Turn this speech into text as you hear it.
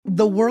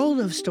The world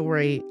of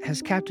story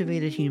has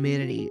captivated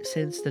humanity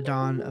since the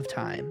dawn of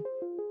time.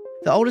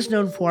 The oldest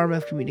known form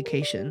of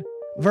communication,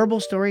 verbal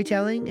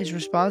storytelling is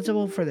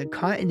responsible for the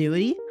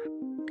continuity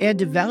and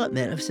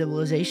development of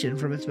civilization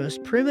from its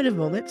most primitive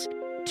moments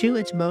to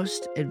its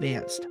most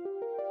advanced.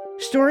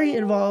 Story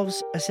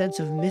involves a sense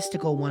of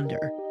mystical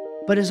wonder,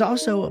 but is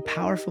also a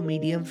powerful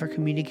medium for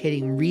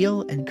communicating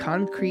real and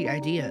concrete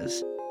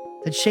ideas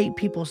that shape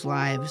people's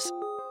lives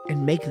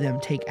and make them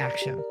take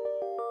action.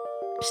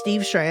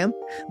 Steve Schramm,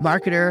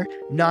 marketer,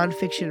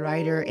 nonfiction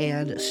writer,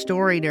 and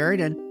story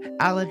nerd, and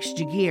Alex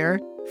Jagir,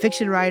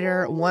 fiction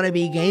writer,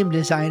 wannabe game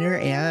designer,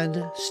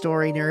 and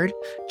story nerd,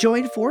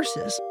 join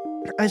forces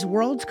as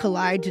worlds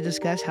collide to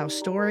discuss how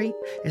story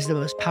is the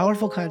most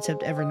powerful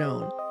concept ever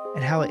known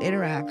and how it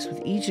interacts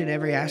with each and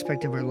every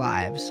aspect of our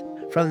lives,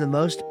 from the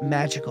most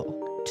magical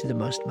to the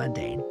most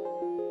mundane.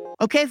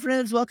 Okay,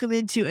 friends, welcome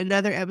into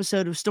another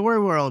episode of Story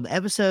World,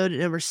 episode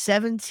number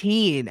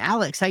 17.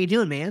 Alex, how you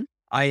doing, man?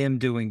 I am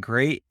doing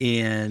great,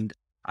 and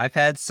I've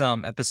had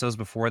some episodes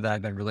before that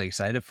I've been really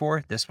excited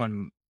for. This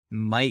one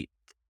might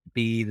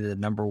be the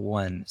number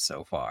one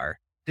so far.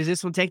 Does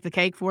this one take the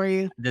cake for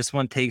you? This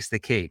one takes the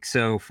cake.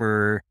 So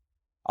for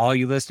all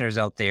you listeners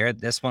out there,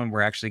 this one we're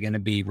actually going to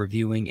be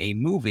reviewing a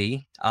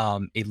movie, a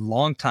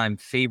longtime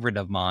favorite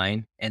of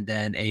mine, and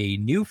then a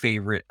new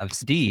favorite of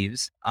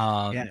Steve's,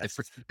 Yes.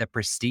 The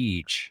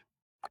Prestige.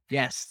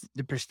 Yes,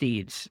 The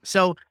Prestige.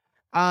 So,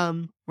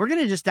 we're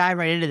gonna just dive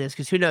right into this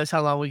because who knows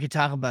how long we could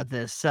talk about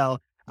this. So,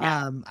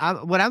 Yeah.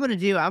 what I'm gonna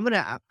do, I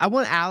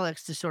want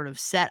Alex to sort of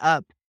set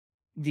up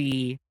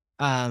the,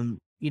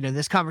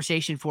 this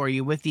conversation for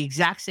you with the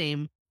exact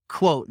same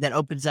quote that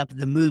opens up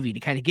the movie to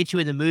kind of get you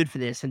in the mood for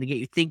this and to get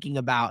you thinking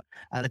about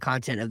the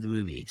content of the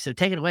movie. So,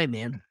 take it away,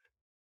 man.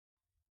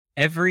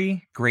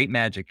 Every great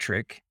magic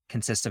trick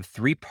consists of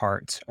three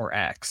parts or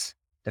acts.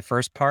 The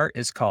first part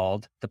is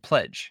called the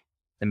pledge.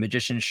 The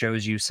magician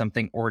shows you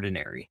something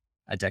ordinary,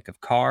 a deck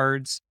of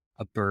cards,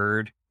 a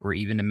bird, or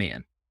even a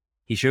man.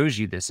 He shows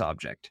you this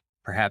object.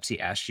 Perhaps he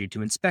asks you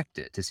to inspect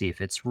it to see if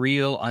it's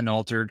real,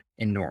 unaltered,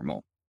 and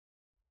normal.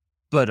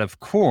 But of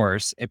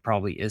course, it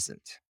probably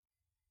isn't.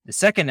 The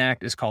second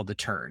act is called the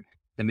turn.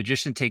 The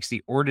magician takes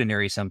the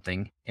ordinary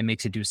something and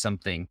makes it do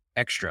something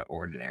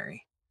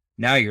extraordinary.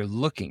 Now you're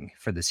looking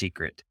for the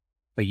secret,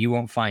 but you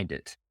won't find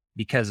it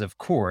because, of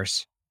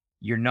course,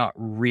 you're not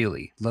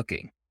really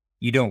looking.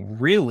 You don't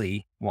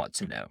really want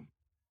to know.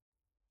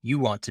 You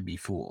want to be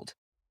fooled.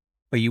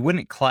 But you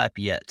wouldn't clap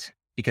yet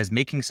because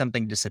making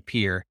something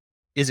disappear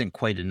isn't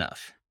quite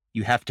enough.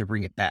 You have to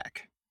bring it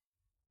back.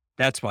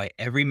 That's why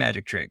every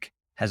magic trick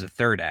has a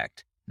third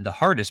act, the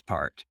hardest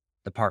part,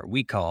 the part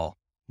we call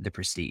the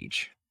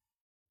prestige.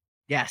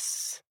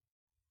 Yes.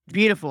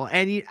 Beautiful,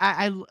 and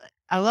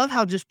I love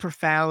how just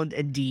profound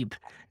and deep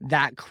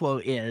that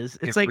quote is.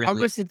 It It's like really,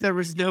 almost if there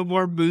was no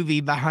more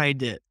movie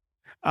behind it.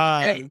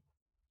 eh, Um,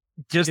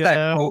 just you that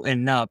know? quote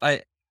enough.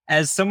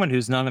 As someone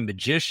who's not a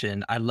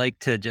magician, I like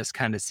to just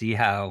kind of see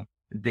how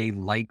they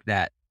like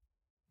that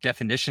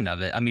definition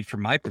of it. I mean,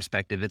 from my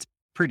perspective, it's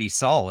pretty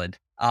solid.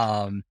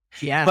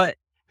 Yeah, But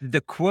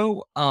the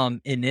quote,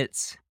 in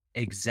its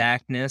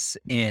exactness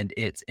and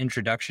its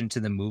introduction to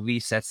the movie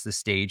sets the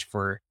stage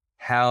for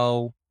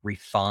how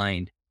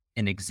refined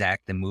and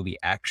exact the movie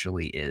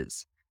actually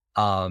is.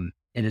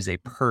 It is a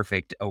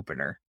perfect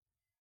opener.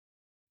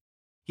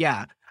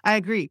 yeah, I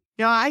agree.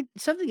 Now, I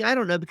something I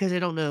don't know because I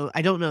don't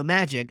know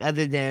magic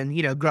other than,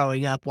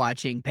 growing up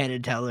watching Penn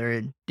and Teller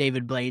and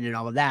David Blaine and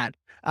all of that,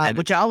 And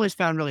which I always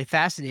found really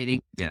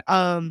fascinating. yeah,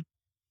 Um,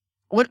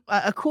 what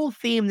a cool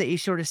theme that you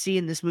sort of see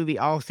in this movie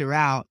all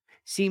throughout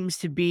seems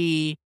to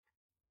be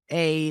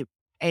a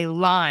a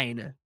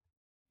line,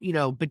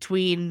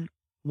 between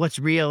what's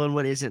real and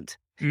what isn't.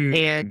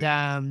 And, mm,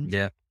 um,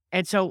 yeah.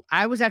 and so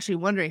I was actually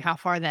wondering how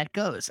far that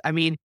goes. I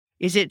mean,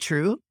 is it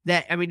true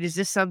that is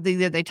this something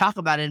that they talk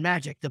about in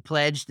Magic, the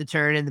pledge, the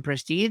turn, and the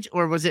prestige,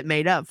 or was it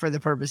made up for the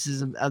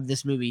purposes of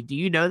this movie? Do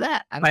you know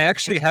that? I don't I know the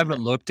actually answer to haven't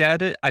that. looked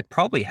at it. I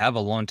probably have a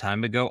long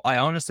time ago. I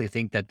honestly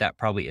think that that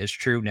probably is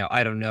true. Now,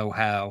 I don't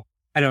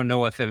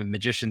know if a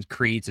magician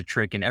creates a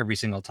trick and every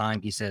single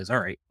time he says, all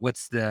right,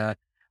 what's the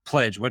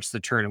pledge? What's the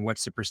turn? And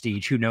what's the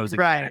prestige? Who knows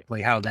Right.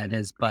 exactly how that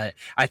is? But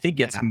I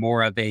think it's Yeah.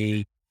 more of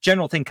a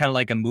general thing, kind of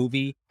like a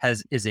movie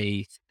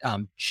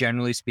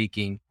generally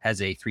speaking, has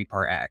a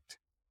three-part act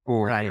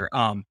or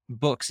Right.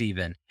 books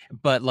even.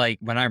 But like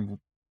when I'm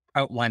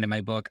outline in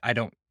my book, I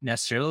don't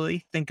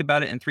necessarily think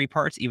about it in three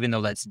parts, even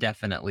though that's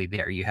definitely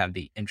there. You have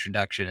the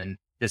introduction, and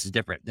this is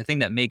different. The thing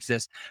that makes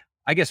this,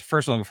 I guess,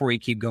 first of all, before we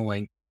keep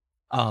going,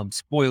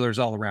 spoilers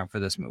all around for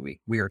this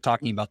movie. We are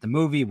talking about the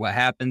movie, what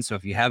happens. So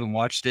if you haven't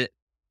watched it,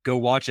 go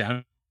watch it. I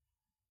don't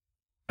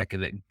like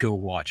it, go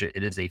watch it.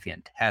 It is a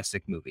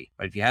fantastic movie.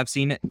 But if you have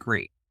seen it,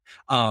 great.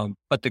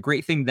 But the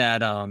great thing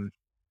that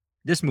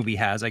this movie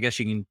has, I guess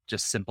you can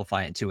just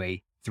simplify it to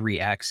a three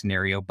act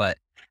scenario, but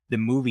the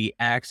movie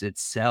acts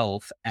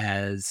itself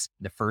as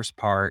the first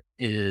part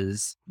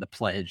is the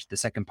pledge, the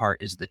second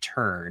part is the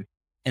turn,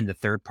 and the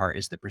third part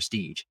is the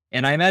prestige.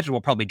 And I imagine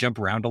we'll probably jump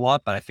around a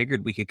lot, but I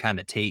figured we could kind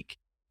of take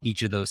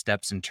each of those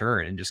steps in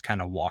turn and just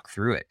kind of walk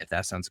through it, if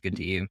that sounds good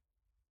to you.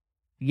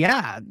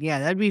 Yeah, yeah,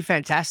 that'd be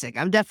fantastic.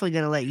 I'm definitely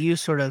gonna let you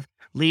sort of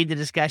lead the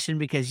discussion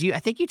because I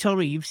think you told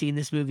me you've seen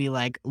this movie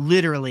like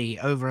literally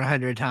over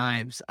 100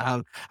 times.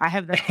 I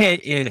have not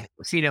It,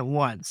 seen it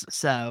once,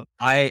 so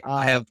I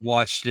uh, have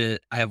watched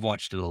it. I have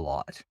watched it a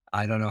lot.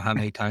 I don't know how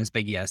many times,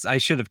 but yes, I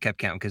should have kept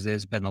count because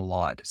there's been a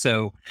lot.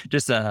 So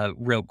just a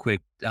real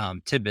quick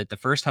tidbit. The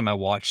first time I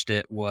watched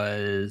it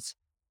was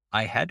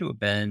I had to have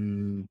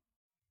been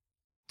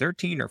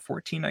 13 or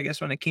 14, I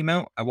guess, when it came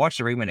out. I watched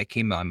it right when it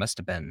came out. I must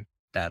have been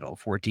that old,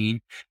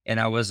 14. And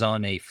I was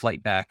on a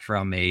flight back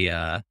from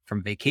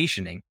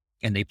vacationing,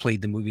 and they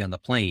played the movie on the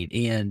plane.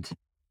 And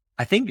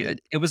I think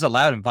it was a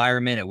loud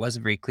environment. It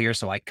wasn't very clear,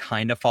 so I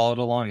kind of followed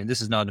along. And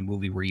this is not a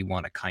movie where you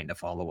want to kind of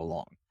follow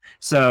along.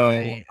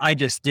 So right, I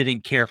just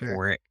didn't care sure.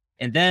 for it.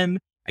 And then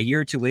a year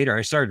or two later,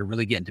 I started to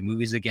really get into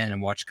movies again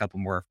and watch a couple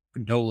more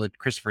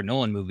Christopher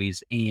Nolan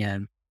movies.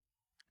 And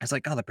I was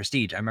like, oh, The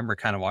Prestige. I remember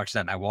kind of watching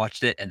that, and I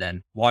watched it, and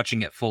then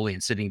watching it fully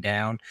and sitting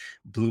down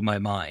blew my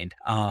mind.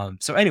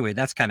 So anyway,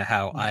 that's kind of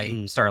how I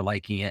Mhm. started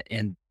liking it.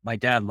 And my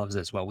dad loves it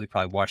as well. We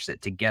probably watched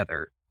it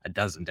together a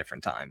dozen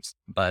different times.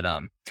 But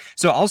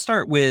so I'll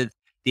start with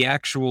the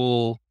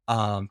actual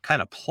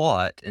kind of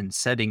plot and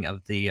setting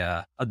of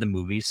the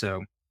movie.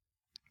 So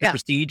the Yeah.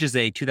 Prestige is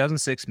a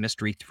 2006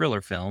 mystery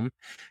thriller film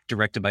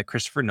directed by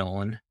Christopher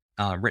Nolan,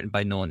 written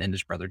by Nolan and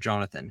his brother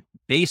Jonathan,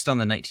 based on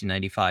the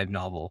 1995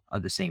 novel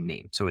of the same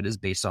name. So it is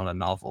based on a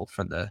novel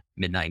from the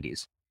mid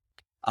 90s.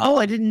 Uh, Oh,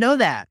 I didn't know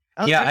that.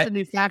 Oh, yeah, that's a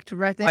new fact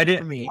right there I for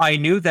didn't. me. I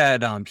knew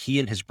that he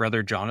and his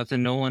brother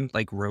Jonathan Nolan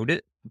like wrote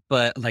it,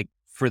 but like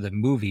for the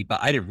movie,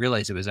 but I didn't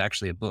realize it was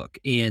actually a book.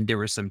 And there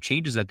were some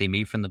changes that they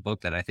made from the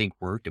book that I think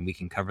worked, and we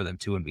can cover them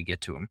too when we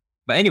get to them.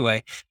 But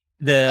anyway,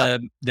 Uh,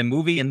 the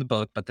movie in the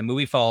book, but the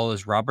movie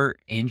follows Robert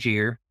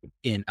Angier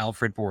and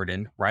Alfred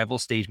Borden, rival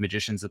stage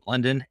magicians in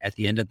London at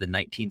the end of the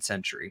 19th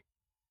century.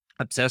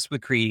 Obsessed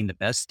with creating the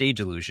best stage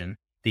illusion,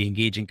 they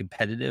engage in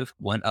competitive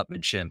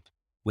one-upmanship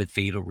with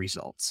fatal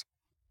results.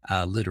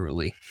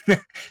 Literally.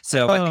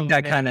 So I think oh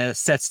that man. kind of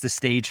sets the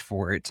stage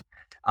for it.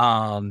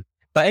 Um,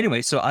 but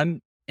anyway, so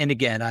and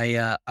again,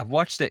 I've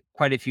watched it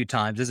quite a few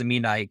times. Doesn't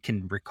mean I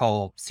can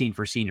recall scene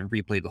for scene and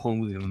replay the whole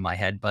movie in my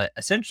head, but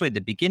essentially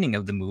the beginning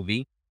of the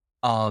movie,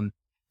 um,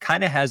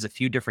 kind of has a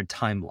few different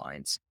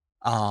timelines.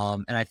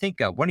 And I think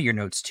one of your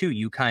notes too,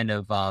 you kind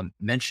of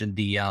mentioned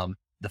the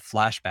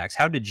flashbacks.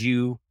 How did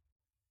you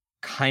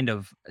kind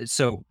of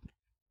so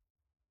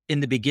in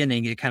the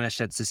beginning, it kind of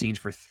sets the scenes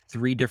for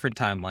three different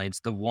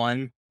timelines. The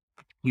one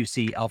you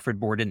see Alfred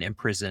Borden in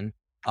prison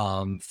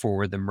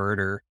for the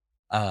murder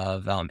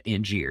of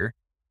Angier.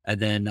 And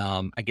then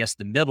I guess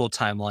the middle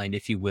timeline,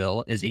 if you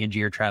will, is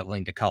Angier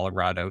traveling to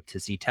Colorado to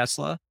see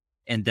Tesla.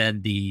 And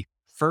then the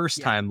first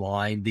Yeah.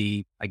 timeline,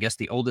 the I guess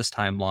the oldest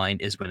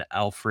timeline is when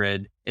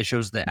Alfred, it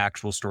shows the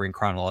actual story in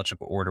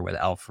chronological order with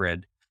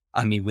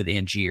with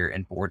Angier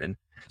and Borden.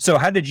 So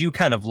how did you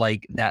kind of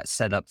like that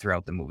setup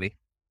throughout the movie?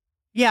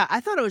 Yeah, I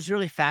thought it was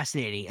really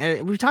fascinating.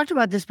 And we've talked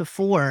about this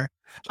before,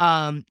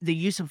 the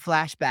use of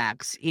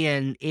flashbacks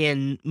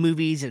in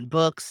movies and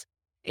books.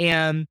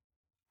 And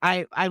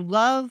I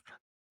love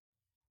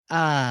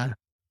uh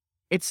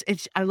it's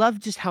I love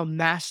just how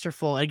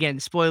masterful, again,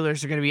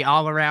 spoilers are gonna be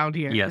all around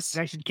here. Yes.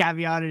 I should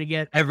caveat it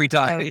again. Every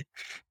time. Um,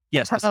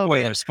 Yes, oh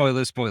man.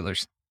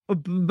 spoilers.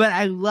 But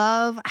I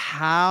love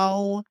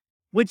how,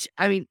 which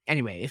I mean,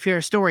 anyway, if you're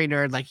a story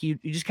nerd, like you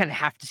just kind of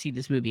have to see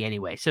this movie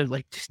anyway. So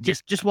like Yeah,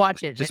 just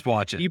watch it. just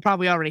watch it. You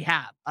probably already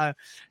have.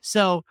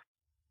 So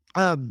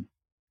um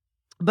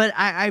but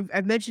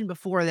I've mentioned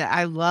before that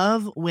I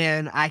love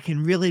when I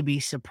can really be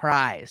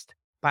surprised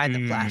by the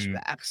Mm,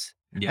 flashbacks.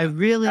 yeah, I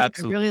really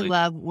absolutely.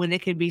 love when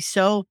it can be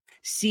so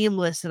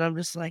seamless and I'm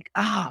just like,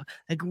 "Ah,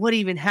 like what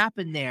even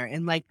happened there?"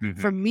 And like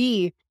Mhm. for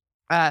me,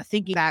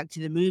 thinking back to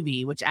the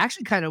movie, which I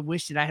actually kind of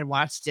wish that I had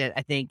watched it,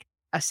 I think,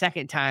 a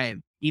second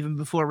time even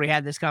before we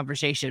had this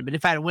conversation. But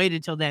if I'd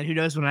waited till then, who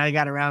knows when I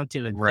got around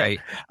to it. So Right.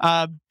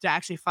 to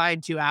actually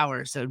find 2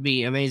 hours, that would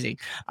be amazing.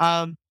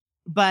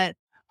 But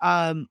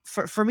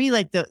for me,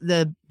 like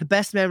the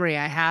best memory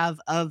I have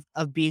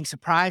of being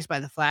surprised by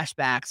the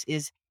flashbacks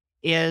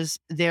is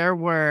there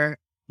were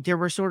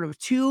sort of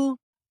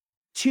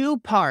two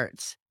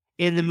parts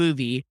in the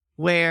movie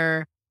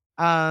where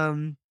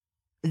um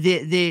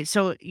the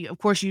so of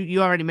course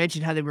you already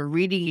mentioned how they were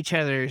reading each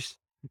other's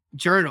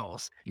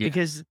journals Yeah.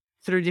 because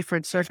through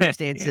different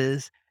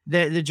circumstances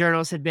the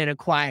journals had been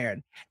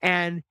acquired,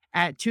 and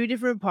at two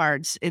different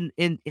parts in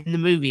the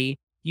movie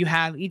you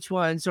have each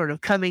one sort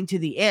of coming to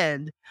the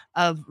end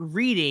of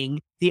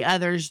reading the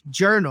other's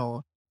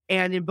journal,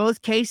 and in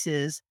both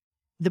cases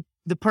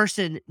the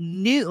person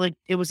knew, like,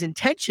 it was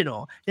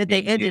intentional that Yeah,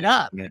 they ended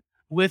up yeah.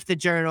 with the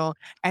journal.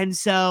 And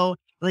so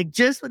like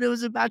just when it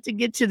was about to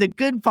get to the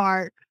good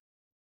part,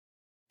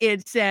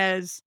 it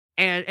says,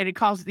 and it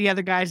calls the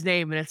other guy's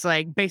name, and it's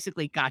like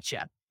basically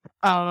gotcha.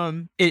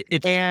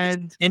 It's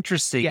And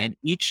interesting, yeah, and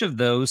each of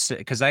those,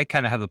 because I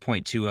kind of have a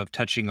point too of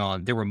touching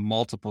on there were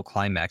multiple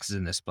climaxes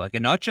in this book,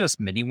 and not just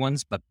mini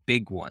ones, but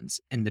big ones.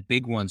 And the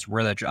big ones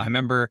were that I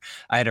remember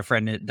I had a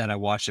friend that I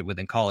watched it with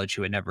in college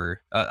who had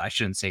never. I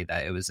shouldn't say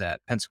that it was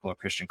at Pensacola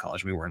Christian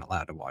College. We weren't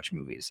allowed to watch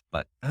movies,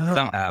 but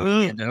somehow,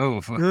 you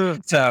know.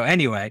 ugh. So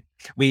anyway,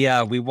 we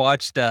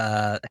watched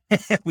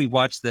we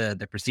watched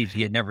the Prestige.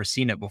 He had never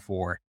seen it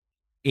before,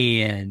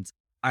 and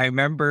I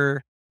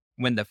remember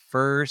when the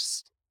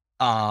first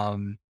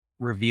um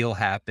reveal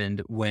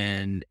happened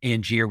when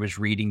Angier was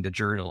reading the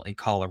journal in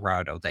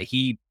Colorado that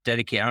he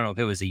dedicated, I don't know if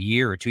it was a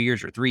year or 2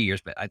 years or 3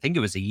 years, but I think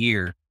it was a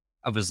year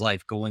of his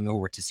life going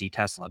over to see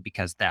Tesla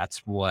because that's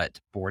what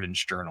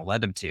Borden's journal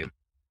led him to.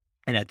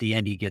 And at the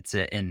end, he gets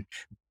it and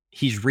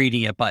he's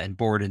reading it, but in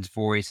Borden's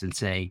voice and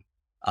saying,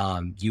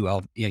 you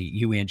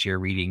Angier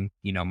reading,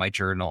 my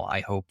journal.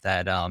 I hope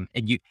that, and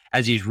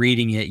as he's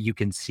reading it, you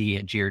can see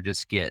Angier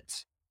just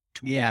gets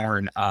Yeah.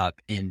 torn up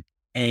and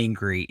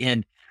angry.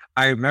 And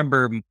I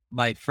remember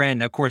my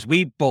friend, of course,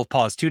 we both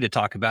paused too to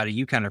talk about it.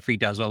 You kind of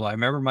freaked out as well. I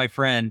remember my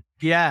friend,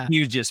 Yeah. he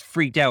was just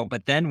freaked out.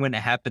 But then when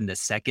it happened the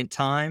second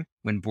time,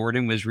 when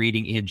Borden was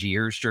reading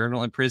Angier's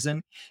journal in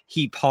prison,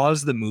 he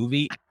paused the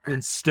movie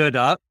and stood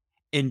up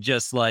and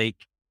just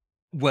like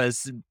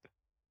was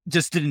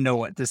just didn't know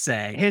what to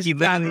say. His He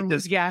literally father was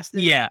just gassed.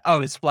 yeah.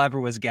 Oh, his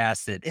flabber was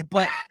gasted.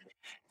 But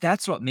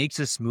that's what makes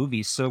this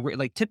movie so great.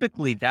 Like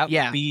typically that would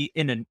Yeah. be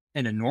in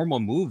a normal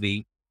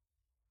movie,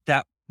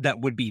 that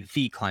would be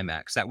the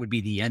climax. That would be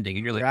the ending.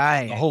 And you're like, the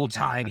Right. whole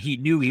time he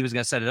knew he was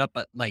gonna set it up,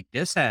 but like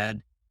that's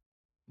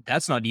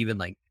not even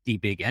like the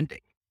big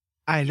ending,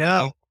 I you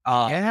know?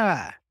 know.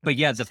 Yeah. But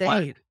yeah,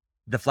 Insane.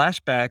 the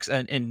flashbacks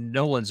and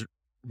Nolan's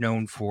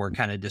known for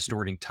kind of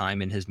distorting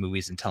time in his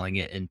movies and telling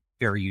it in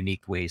very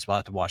unique ways. We'll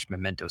have to watch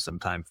Memento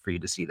sometime for you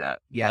to see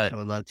that. Yes, I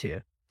would love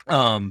to.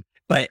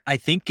 But I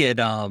think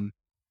there's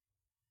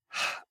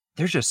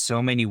just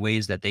so many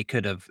ways that they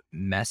could have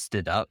messed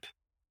it up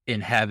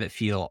and have it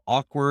feel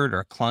awkward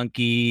or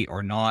clunky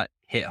or not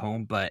hit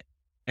home, but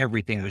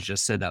everything was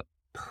just set up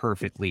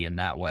perfectly in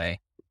that way.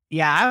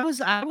 Yeah,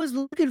 I was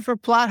looking for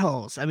plot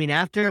holes. I mean,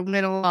 after it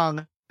went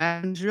along,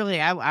 and really,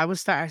 I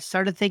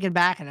started thinking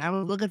back, and I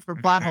was looking for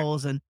plot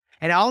holes, and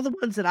all the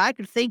ones that I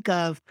could think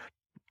of,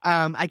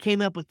 I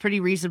came up with pretty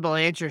reasonable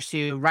answers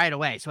to right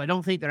away. So I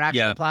don't think they're actual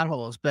Yeah. plot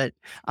holes, but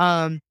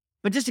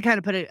just to kind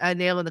of put a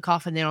nail in the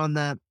coffin there on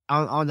the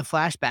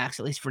flashbacks,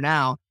 at least for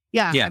now.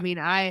 Yeah, I Yeah. mean,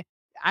 I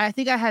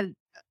think I had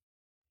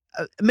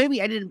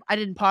maybe I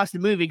didn't pause the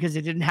movie because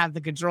it didn't have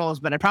the controls,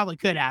 but I probably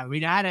could have. I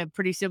mean, I had a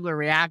pretty similar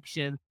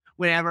reaction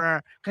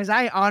whenever because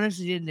I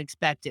honestly didn't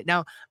expect it.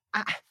 Now,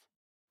 I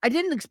I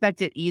didn't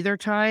expect it either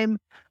time,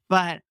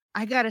 but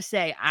I gotta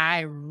say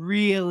I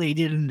really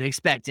didn't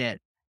expect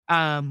it.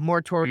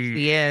 More towards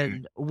the Mhm.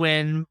 end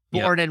when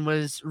Yep. Borden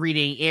was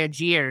reading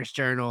Angier's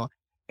journal,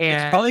 It's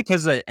and probably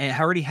 'cause it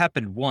already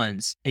happened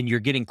once and you're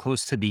getting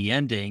close to the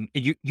ending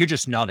and you're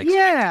just not expecting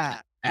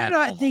yeah, it at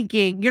all.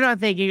 you're not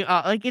thinking,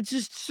 like, it's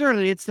just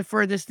certainly it's the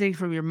furthest thing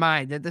from your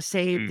mind that the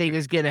same thing Mhm.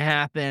 is gonna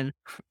happen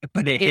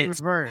But it in hits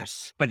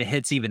reverse. but it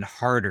hits even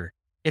harder.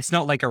 It's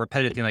not like a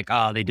repetitive thing like,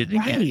 "Oh, they did it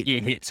again." Right.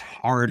 It hits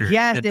harder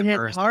Yes, than it the hit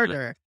first one.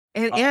 harder.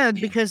 And Oh, and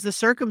man. because the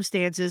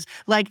circumstances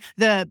like,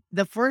 the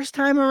first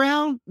time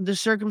around, the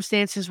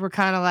circumstances were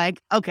kinda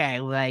like, "Okay,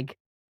 like,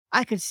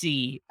 I could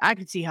see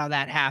how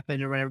that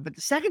happened or whatever," but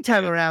the second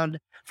time Yeah. around,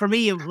 for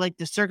me, like,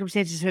 the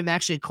circumstances of him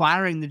actually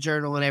acquiring the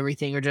journal and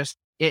everything are just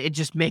it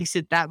just makes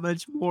it that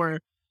much more,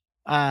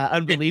 And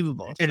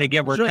unbelievable, and so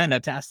again, it's really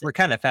fantastic. we're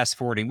kinda fast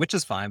forwarding, which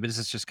is fine, but this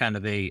is just kind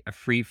of a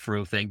free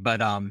throw thing,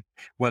 but,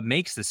 what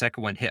makes the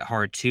second one hit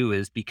hard too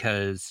is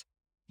because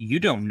you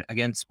don't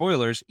again,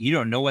 spoilers, you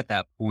don't know at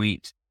that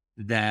point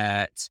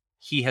that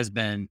he has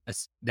been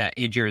that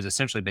Angier has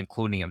essentially been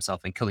cloning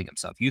himself and killing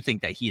himself. You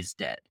think that he is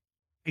dead.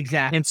 And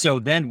Exactly. so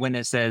then when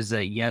it says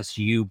that, "Yes,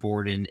 you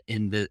Borden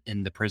in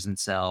the prison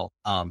cell,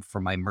 for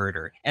my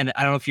murder," and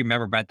I don't know if you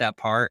remember about that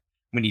part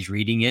when he's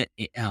reading it,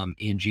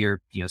 Angier,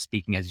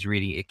 speaking as he's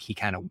reading it, he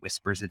kind of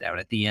whispers it out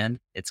at the end.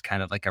 It's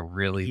kind of like a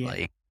really Yeah.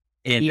 like,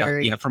 and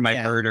Eerie. for my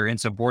Yeah. murder. And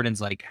so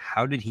Borden's like,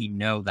 how did he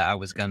know that I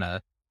was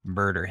gonna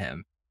murder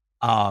him?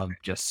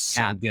 Just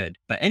so Yeah. good.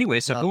 But anyway,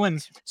 Love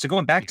it. so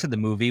going back to the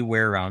movie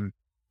where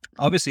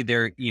obviously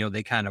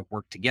they kind of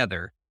work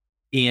together.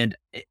 And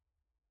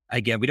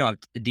again, we don't have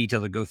the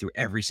detail to go through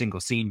every single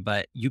scene,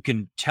 but you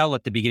can tell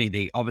at the beginning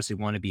they obviously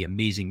want to be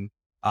amazing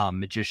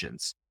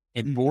magicians.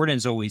 And Mhm.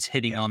 Borden's always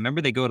hitting Yeah. on.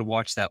 Remember, they go to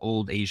watch that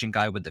old Asian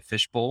guy with the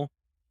fishbowl,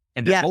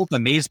 and they're Yes. both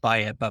amazed by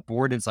it. But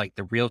Borden's like,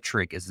 the real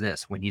trick is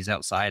this when he's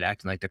outside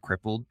acting like the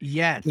crippled.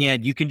 Yes.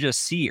 And you can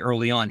just see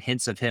early on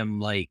hints of him,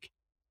 like,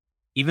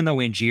 even though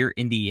Angier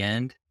in the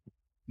end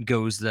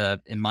goes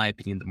in my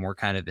opinion, the more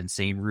kind of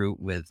insane route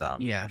with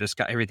Yeah. just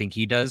got everything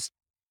he does.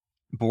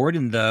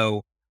 Borden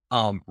though,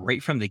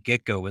 right from the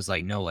get-go was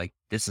like, "No, like,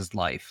 this is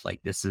life.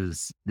 Like, this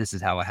is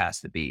how it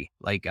has to be.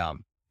 Like,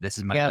 this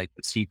is my Yep. life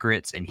with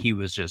secrets," and he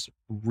was just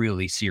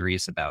really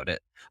serious about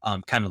it.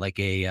 Kinda like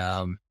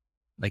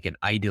like an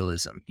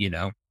idealism, you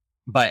know?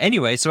 But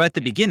anyway, so at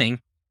the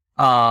beginning,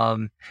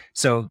 um,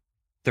 so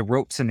the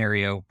rope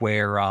scenario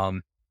where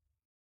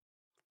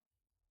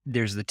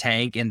there's the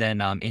tank, and then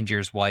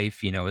Indier's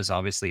wife, is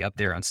obviously up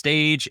there on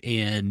stage,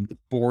 and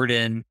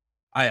Borden.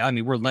 I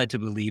mean, we're led to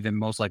believe, and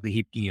most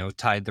likely he,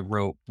 tied the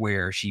rope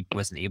where she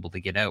wasn't able to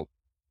get out,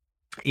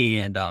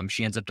 and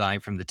she ends up dying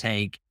from the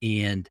tank,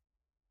 and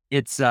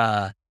it's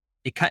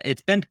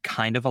it's been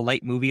kind of a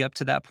light movie up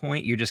to that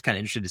point. You're just kind of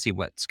interested to see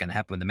what's going to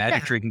happen when the magic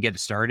Yeah. trick can get it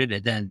started,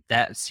 and then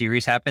that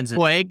series happens. And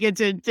Boy, it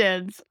gets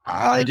intense. Oh,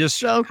 I it's just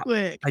so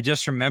quick. I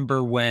just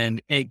remember when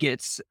it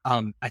gets,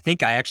 I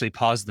think I actually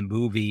paused the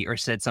movie or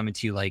said something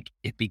to you like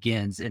it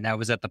begins. And that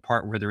was at the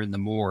part where they're in the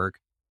morgue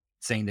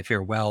saying the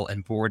farewell,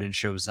 and Borden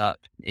shows up,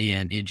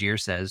 and Angier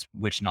says,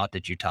 "Which knot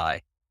did you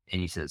tie?" And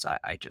he says,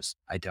 I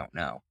don't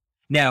know.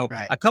 Now,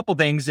 Right. a couple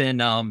things.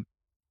 And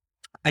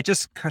I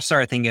just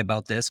started thinking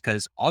about this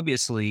because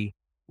obviously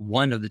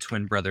one of the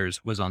twin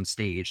brothers was on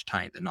stage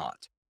tying the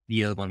knot.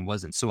 The other one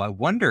wasn't. So I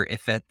wonder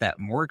if at that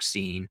morgue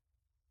scene,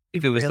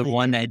 if It it was the really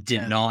one didn't that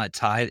did know. not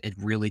tie, it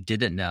really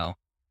didn't know.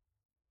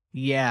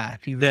 Yeah,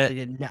 if you The really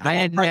didn't know. the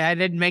one part I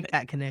didn't make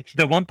that connection.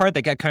 the one part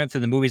that got kind of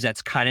through the movies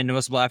that's kind of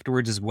noticeable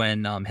afterwards is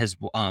when his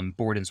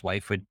Borden's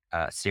wife would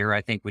Sarah,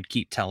 I think, would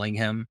keep telling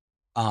him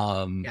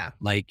Yeah.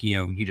 like,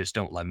 you just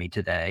don't love me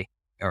today,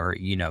 or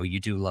you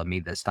do love me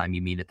this time,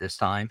 you mean it this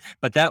time.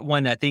 But that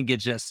one, I think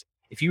it's just,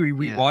 if you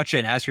Yeah. rewatch it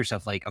and ask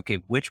yourself like, okay,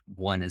 which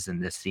one is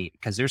in this scene,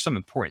 because there's some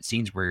important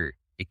scenes where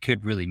it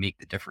could really make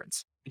the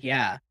difference.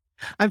 Yeah.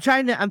 I'm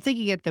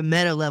thinking at the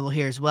meta level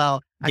here as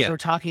well as Yeah. we're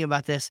talking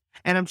about this,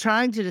 and I'm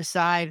trying to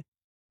decide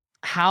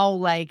how,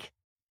 like,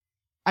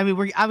 I mean,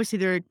 we're obviously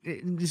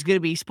there's gonna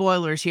be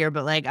spoilers here,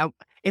 but, like,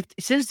 if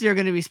since there are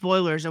gonna be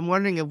spoilers, I'm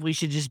wondering if we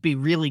should just be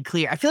really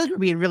clear. I feel like we're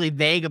being really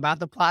vague about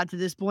the plot to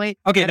this point,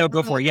 Okay, and I no, don't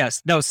go know. for it.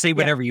 Yes. No, say Yeah.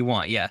 whatever you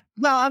want. Yeah.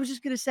 Well, I was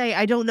just gonna say,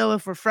 I don't know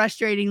if we're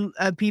frustrating,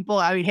 people.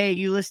 I mean, hey,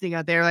 you listening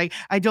out there, like,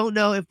 I don't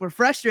know if we're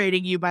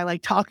frustrating you by,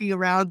 like, talking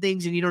around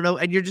things and you don't know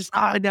and you're just,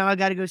 "Oh, now I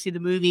gotta go see the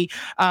movie,"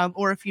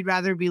 or if you'd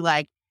rather be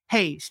like,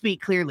 "Hey,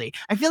 speak clearly."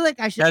 I feel like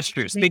I should That's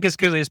true. Speak as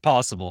clearly as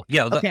possible.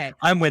 Yeah, okay.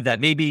 I'm with that.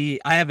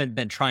 Maybe I haven't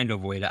been trying to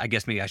avoid it. I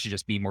guess maybe I should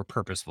just be more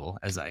purposeful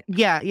as I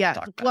Yeah, yeah.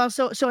 talk about it.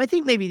 Well, so I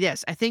think maybe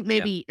this. I think Yeah.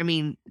 maybe I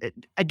mean,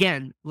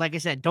 again, like I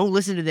said, don't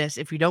listen to this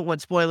if you don't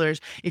want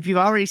spoilers. If you've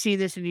already seen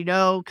this and you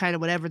know kind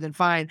of whatever, then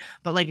fine.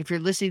 But like if you're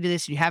listening to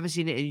this and you haven't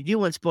seen it and you do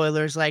want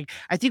spoilers, like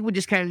I think we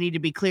just kind of need to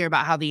be clear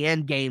about how the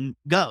end game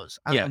goes.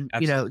 Yeah,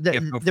 absolutely.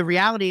 Yep, go The for it.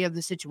 reality of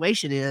the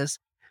situation is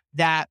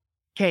that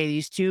okay,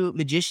 these two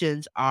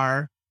magicians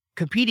are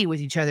competing with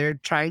each other,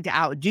 trying to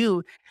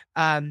outdo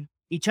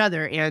each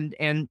other,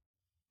 and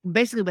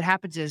basically what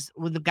happens is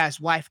when the guy's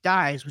wife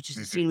dies, which is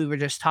the Mhm. scene we were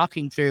just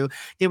talking through,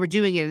 they were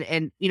doing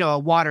an a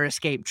water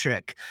escape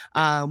trick.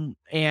 And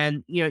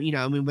I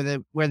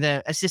mean where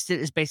the assistant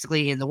is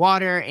basically in the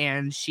water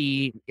and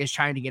she is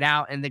trying to get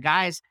out, and the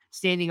guy's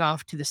standing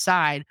off to the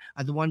side.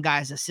 The one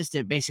guy's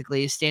assistant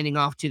basically is standing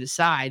off to the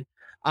side,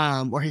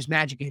 or his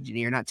magic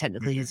engineer, not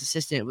technically Mhm. his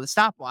assistant, with a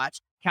stopwatch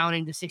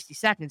counting to 60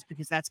 seconds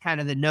because that's kind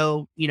of the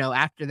no,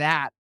 after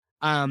that.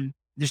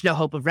 There's no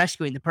hope of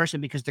rescuing the person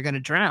because they're going to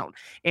drown.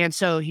 And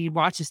so he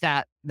watches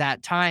that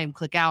time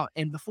click out.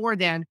 And before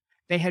then,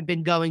 they had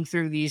been going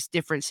through these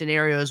different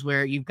scenarios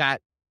where you've got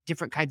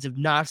different kinds of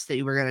knots that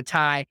you were going to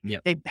tie.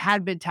 Yep. They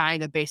had been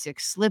tying a basic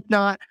slip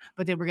knot,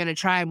 but they were going to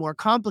try a more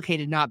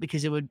complicated knot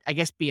because it would, I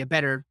guess, be a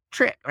better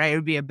trick, right? It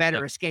would be a better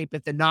Yep. escape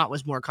if the knot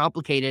was more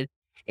complicated.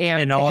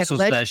 And And it had also so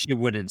led that she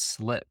wouldn't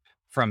slip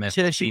from it,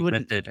 to that she be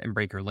wouldn't. lifted and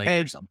break her leg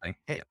or something.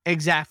 Yep.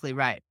 Exactly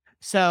right.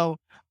 So,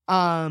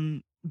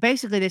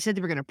 basically, they said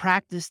they were going to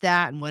practice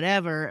that and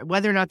whatever.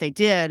 Whether or not they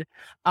did,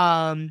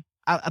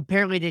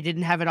 apparently they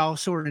didn't have it all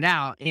sorted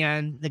out.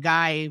 And the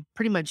guy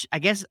pretty much, I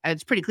guess,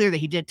 it's pretty clear that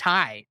he did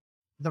tie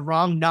the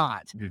wrong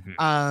knot.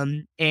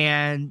 Mhm.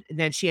 And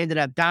then she ended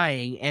up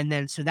dying. And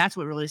then so that's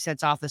what really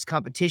sets off this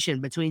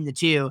competition between the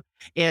two.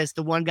 Is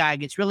the one guy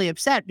gets really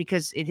upset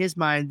because in his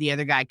mind the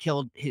other guy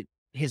killed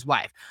his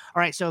wife. All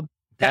right, so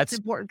that's That's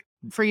important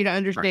for you to right.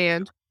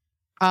 understand.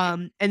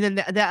 And then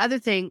the other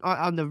thing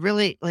on the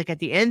really like at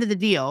the end of the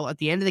deal, at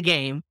the end of the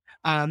game,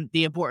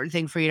 the important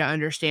thing for you to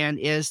understand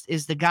is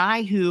the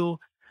guy who,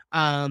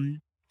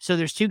 so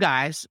there's two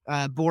guys,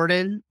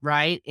 Borden,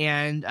 right,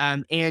 and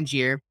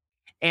Angier,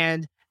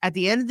 and at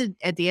the end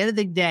of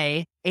the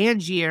day,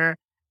 Angier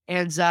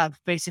ends up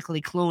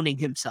basically cloning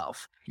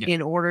himself Yeah.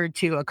 in order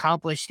to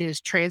accomplish his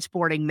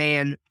transporting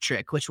man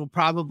trick, which will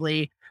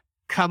probably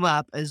come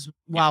up as Yeah.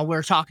 while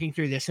we're talking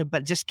through this.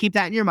 But just keep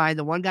that in your mind.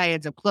 The one guy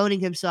ends up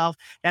cloning himself.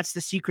 That's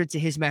the secret to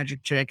his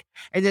magic trick.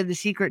 And then the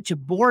secret to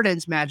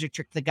Borden's magic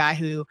trick, the guy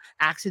who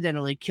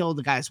accidentally killed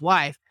the guy's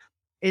wife,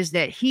 is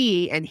that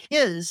he and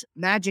his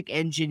magic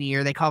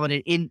engineer, they call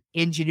it an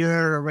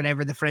engineer or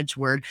whatever the French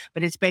word,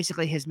 but it's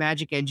basically his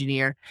magic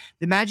engineer.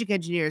 The magic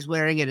engineer is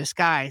wearing a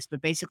disguise, but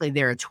basically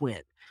they're a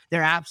twin.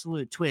 They're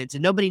absolute twins.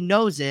 And nobody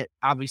knows it,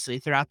 obviously,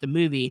 throughout the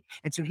movie.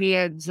 And so he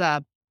ends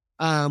up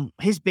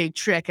his big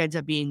trick ends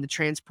up being the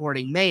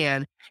transporting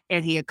man,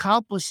 and he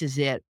accomplishes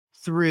it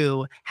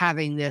through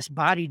having this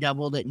body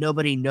double that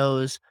nobody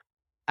knows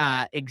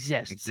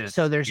exists.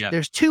 So Yeah.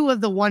 there's two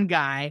of the one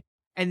guy,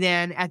 and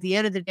then at the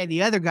end of the day,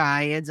 the other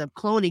guy ends up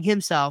cloning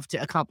himself to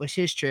accomplish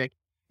his trick.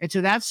 And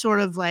so that's sort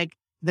of like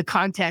the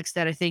context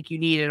that I think you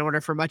need in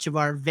order for much of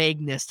our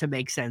vagueness to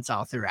make sense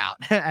all throughout.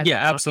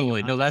 Yeah,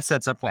 absolutely. No, that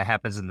sets up what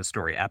happens in the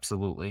story.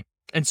 Absolutely.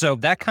 And so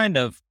that kind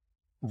of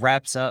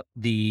wraps up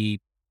the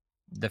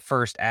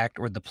first act,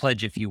 or the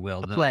pledge, if you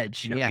will. The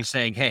pledge. Yeah. He's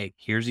saying, hey,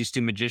 here's these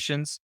two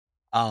magicians.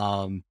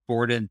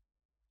 Borden,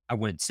 I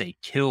wouldn't say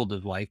killed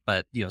his wife,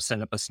 but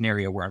set up a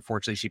scenario where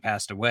unfortunately she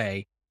passed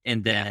away.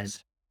 And then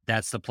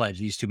that's the pledge.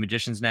 These two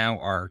magicians now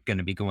are going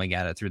to be going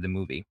at it through the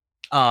movie.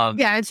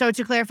 Yeah, and so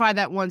to clarify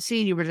that one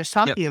scene you were just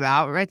talking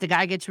about, right? The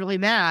guy gets really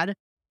mad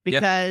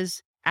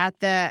because at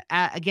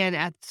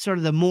sort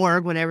of the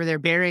morgue, whenever they're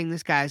burying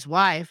this guy's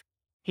wife,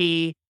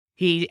 he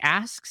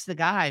asks the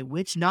guy,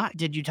 "Which knot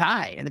did you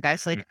tie?" And the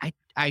guy's like,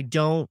 "I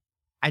don't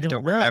know.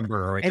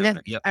 Remember." I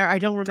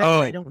don't remember.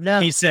 Oh, I don't know.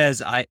 He said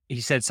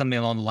something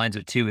along the lines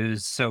of too. It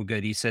was so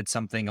good. He said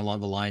something along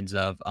the lines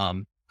of, "I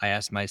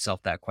ask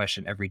myself that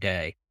question every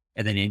day,"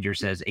 and then Andrew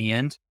says,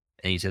 "And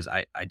he says,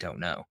 I don't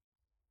know."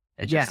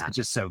 It's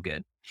just so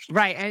good.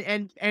 Right.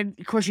 And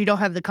of course you don't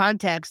have the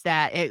context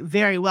that it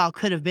very well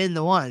could have been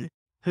the one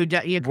who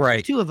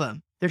right. Two of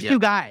them. There's two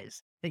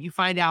guys that you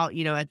find out,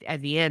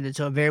 at the end. And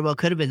so it very well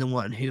could have been the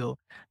one who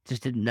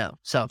just didn't know.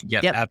 So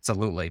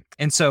absolutely.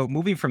 And so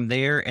moving from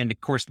there, and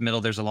of course the middle,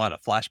 there's a lot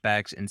of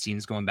flashbacks and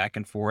scenes going back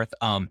and forth.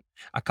 A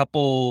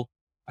couple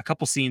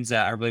scenes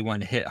that I really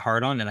want to hit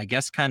hard on. And I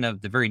guess kind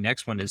of the very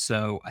next one is,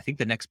 so I think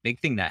the next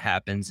big thing that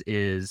happens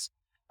is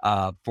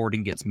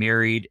Borden gets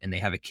married and they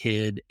have a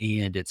kid,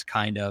 and it's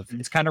kind of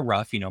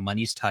rough,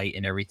 money's tight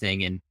and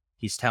everything. And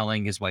he's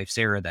telling his wife,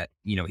 Sarah, that,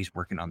 he's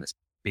working on this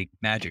big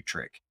magic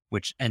trick,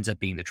 which ends up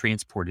being the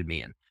transported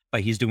man,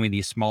 but he's doing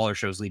these smaller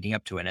shows leading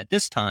up to it. And at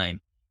this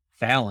time,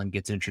 Fallon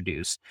gets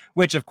introduced,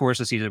 which of course,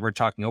 let's see that we're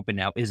talking open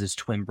now, is his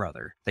twin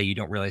brother that you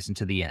don't realize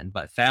until the end.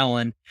 But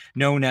Fallon,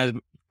 known as,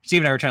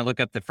 Steve and I were trying to look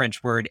up the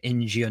French word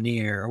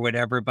engineer or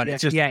whatever, but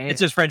it's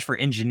just French for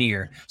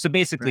engineer. So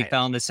basically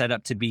Fallon is set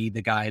up to be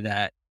the guy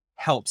that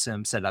helps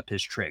him set up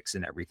his tricks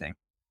and everything.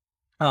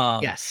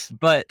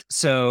 But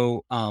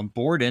so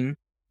Borden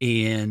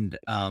and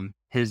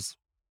his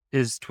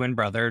twin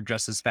brother,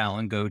 dressed as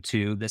Fallon, go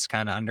to this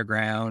kind of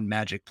underground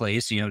magic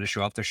place, to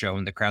show off their show,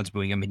 and the crowd's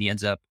booing him, and he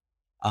ends up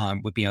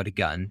whipping out a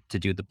gun to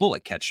do the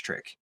bullet catch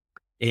trick.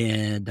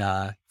 And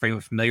for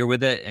anyone familiar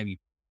with it, I mean,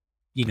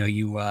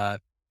 you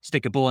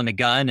stick a bullet in a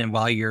gun, and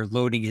while you're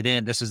loading it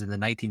in, this is in the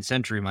 19th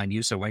century, mind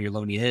you, so while you're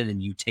loading it in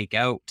and you take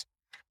out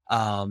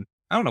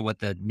I don't know what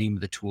the name of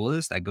the tool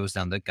is that goes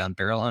down the gun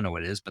barrel. I don't know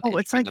what it is, but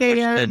it's like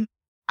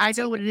I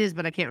know what it is,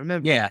 but I can't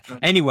remember. Yeah.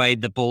 Anyway,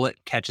 the bullet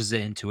catches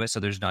it into it, so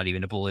there's not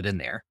even a bullet in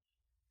there.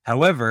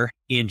 However,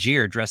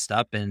 Angier, dressed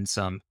up in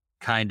some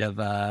kind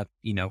of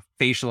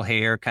facial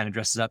hair, kind of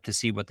dresses up to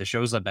see what the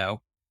show's about.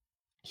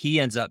 He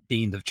ends up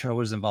being the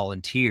chosen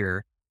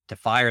volunteer to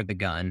fire the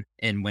gun,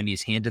 and when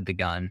he's handed the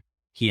gun,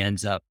 he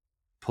ends up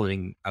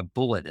putting a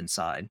bullet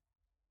inside.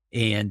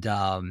 And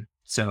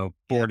so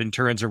Borden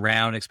turns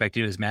around,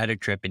 expecting his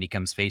magic trip, and he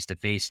comes face to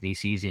face and he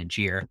sees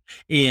Angier.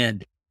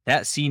 And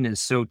that scene is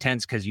so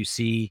tense because it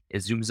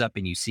zooms up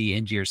and you see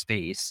Angier's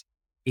face,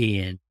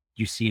 and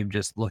you see him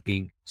just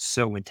looking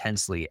so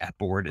intensely at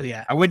Borden.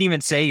 Yeah. I wouldn't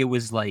even say it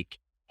was like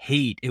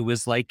hate. It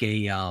was like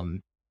a,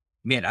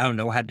 man, I don't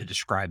know how to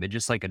describe it.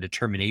 Just like a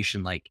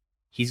determination, like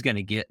he's going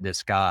to get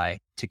this guy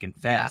to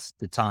confess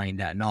to tying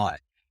that knot.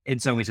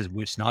 And so he says,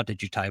 "Which knot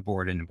did you tie,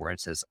 Borden?" And Borden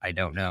says, "I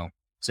don't know."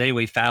 So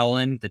anyway,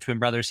 Fallon, the twin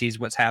brother, sees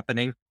what's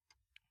happening,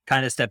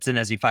 kind of steps in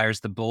as he fires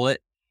the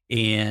bullet.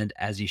 And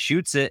as he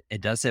shoots it,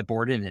 it does hit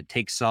Borden and it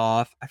takes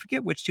off. I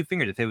forget which two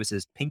fingers, if it was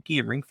his pinky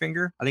and ring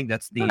finger. I think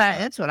that's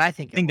that's what I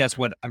think.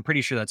 I'm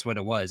pretty sure that's what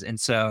it was. And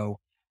so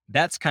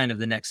that's kind of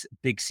the next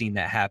big scene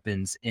that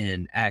happens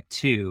in Act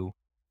 2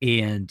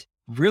 and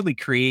really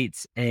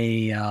creates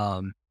a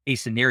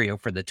scenario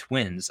for the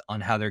twins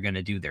on how they're going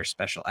to do their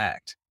special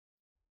act.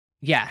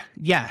 Yeah,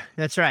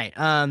 that's right.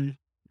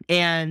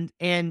 And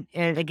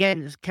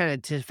again, kind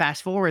of to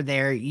fast forward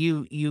there,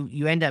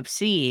 you end up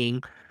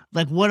seeing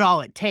like what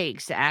all it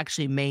takes to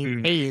actually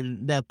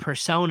maintain the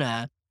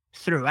persona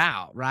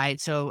throughout,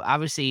 right? So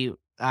obviously,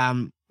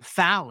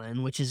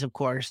 Fallon, which is of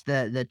course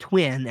the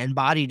twin and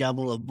body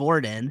double of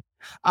Borden,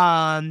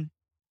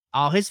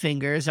 all his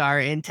fingers are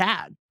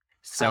intact.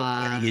 So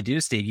what do you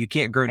do, Steve? You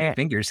can't grow new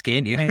fingers,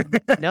 can you?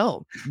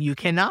 No, you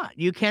cannot.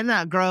 You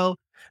cannot grow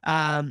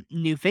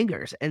new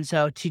fingers. And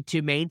so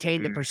to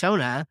maintain the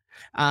persona,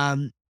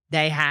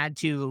 they had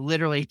to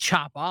literally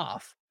chop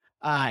off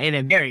in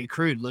a very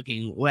crude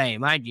looking way,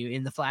 mind you,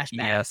 in the flashback.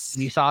 Yes,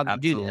 you saw them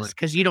do this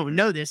because you don't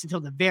know this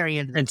until the very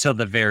end.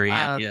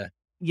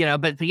 Yeah.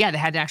 But yeah, they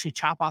had to actually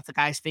chop off the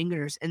guy's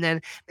fingers. And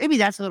then maybe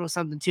that's a little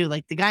something too.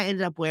 Like the guy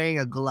ended up wearing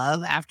a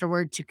glove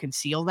afterward to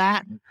conceal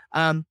that.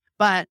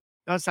 But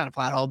no, it's not a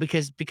plot hole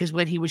because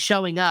when he was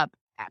showing up,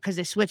 because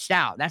they switched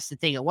out. That's the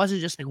thing. It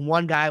wasn't just like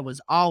one guy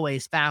was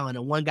always Fallon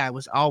and one guy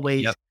was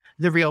always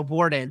the real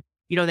Borden.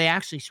 they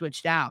actually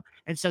switched out.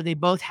 And so they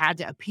both had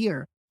to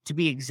appear to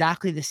be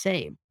exactly the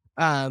same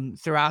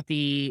throughout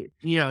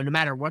no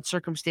matter what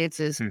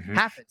circumstances Mhm.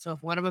 happened. So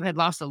if one of them had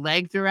lost a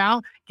leg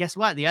throughout, guess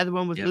what? The other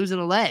one was Yep. losing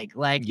a leg.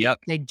 Like Yep.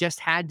 they just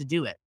had to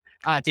do it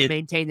to It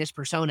maintain this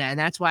persona. And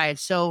that's why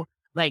it's so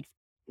like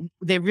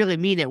they really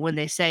mean it when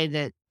they say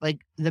that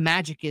like the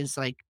magic is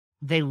like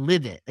they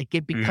live it. Like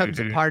it becomes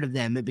a Mhm. part of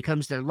them. It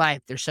becomes their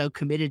life. They're so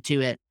committed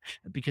to it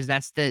because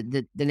that's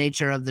the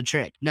nature of the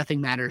trick.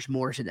 Nothing matters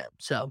more to them.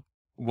 So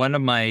One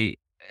of my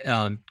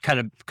kind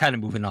of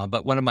moving on,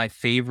 but one of my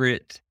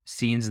favorite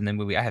scenes in the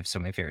movie. I have so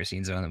many favorite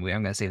scenes in the movie.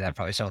 I'm gonna say that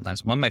probably several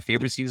times. One of my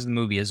favorite scenes in the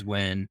movie is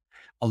when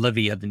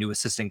Olivia, the new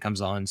assistant, comes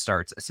on and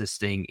starts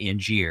assisting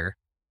Angier,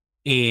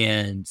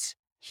 and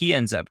he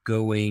ends up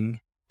going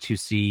to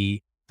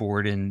see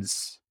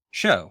Borden's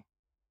show,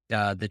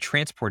 the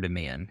Transported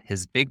Man,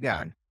 his big yeah.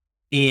 one.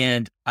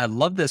 And I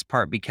love this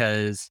part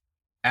because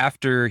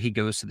after he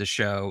goes to the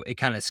show, it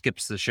kind of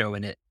skips the show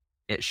and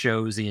it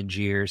shows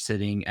Angier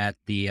sitting at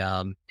the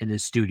in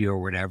his studio or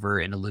whatever,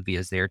 and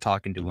Olivia's there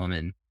talking to him,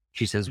 and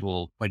she says,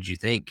 "Well, what did you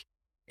think?"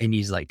 And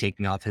he's like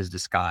taking off his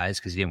disguise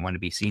because he didn't want to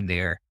be seen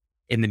there.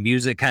 And the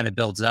music kind of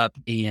builds up,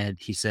 and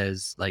he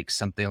says like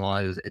something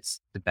along, "It's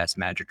the best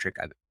magic trick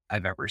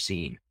I've ever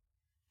seen."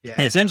 And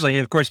Yeah. essentially,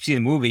 of course, if you see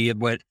the movie,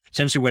 what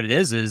it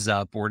is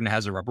Borden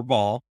has a rubber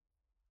ball,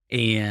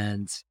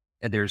 and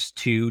there's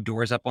two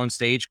doors up on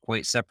stage,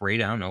 quite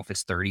separated. I don't know if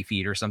it's 30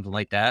 feet or something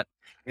like that.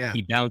 Yeah.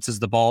 He bounces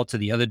the ball to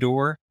the other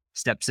door,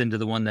 steps into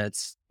the one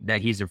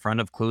that he's in front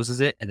of,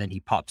 closes it, and then he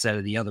pops out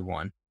of the other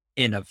one.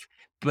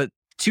 But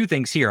two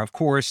things here, of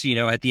course,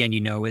 at the end,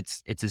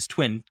 it's his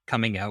twin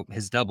coming out,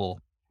 his double.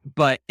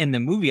 But in the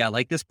movie, I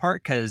like this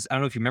part because I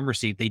don't know if you remember,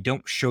 Steve, they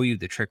don't show you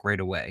the trick right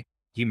away.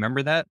 Do you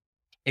remember that?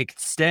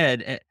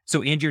 Instead,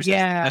 so Andrew says,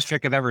 Yeah. best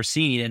trick I've ever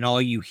seen, and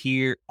all you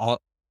hear,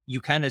 all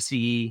you kind of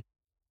see,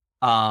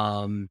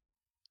 um,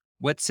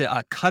 what's it,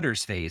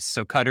 Cutter's face.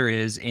 So Cutter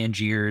is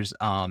Angier's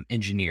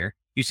engineer.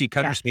 You see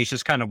Cutter's Yeah. face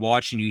just kind of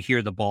watch, and you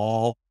hear the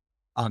ball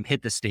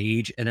hit the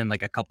stage, and then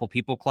like a couple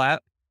people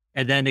clap,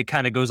 and then it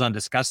kind of goes on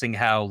discussing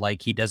how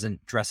like he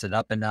doesn't dress it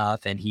up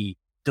enough and he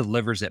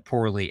delivers it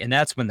poorly, and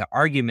that's when the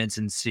arguments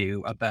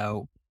ensue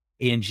about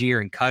Angier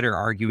and Cutter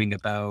arguing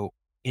about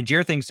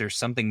Angier thinks there's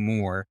something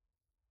more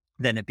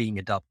than it being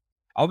a double.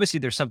 Obviously,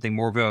 there's something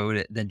more about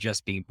it than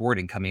just being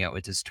Borden coming out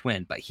with his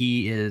twin, but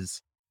he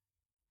is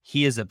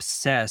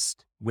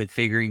obsessed with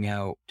figuring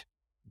out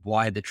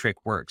why the trick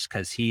works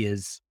because he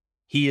is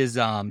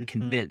Mhm.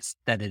 convinced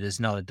that it is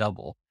not a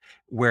double,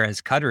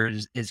 whereas Cutter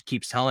is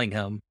keeps telling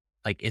him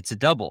like it's a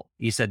double.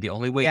 He said the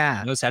only way he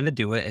Yeah. knows how to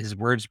do it, his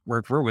word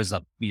for was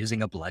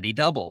using a bloody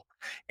double.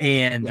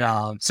 And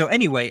Yeah. so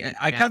anyway,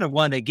 I Yeah. kind of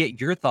want to get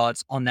your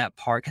thoughts on that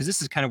part because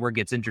this is kind of where it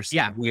gets interesting.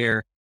 Yeah.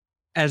 Where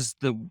as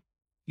the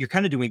you're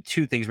kind of doing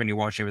two things when you're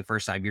watching it for the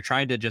first time. You're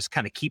trying to just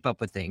kind of keep up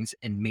with things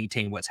and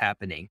maintain what's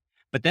happening.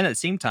 But then at the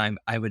same time,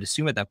 I would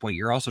assume at that point,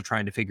 you're also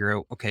trying to figure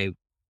out, okay,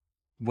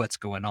 what's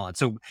going on.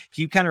 So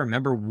do you kind of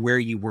remember where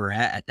you were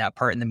at that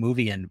part in the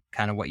movie and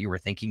kind of what you were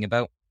thinking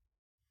about?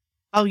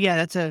 Oh yeah,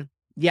 that's a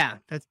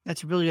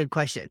really good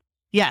question.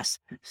 Yes.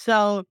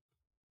 So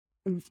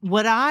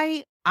what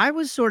I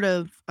was sort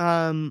of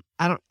I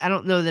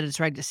don't know that it's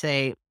right to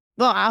say,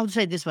 well, I'll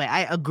say it this way.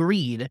 I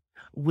agreed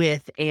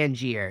with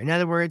Angier. In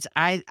other words,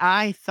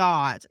 I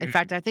thought, in Mm.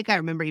 fact, I think I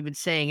remember even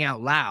saying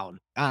out loud.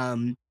 I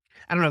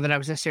don't know that I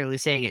was necessarily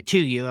saying it to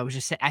you.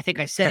 I think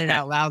I said it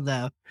out loud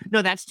though.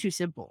 No, that's too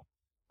simple.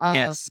 Uh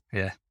Yes.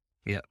 Yeah.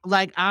 Yeah.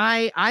 like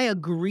I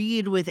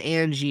agreed with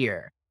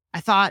Angier.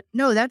 I thought,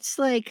 no, that's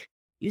like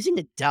using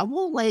a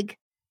double, like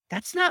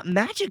that's not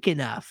magic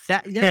enough.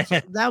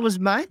 That was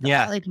my thought.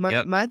 Yeah. Like my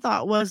Yep. my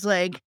thought was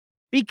like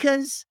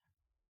because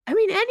I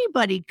mean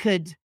anybody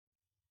could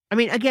I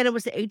mean again it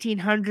was the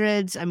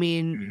 1800s. I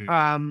mean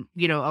Mhm.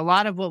 a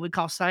lot of what we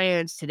call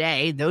science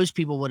today, those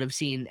people would have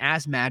seen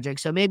as magic.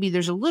 So maybe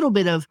there's a little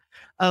bit of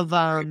Right.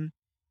 um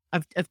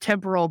of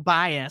temporal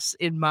bias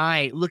in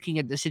my looking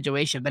at the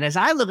situation. But as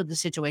I look at the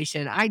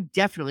situation, I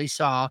definitely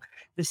saw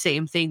the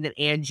same thing that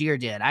Angier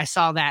did. I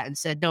saw that and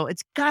said, no,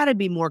 it's got to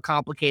be more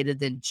complicated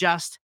than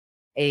just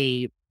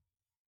a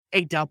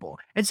a double.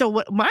 And so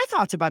what my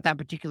thoughts about that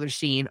particular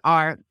scene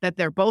are that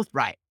they're both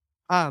right.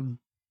 Um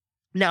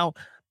now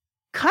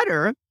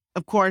Cutter,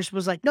 of course,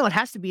 was like, no, it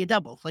has to be a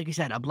double. Like you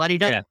said, a bloody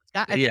double.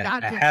 Yeah. It's Yeah.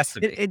 got It to has to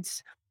it,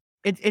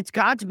 be. it's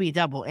got to be a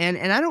double, and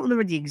I don't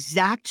remember the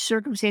exact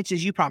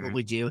circumstances, you Mhm.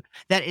 probably do,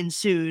 that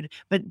ensued,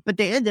 but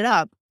they ended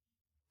up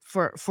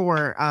for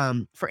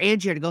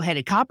Angier to go ahead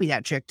and copy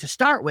that trick to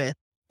start with,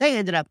 they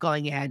ended up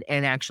going ahead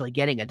and actually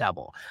getting a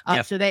double.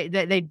 Yeah. So they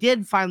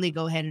did finally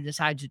go ahead and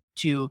decide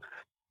to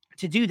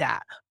do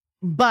that.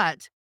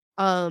 But,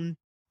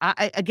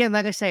 again,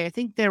 like I say, I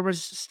think there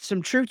was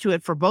some truth to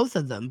it for both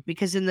of them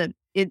because in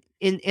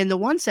the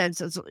one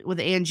sense, it's with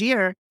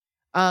Angier,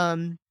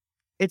 um,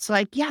 it's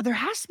like, yeah, there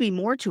has to be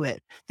more to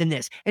it than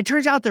this. It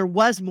turns out there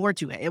was more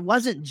to it. It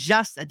wasn't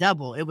just a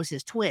double, it was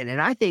his twin.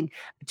 And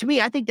to me,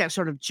 I think that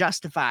sort of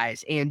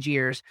justifies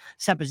Angier's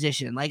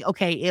supposition. Like,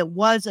 okay, it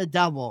was a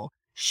double,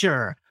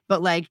 sure,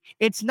 but like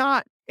it's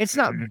not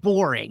Mhm.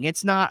 boring.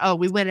 It's not, oh,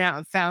 we went out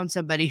and found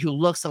somebody who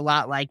looks a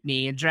lot like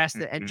me and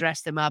Mhm.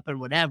 dressed them up and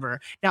whatever.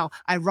 Now,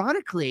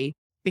 ironically,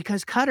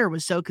 because Cutter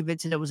was so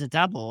convinced that it was a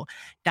double,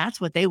 that's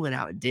what they went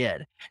out and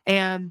did.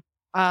 And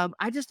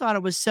I just thought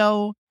it was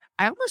so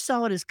I almost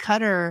saw it as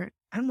Cutter,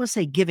 I don't want to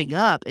say giving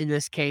up in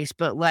this case,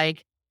 but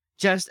like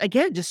just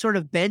again, just sort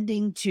of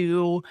bending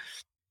to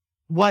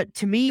what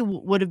to me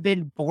would have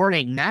been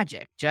boring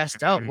magic.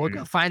 Just, oh, we'll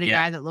go Mhm. find a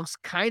Yeah, guy that looks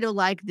kind of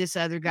like this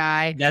other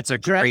guy, that's a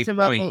great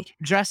point.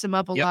 dress him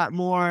up a Yep. lot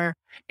more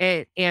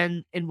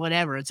and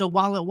whatever. And so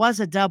while it was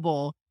a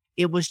double,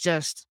 it was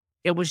just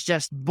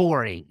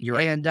boring. You're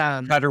right.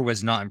 And Cutter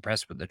was not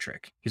impressed with the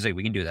trick. He's like,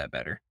 "We can do that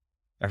better."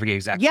 I forget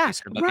exactly what yeah, he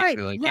said, but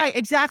basically like, "Yeah."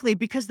 exactly, Yep.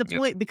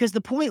 because the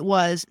point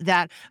was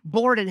that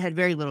Borden had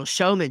very little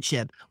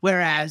showmanship,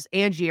 whereas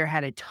Angier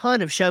had a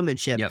ton of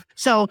showmanship. Yep.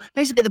 So,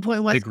 basically, the point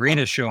The was,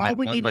 greatest all showman,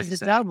 we one need might is a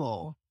say.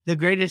 double. The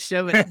greatest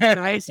showman.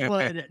 Nice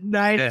one,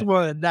 nice Yeah.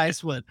 one,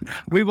 nice one.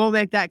 We will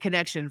make that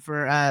connection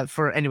for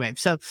anyway.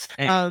 So,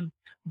 And um,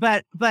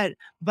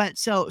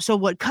 so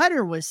what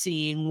Cutter was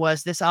seeing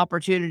was this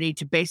opportunity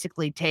to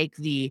basically take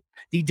the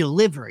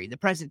delivery, the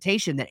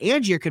presentation that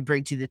Angier could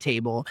bring to the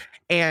table,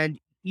 and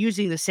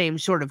using the same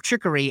sort of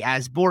trickery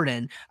as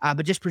Borden,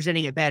 but just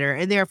presenting it better,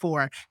 and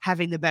therefore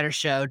having the better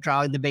show,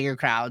 drawing the bigger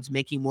crowds,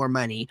 making more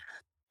money,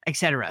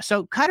 etc.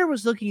 So Cutter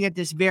was looking at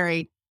this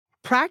very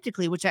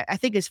practically, which I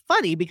think is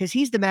funny because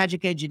he's the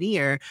magic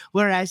engineer,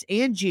 whereas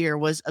Angier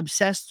was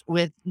obsessed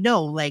with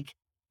no, like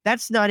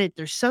that's not it.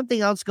 There's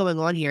something else going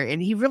on here,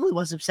 and he really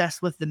was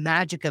obsessed with the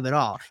magic of it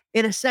all.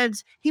 In a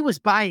sense, he was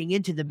buying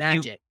into the he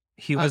magic,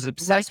 he was like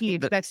obsessed he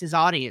with the expects his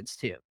audience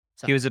to.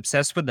 So he was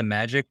obsessed with the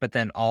magic, but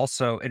then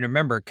also and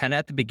remember, kinda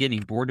at the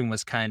beginning, Borden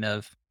was kind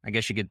of, I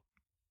guess you could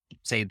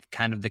say,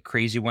 kind of the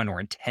crazy one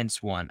or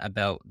intense one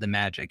about the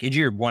magic.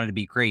 Angier wanted to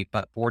be great,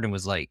 but Borden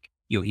was like,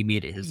 he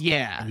made it his life, and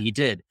yeah, he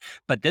did.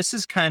 But this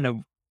is kind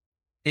of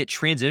it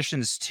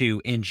transitions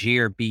to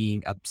Angier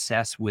being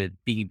obsessed with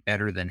being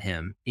better than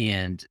him,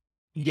 and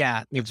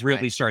yeah, it that's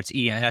really right. starts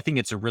eating. And I think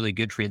it's a really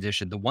good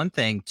transition. The one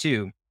thing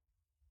too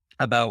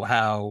about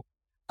how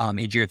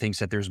Angier thinks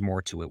that there's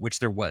more to it, which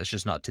there was,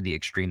 just not to the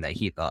extreme that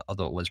he thought,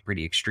 although it was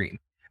pretty extreme.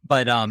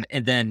 But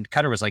and then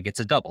Cutter was like,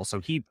 it's a double, so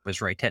he was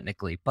right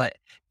technically. But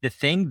the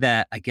thing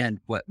that again,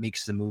 what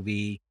makes the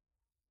movie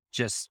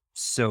just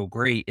so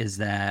great is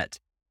that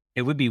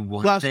it would be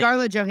one Well, thing.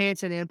 Scarlett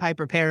Johansson and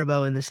Piper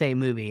Perabo in the same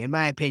movie. In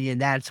my opinion,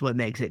 that's what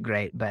makes it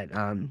great. But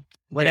There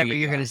whatever you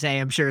you're go. gonna say,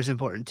 I'm sure is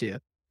important too.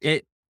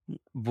 It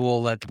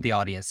will let the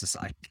audience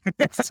decide.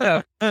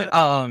 So,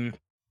 um,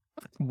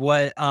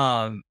 what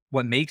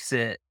makes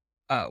it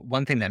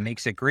one thing that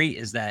makes it great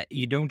is that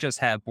you don't just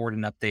have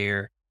Borden up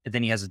there and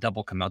then he has a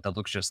double come out that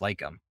looks just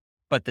like him,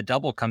 but the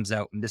double comes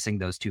out missing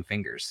those two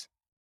fingers.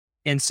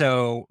 And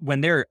so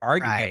when they're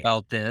arguing Right.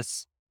 about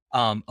this,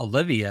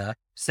 Olivia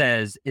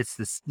says it's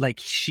this, like,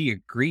 she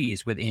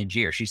agrees with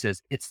Angier. She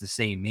says it's the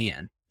same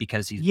man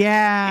because he's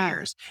Yeah,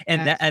 fingers.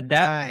 And that that's at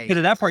that right. because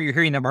at that part you're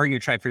hearing them argue,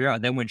 try to figure out.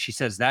 And then when she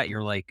says that,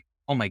 you're like,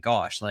 oh my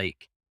gosh,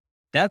 like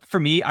that for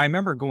me, I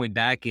remember going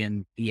back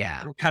and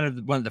Yeah. kind of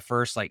one of the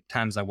first like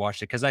times I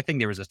watched it, because I think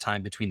there was a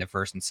time between the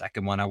first and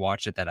second one I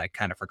watched it that I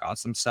kind of forgot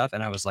some stuff.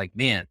 And I was like,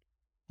 man,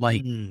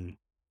 like Mm.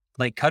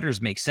 cutters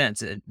make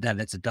sense that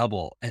it's a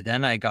double. And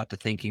then I got to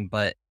thinking,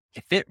 but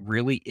if it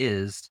really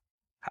is,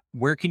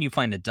 where can you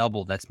find a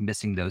double that's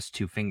missing those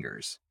two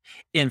fingers?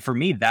 And for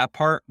me, that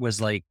part was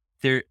like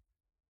there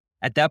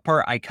at that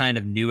part, I kind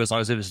of knew as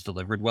long as it was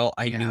delivered well,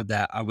 I Yeah. knew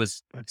that I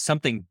was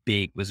something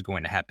big was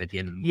going to happen at the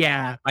end of the movie.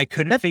 Yeah. I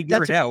couldn't figure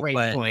That's it a out, great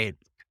but point.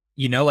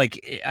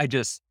 like I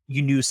just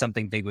you knew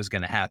something big was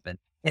going to happen.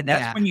 And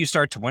that's Yeah. when you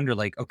start to wonder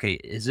like, okay,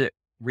 is it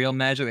real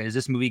magic? Is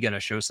this movie going to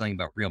show something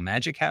about real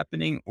magic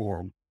happening,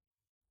 or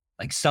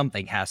like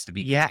something has to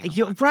be Yeah, going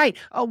you're on? right.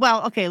 Oh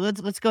well, okay.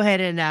 Let's go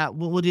ahead and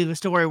we'll do the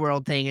story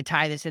world thing and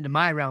tie this into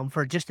my realm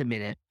for just a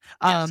minute.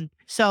 Yes.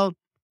 So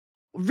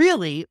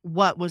really,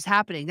 what was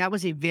happening? That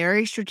was a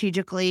very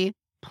strategically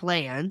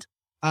planned,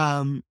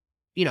 um,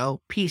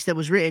 piece that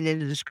was written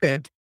into the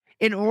script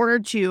in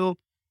order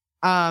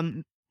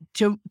um,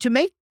 to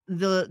make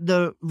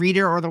the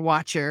reader or the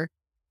watcher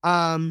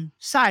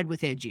side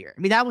with Angier. I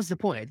mean, that was the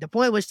point. The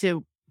point was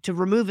to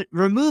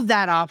remove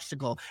that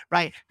obstacle,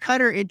 right?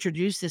 Cutter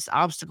introduced this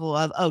obstacle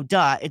of, oh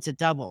duh, it's a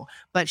double.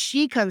 But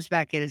she comes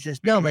back in and says,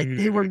 no, like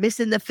they were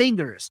missing the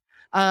fingers.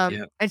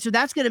 Yep. And so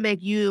that's gonna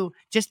make you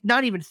just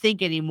not even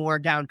think anymore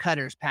down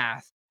Cutter's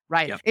path,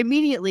 right? Yep.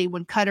 Immediately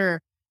when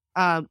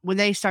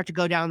they start to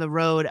go down the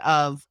road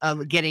of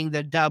getting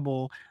the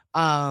double,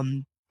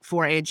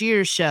 for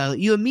Angier's show,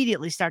 you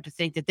immediately start to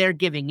think that they're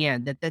giving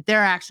in, that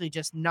they're actually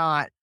just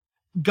not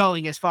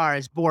going as far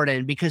as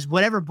Borden because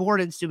whatever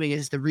Borden's doing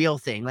is the real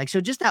thing. Like,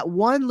 so just that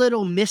one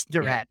little Yeah.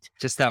 misdirect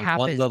Just that one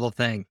happens. little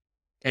thing.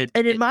 It,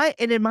 And it in my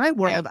yeah.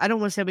 world, I don't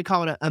want to say we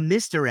call it a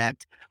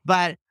misdirect,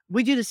 but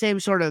we do the same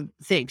sort of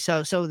thing.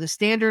 So the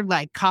standard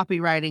like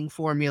copywriting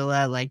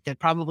formula, like that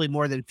probably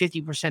more than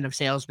 50% of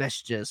sales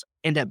messages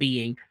end up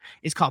being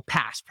is called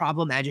PASS,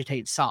 problem,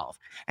 agitate, solve.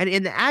 And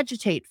in the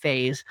agitate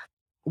phase,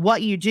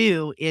 what you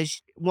do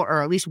is,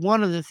 or at least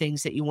one of the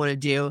things that you want to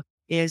do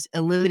is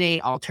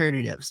eliminate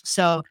alternatives.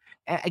 So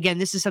again,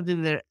 this is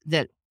something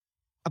that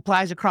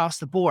applies across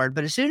the board.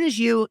 But as soon as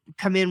you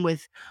come in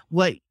with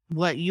what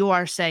you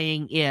are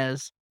saying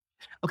is,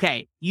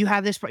 okay, you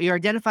have this, you're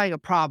identifying a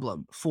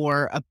problem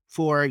for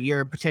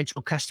your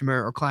potential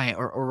customer or client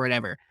or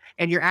whatever,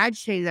 and you're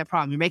agitating that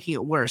problem, you're making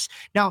it worse.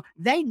 Now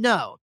they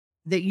know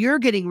that you're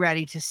getting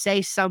ready to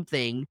say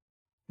something,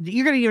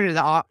 you're going to get ready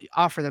to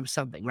offer them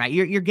something, right?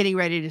 You're getting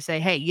ready to say,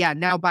 hey, yeah,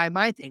 now buy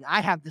my thing.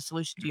 I have the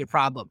solution to your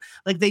problem.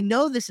 Like, they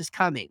know this is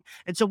coming.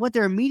 And so what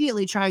they're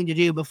immediately trying to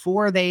do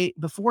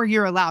before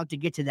you're allowed to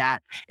get to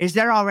that is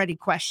they're already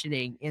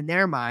questioning in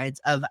their minds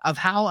of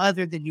how,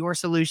 other than your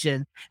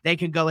solution, they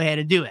can go ahead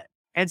and do it.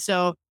 And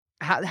so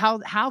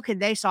how can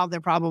they solve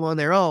their problem on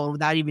their own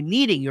without even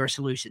needing your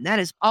solution? That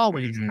is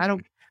always, I Mhm.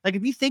 don't, like,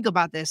 if you think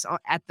about this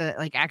at the,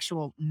 like,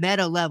 actual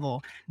meta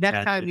level,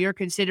 next time Gotcha. you're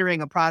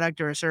considering a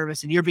product or a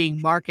service and you're being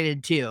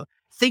marketed to,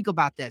 think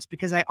about this,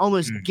 because I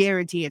almost Mm.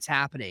 guarantee it's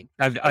happening.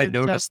 I've And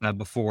so, noticed that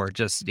before.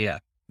 Just yeah,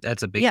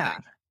 that's a big yeah,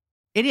 thing.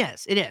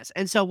 it is.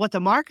 And so what the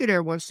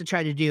marketer wants to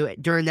try to do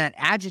during that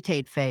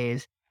agitate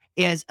phase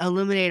is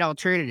eliminate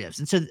alternatives.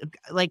 And so,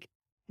 like,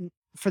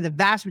 for the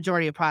vast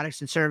majority of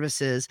products and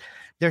services,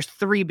 there's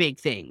three big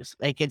things.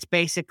 Like, it's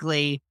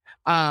basically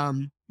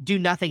do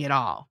nothing at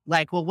all.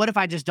 Like, well, what if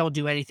I just don't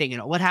do anything at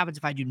all? What happens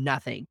if I do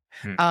nothing?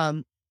 Mm.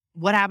 Um,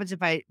 what happens if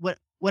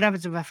what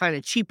happens if I find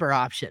a cheaper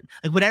option?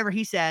 Like, whatever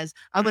he says,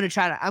 I'm gonna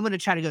try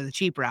to go the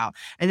cheap route.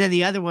 And then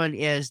the other one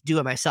is do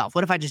it myself.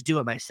 What if I just do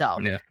it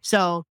myself? Yeah.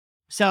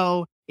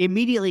 So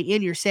immediately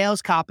in your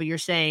sales copy, you're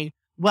saying,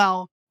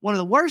 well, one of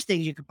the worst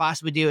things you could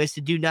possibly do is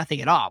to do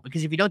nothing at all.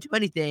 Because if you don't do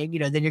anything,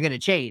 then you're going to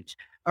change,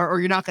 or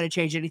you're not going to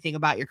change anything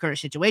about your current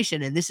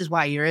situation. And this is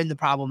why you're in the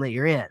problem that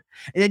you're in.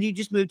 And then you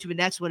just move to the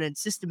next one and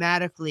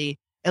systematically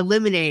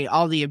eliminate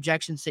all the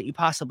objections that you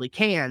possibly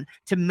can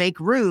to make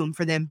room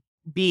for them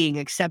being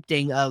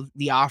accepting of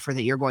the offer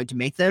that you're going to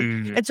make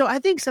them. Mhm. And so I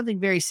think something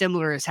very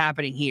similar is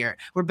happening here,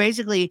 where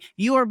basically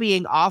you are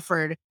being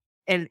offered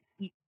and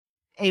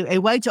a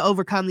way to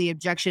overcome the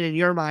objection in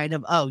your mind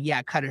of, oh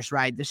yeah, Cutter's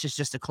right, this is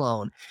just a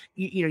clone.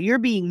 You're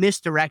being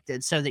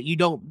misdirected so that you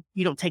don't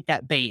take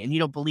that bait and you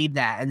don't believe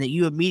that, and that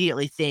you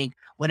immediately think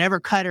whatever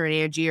Cutter and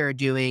Angie are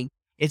doing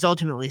is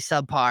ultimately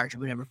subpar to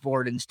whatever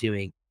Vorden's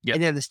doing. Yep.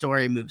 And then the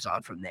story moves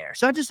on from there.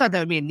 So I just thought that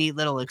would be a neat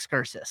little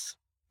excursus.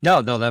 No,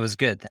 no, that was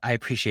good. I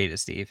appreciate it,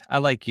 Steve. I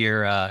like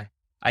your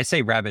I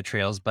say rabbit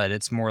trails, but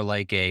it's more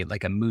like a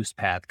moose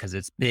path because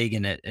it's big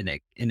and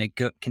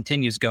it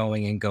continues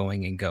going and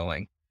going and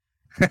going.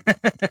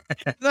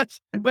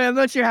 I'm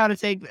not sure how to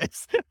take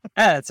this.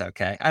 That's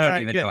okay. I All don't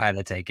right, even good. know how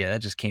to take it.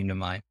 That just came to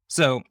mind.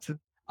 So,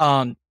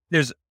 So-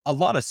 there's a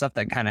lot of stuff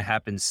that kind of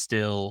happens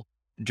still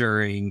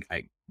during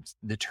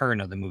the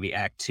turn of the movie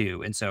Act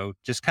Two, and so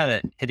just kind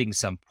of hitting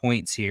some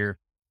points here.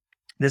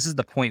 This is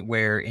the point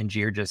where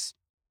Angier just,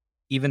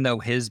 even though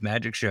his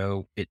magic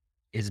show it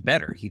is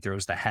better, he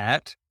throws the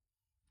hat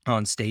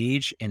on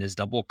stage and his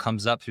double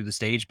comes up through the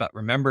stage. But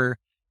remember,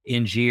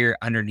 Angier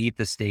underneath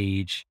the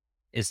stage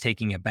is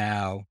taking a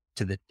bow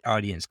to the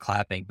audience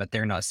clapping, but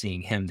they're not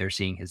seeing him, they're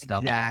seeing his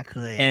double.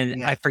 Exactly.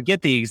 And Yeah. I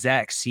forget the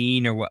exact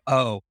scene or what.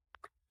 Oh,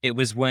 it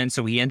was when,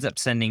 so he ends up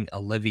sending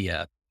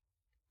Olivia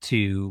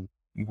to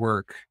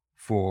work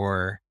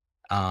for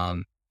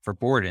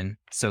Borden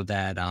so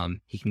that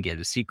he can get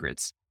his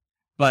secrets.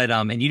 But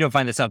and you don't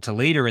find this out till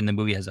later in the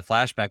movie as a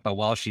flashback, but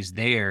while she's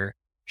there,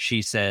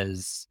 she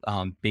says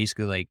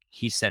basically like,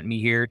 he sent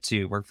me here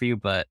to work for you,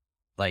 but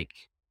like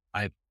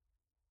I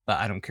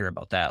I don't care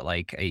about that.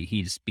 Like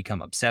he's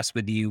become obsessed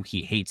with you.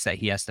 He hates that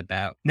he has to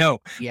bow. No,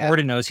 Yeah.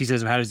 Borden knows. He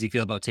says, how does he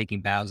feel about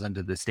taking bows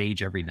onto the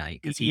stage every night?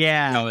 Because he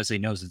Yeah. obviously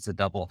knows it's a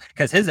double.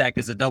 Because his act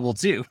is a double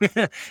too.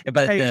 But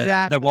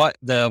Exactly.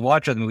 the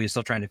watcher of the movie is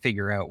still trying to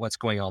figure out what's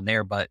going on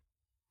there. But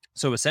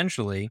so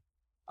essentially,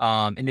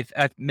 and if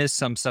I've missed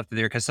some stuff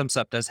there, because some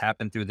stuff does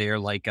happen through there,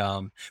 like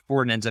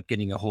Borden ends up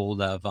getting a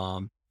hold of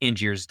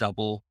Angier's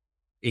double,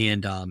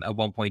 and at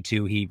one point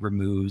too, he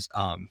removes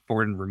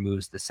Borden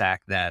removes the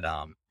sacks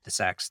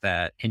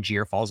that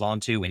Angier falls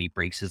onto, and he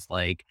breaks his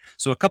leg.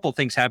 So a couple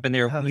things happen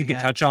there. Oh, You can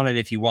yeah. touch on it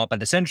if you want,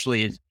 but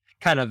essentially, it's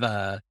kind of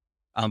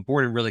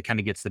Borden really kind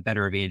of gets the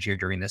better of Angier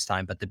during this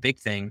time. But the big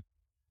thing,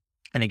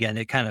 and again,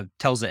 it kind of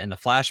tells it in the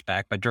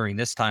flashback, but during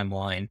this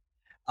timeline,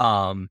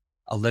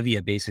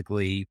 Olivia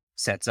basically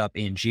sets up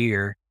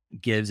Angier,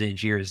 gives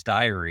Angier his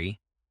diary,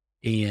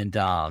 and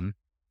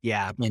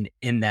Yeah.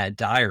 in that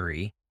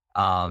diary,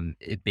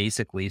 it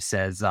basically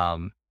says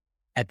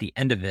at the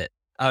end of it,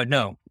 oh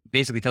no,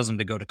 basically tells him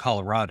to go to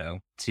Colorado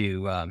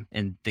to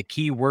and the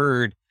key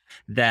word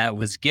that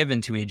was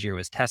given to Angier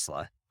was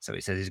Tesla. So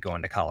he says he's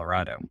going to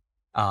Colorado.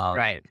 Um,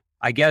 Right.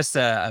 I guess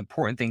an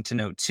important thing to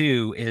note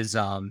too is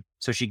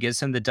so she gives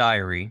him the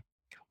diary.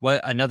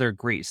 What another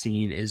great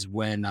scene is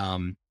when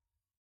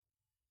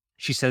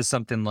she says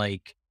something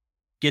like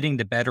getting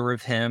the better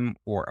of him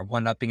or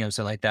one upping him,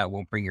 something like that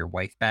won't bring your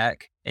wife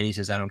back. And he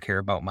says, I don't care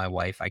about my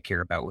wife. I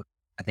care about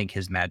I think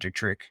his magic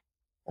trick.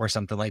 or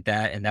something like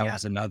that. And that Yeah.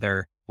 was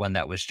another one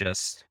that was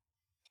just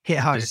Hit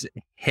hard.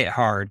 hit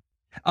hard.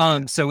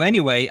 So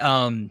anyway,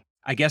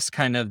 I guess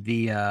kind of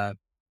the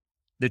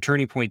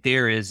turning point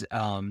there is,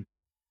 and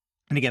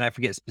again, I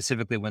forget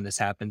specifically when this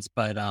happens,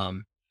 but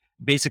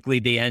basically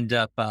they end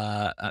up,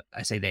 I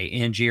say they,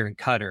 Angier and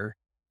Cutter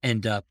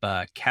end up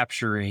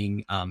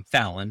capturing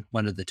Fallon,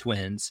 one of the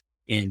twins,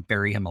 and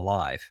bury him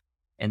alive.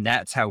 And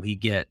that's how he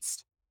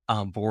gets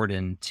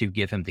Borden to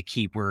give him the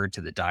keyword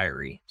to the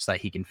diary so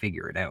that he can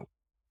figure it out.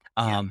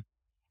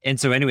 And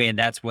so anyway, and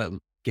that's what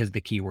gives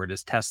the keyword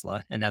is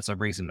Tesla, and that's what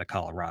brings him to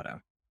Colorado.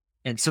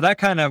 And so that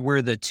kind of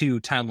where the two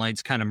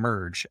timelines kind of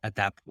merge at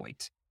that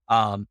point.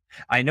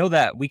 I know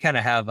that we kind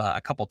of have a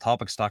couple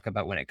topics to talk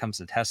about when it comes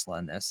to Tesla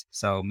in this,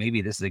 so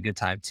maybe this is a good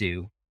time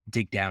to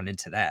dig down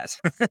into that.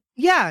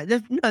 Yeah,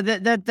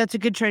 that's a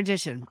good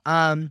transition.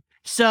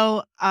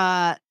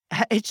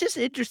 It's just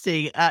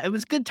interesting. It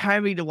was good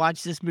timing to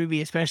watch this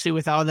movie, especially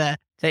with all the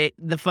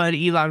fun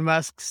Elon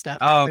Musk stuff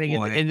Oh happening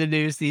boy. in the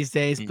news these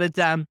days. Mm. But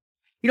I've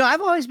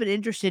always been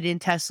interested in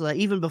Tesla,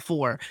 even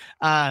before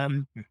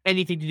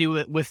anything to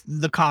do with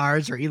the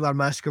cars or Elon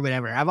Musk or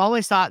whatever. I've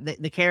always thought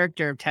that the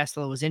character of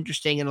Tesla was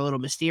interesting and a little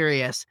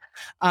mysterious.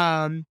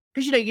 Because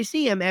you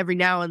see him every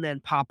now and then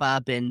pop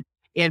up in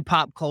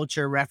pop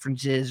culture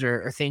references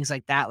or things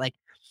like that. Like,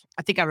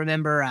 I think I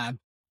remember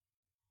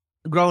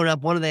growing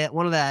up, one of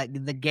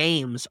the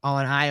games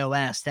on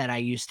iOS that I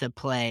used to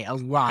play a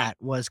lot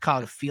was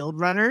called Field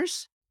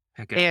Runners.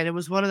 Okay. And it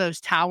was one of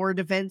those tower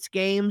defense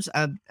games.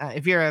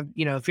 If you're a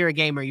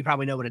gamer, you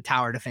probably know what a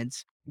tower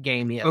defense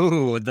game is.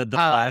 Oh, the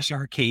Flash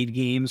arcade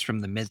games from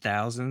the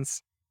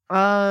mid-thousands.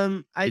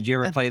 Did you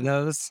ever play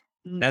those?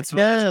 That's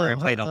where I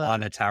played a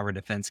lot of tower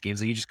defense games.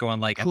 So you just go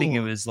on I think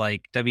it was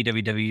like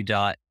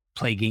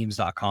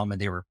www.playgames.com, and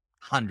there were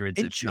hundreds,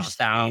 if not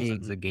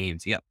thousands of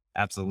games. Yep,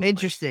 absolutely.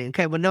 Interesting.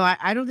 Okay, well, no,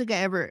 I don't think I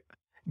ever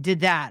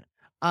did that.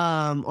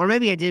 Or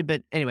maybe I did,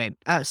 but anyway.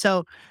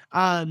 So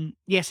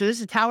this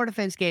is a tower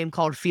defense game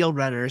called Field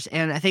Runners,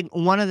 and I think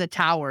one of the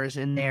towers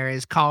in there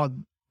is called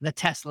the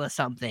Tesla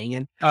something,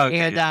 and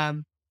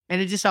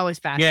it just always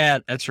fascinates. Yeah,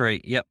 that's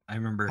right. Yep, I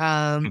remember.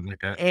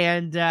 Like that.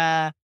 And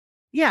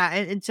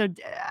so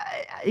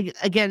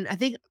again,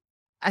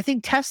 I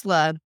think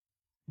Tesla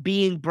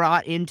being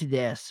brought into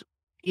this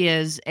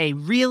is a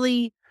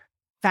really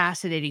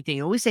fascinating thing.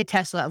 When we say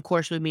Tesla, of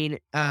course, we mean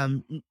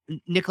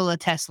Nikola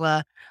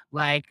Tesla.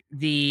 Like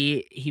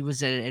he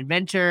was an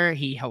inventor.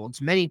 He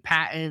holds many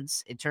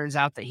patents. It turns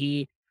out that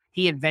he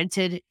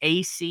invented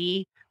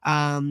AC.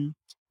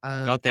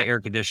 Not the air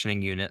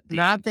conditioning unit.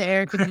 Not the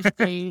air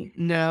conditioning.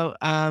 No.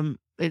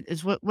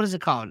 It's what is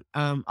it called?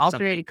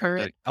 Alternating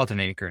current.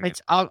 Alternating current.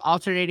 It's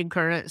alternating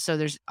current. So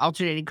there's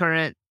alternating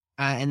current,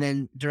 and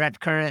then direct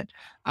current.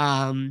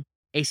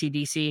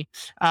 AC/DC.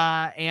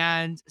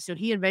 And so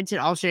he invented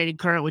alternating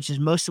current, which is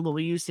most of what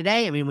we use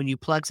today. I mean, when you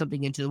plug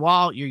something into the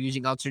wall, you're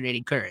using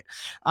alternating current.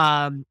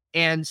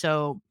 And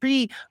so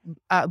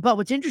but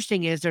what's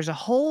interesting is there's a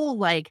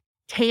whole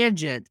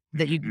tangent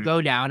that you can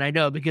go down. I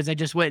know, because I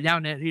just went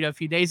down it, a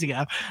few days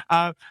ago.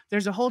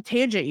 There's a whole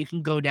tangent you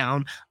can go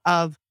down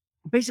of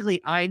basically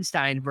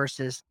Einstein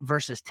versus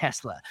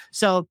Tesla.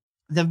 So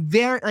the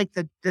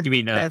you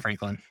mean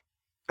Franklin?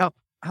 Oh,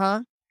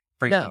 huh?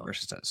 Franklin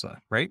versus Tesla,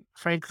 right?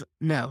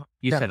 No.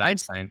 You said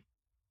Einstein.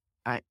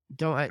 I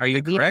don't. Are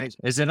you correct?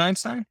 Is it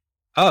Einstein?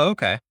 Oh,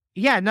 okay.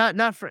 Yeah, not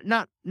Okay.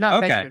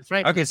 Benjamin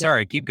Franklin. Okay,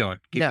 sorry. Keep going.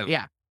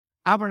 Yeah,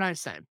 Albert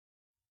Einstein.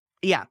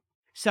 Yeah.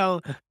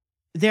 So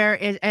there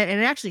is, and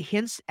it actually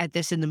hints at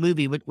this in the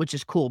movie, which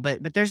is cool.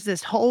 But there's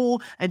this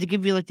whole, and to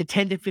give you the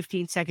 10 to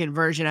 15 second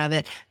version of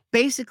it,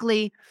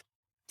 basically,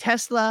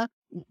 Tesla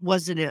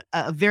was a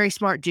very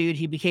smart dude.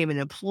 He became an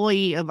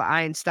employee of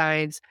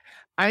Einstein's.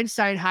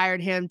 Einstein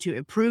hired him to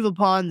improve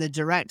upon the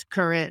direct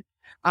current.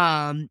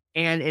 And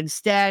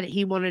instead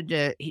he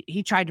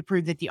tried to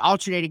prove that the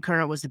alternating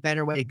current was the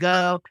better way to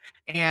go.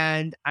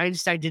 And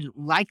Einstein didn't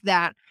like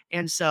that.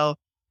 And so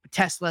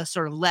Tesla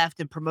sort of left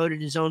and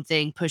promoted his own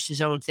thing, pushed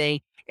his own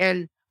thing.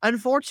 And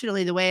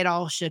unfortunately, the way it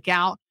all shook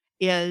out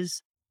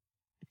is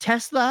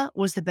Tesla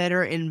was the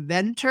better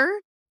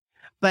inventor,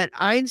 but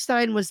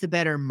Einstein was the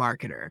better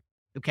marketer.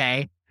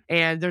 Okay.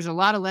 And there's a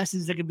lot of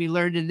lessons that can be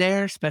learned in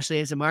there, especially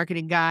as a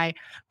marketing guy.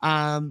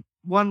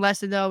 One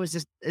lesson, though,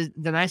 is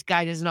the nice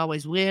guy doesn't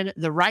always win.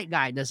 The right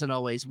guy doesn't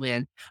always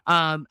win.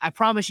 I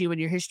promise you, in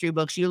your history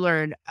books, you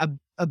learn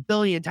a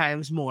billion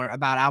times more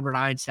about Albert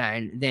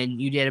Einstein than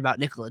you did about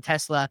Nikola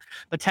Tesla.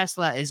 But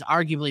Tesla is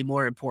arguably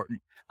more important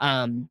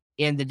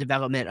in the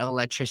development of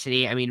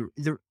electricity. I mean,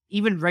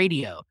 even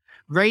radio.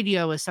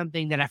 Radio is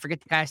something that I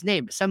forget the guy's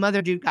name, but some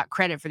other dude got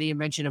credit for the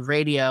invention of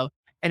radio,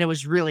 and it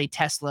was really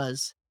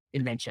Tesla's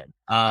invention.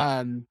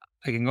 I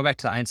can go back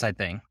to the Einstein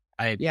thing.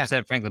 I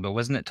said Franklin, but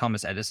wasn't it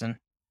Thomas Edison?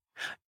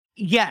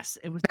 Yes,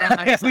 it was.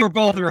 We were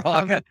both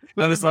wrong. I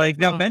was like,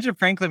 no, Benjamin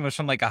Franklin was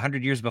from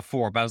 100 years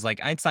before, but I was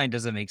like, Einstein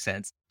doesn't make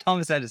sense.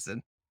 Thomas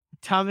Edison.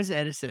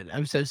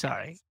 I'm so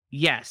sorry.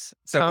 Yes,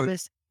 so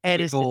Thomas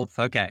Edison. Both.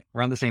 Okay.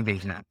 We're on the same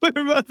page now. We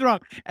were both wrong.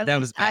 At That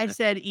least was I bad.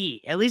 said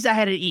E. At least I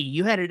had an E.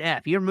 You had an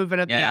F. You're moving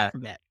up the Yeah.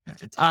 alphabet.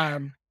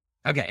 Um,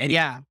 Okay.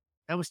 yeah,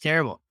 that was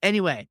terrible.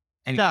 Anyway,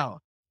 Anyway. so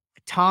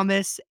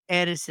Thomas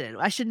Edison.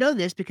 I should know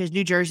this because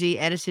New Jersey,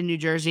 Edison, New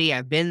Jersey.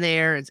 I've been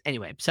there.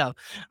 Anyway, so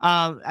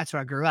that's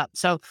where I grew up.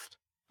 So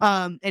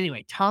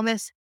anyway,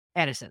 Thomas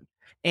Edison.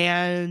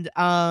 And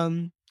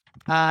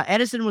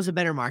Edison was a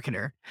better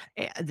marketer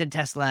than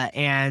Tesla,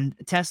 and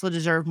Tesla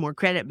deserved more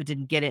credit but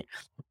didn't get it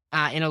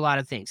in a lot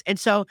of things. And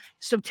so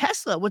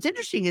Tesla, what's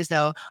interesting is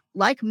though,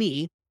 like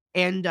me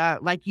and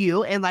like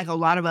you and like a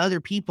lot of other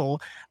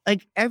people,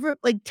 like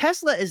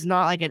Tesla is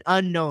not like an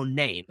unknown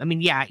name. I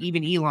mean, yeah,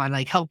 even Elon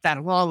like helped that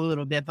along a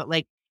little bit, but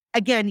like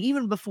again,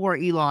 even before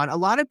Elon, a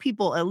lot of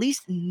people at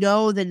least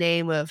know the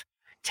name of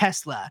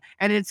Tesla.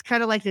 And it's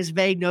kind of like this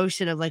vague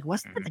notion of like,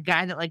 wasn't that the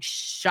guy that like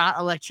shot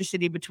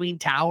electricity between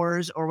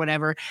towers or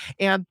whatever?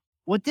 And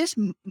what this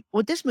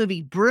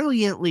movie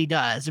brilliantly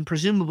does, and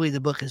presumably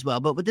the book as well,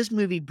 but what this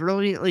movie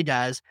brilliantly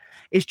does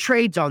is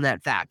trades on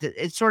that fact.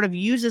 It sort of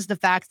uses the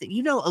fact that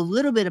you know a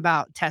little bit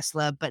about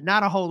Tesla, but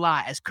not a whole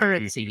lot as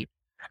currency,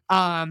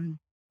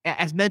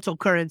 as mental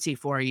currency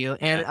for you.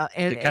 To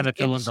kind of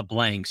fill in the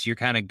blanks, you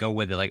kind of go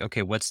with it like,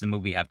 okay, what's the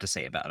movie have to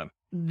say about him?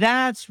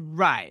 That's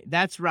right.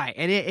 That's right.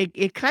 And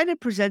it kind of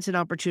presents an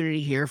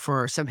opportunity here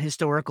for some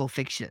historical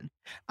fiction.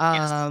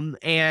 Yes.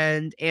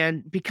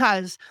 And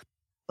because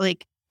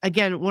like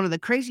again, one of the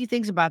crazy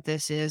things about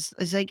this is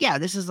like, yeah,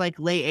 this is like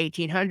late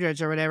 1800s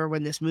or whatever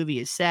when this movie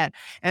is set.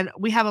 And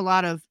we have a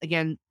lot of,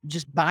 again,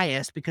 just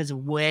bias because of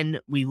when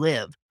we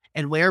live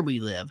and where we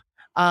live.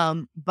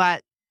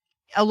 But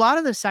a lot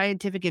of the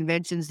scientific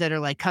inventions that are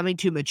like coming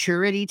to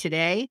maturity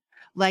today,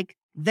 like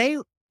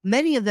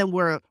many of them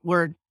were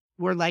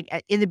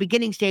like in the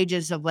beginning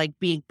stages of like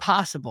being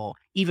possible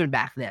even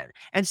back then.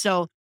 And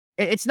so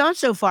it's not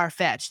so far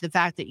fetched the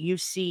fact that you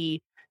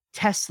see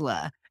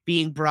Tesla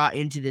being brought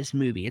into this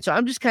movie. And so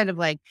I'm just kind of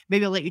like,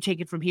 maybe I'll let you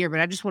take it from here, but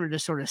I just wanted to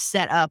sort of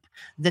set up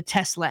the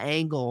Tesla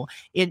angle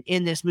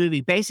in this movie.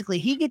 Basically,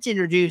 he gets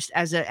introduced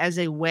as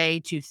a way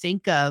to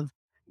think of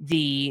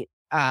the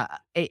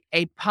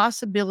a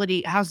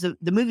possibility. How's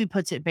the movie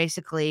puts it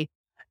basically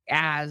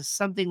as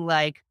something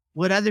like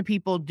what other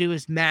people do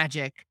is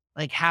magic,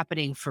 like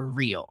happening for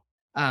real.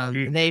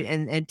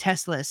 And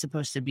Tesla is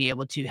supposed to be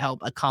able to help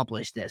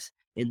accomplish this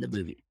in the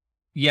movie.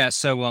 Yeah,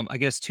 so I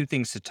guess two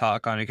things to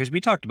talk on it because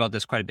we talked about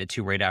this quite a bit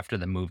too right after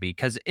the movie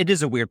because it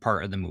is a weird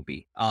part of the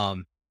movie.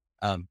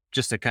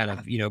 Just to kind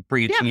of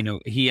breathe. Yeah.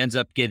 He ends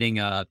up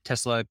getting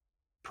Tesla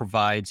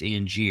provides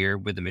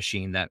Angier with a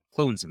machine that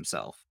clones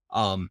himself.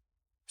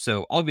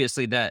 So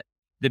obviously that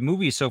the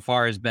movie so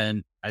far has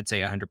been, I'd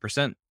say,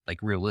 100% like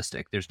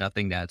realistic. There's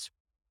nothing that's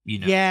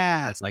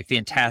Yeah. that's like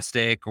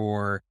fantastic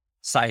or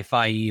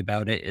sci-fi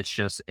about it. It's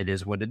just it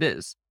is what it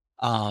is.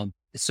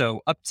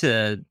 So up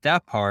to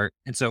that part,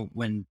 and so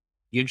when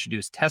you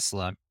introduce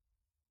Tesla,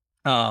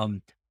 a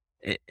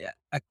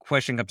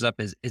question comes up: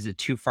 is it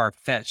too far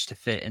fetched to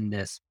fit in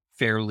this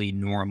fairly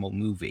normal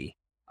movie?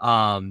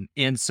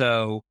 And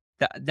so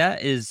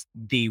that is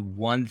the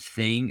one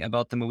thing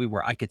about the movie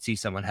where I could see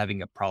someone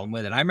having a problem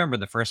with it. I remember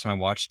the first time I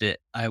watched it,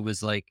 I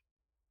was like,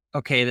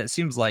 okay, that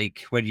seems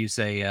like what do you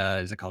say?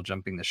 Is it called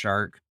jumping the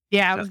shark?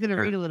 Yeah, I was gonna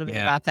read a little bit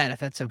Yeah. about that if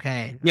that's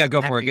okay. Yeah, go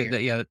for Happy it. to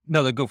hear.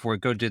 No, go for it.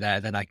 Go do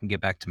that. Then I can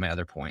get back to my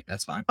other point.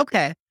 That's fine.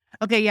 Okay.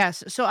 Okay,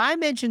 yes. So I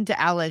mentioned to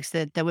Alex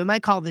that we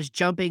might call this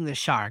jumping the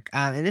shark.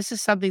 And this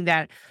is something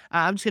that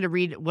I'm just going to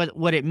read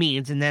what it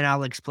means and then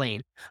I'll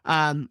explain.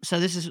 So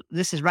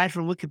this is right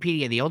from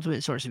Wikipedia, the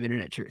ultimate source of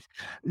internet truth.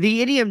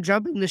 The idiom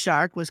jumping the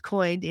shark was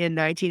coined in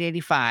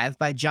 1985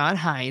 by John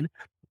Hine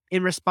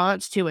in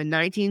response to a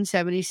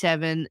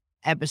 1977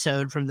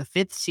 episode from the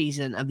 5th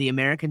season of the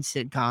American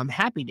sitcom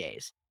Happy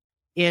Days.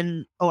 I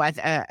think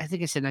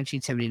I said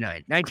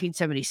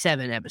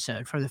 1977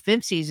 episode from the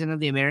 5th season of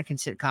the American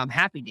sitcom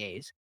Happy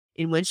Days,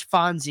 in which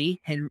Fonzie,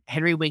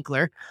 Henry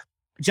Winkler,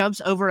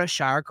 jumps over a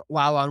shark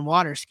while on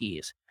water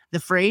skis. The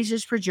phrase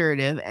is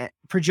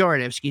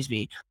pejorative, excuse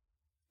me,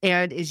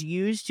 and is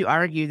used to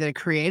argue that a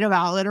creative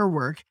outlet or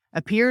work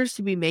appears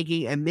to be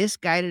making a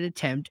misguided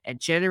attempt at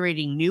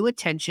generating new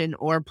attention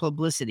or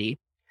publicity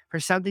for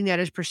something that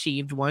is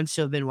perceived once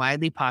to have been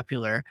widely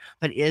popular,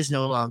 but is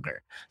no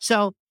longer.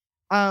 So,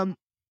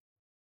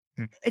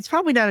 it's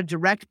probably not a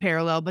direct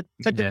parallel, but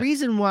the Yeah.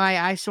 reason why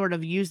I sort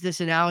of use this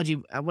analogy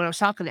when I was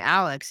talking to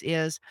Alex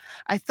is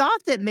I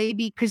thought that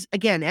maybe because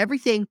again,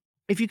 everything,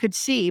 if you could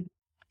see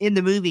in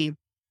the movie,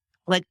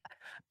 like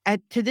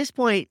to this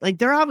point, like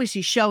they're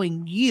obviously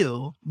showing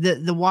you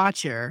the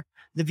watcher,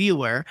 the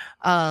viewer,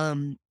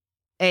 the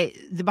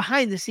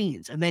behind the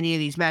scenes of many of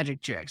these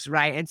magic tricks,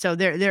 right? And so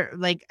they're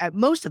like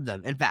most of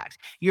them, in fact,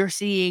 you're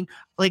seeing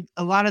like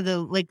a lot of the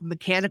like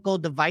mechanical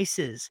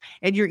devices,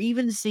 and you're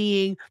even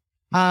seeing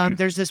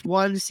there's this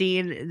one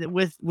scene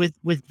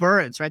with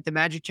birds, right? The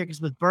magic trick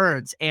is with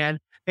birds, and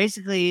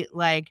basically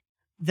like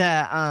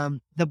the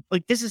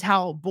like this is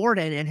how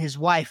Borden and his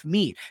wife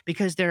meet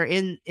because they're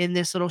in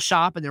this little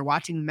shop and they're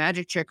watching the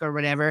magic trick or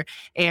whatever,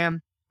 and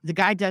the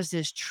guy does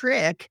this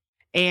trick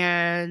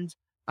and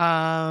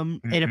it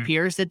Mhm.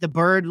 appears that the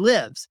bird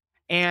lives.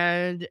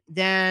 And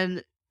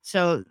then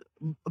so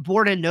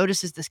Borden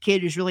notices this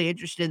kid who's really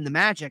interested in the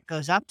magic,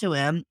 goes up to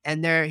him,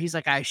 and he's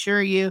like, I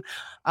assure you,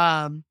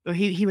 or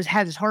he was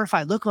had this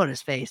horrified look on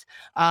his face,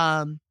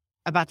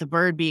 about the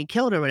bird being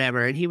killed or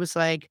whatever. And he was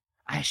like,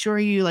 I assure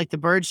you, like the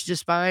bird's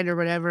just fine or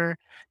whatever.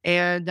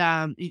 And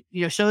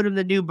showed him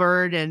the new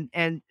bird,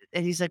 and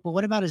he's like, well,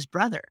 what about his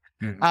brother?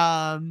 Mhm.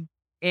 Um,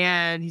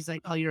 and he's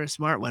like, oh, you're a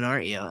smart one,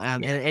 aren't you?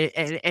 And Yeah.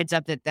 it ends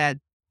up that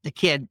the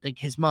kid, like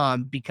his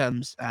mom,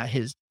 becomes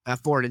his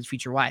Borden's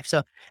future wife.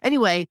 So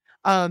anyway,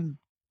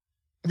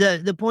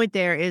 the point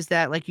there is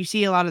that like you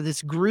see a lot of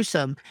this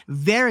gruesome,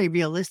 very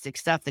realistic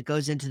stuff that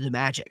goes into the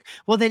magic.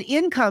 Well, then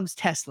in comes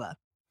Tesla,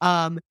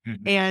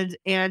 Mhm.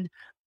 and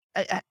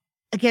uh, uh,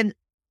 again,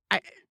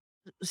 I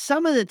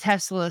some of the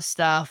Tesla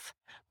stuff,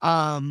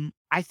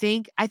 I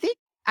think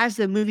as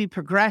the movie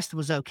progressed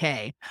was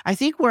okay. I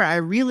think where I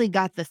really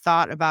got the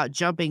thought about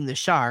jumping the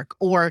shark,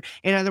 or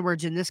in other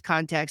words, in this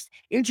context,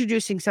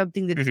 introducing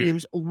something that Mhm.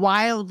 seems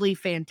wildly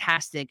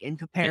fantastic in Yeah.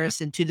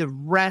 comparison to the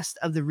rest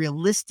of the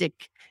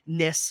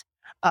realisticness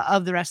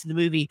of the rest of the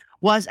movie,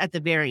 was at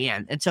the very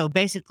end. And so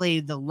basically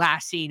the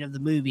last scene of the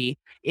movie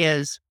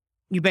is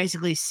you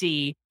basically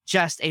see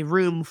just a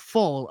room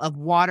full of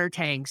water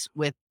tanks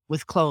with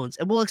clones.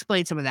 And we'll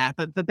explain some of that.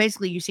 But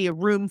basically you see a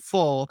room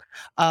full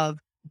of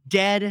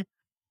dead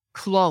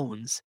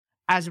clones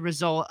as a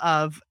result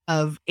of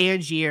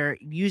Angier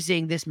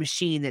using this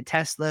machine that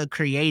Tesla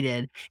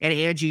created, and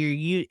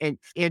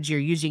Angier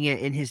using it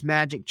in his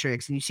magic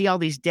tricks. And you see all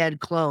these dead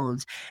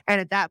clones.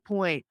 And at that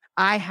point,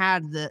 I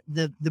had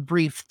the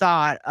brief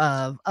thought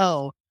of,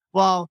 oh,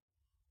 well,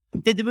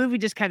 did the movie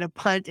just kind of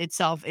punt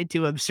itself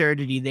into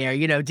absurdity there?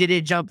 Did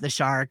it jump the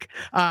shark?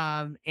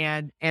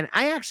 And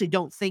I actually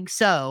don't think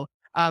so,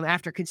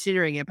 after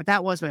considering it, but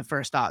that was my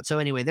first thought. So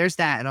anyway, there's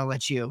that, and I'll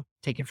let you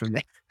take it from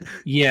there.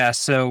 Yeah,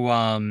 so,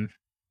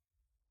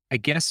 I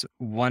guess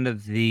one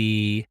of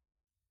the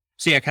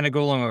so, yeah, kinda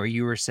go along with what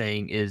you were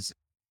saying is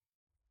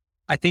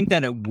I think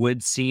that it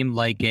would seem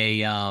like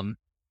I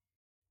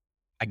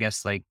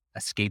guess, like, a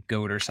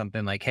scapegoat or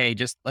something like, "Hey,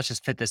 let's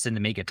just fit this in to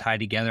make it tie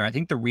together." I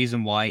think the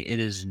reason why it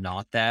is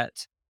not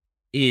that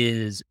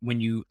is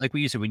when you like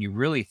what you said, when you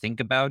really think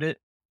about it,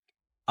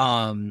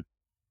 um,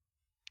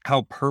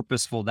 how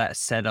purposeful that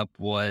setup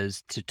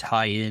was to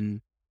tie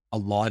in a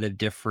lot of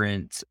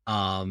different,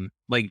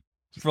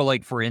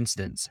 for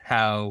instance,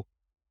 how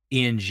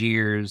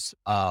Angier's,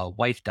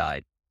 wife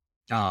died,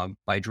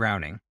 by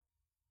drowning.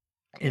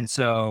 Yeah. And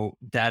so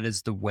that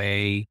is the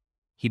way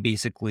he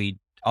basically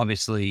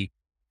obviously,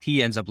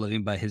 he ends up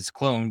living, but his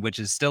clone, which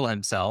is still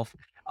himself,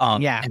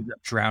 Yeah. ends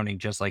up drowning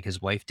just like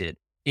his wife did.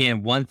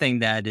 And one thing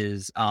that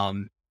is,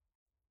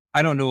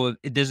 I don't know if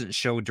it doesn't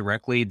show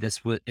directly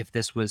if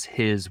this was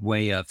his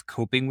way of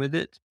coping with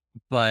it,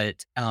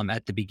 but,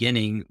 at the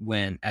beginning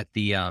when at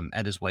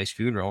his wife's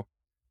funeral,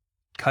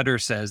 Cutter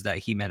says that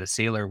he met a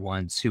sailor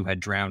once who had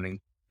drowned and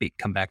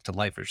come back to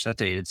life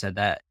resuscitated, said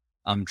that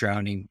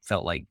drowning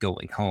felt like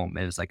going home.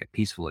 It was like a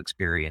peaceful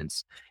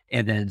experience.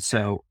 And then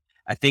so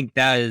I think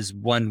that is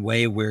one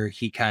way where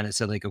he kind of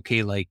said, like,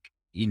 okay, like,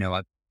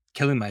 I'm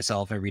killing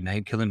myself every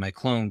night, killing my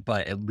clone,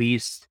 but at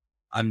least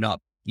I'm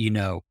not,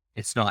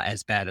 it's not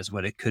as bad as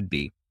what it could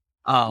be.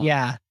 Um,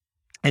 Yeah.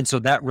 and so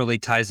that really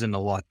ties in a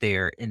lot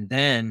there. And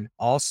then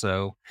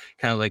also,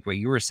 kind of like what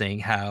you were saying,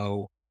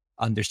 how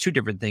there's two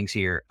different things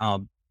here.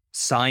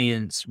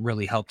 Science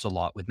really helped a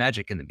lot with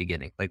magic in the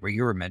beginning, like where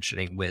you were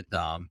mentioning with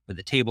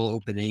the table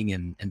opening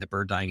and the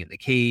bird dying in the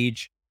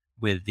cage,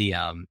 with the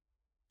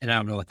and I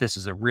don't know if this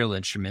is a real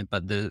instrument,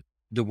 but the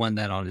one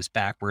that on his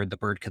back where the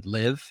bird could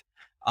live.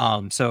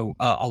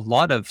 A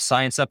lot of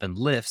science up and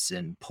lifts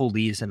and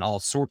pulleys and all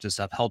sorts of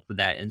stuff helped with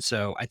that. And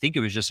so I think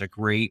it was just a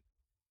great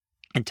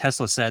and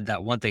Tesla said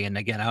that one thing, and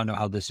again, I don't know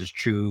how this is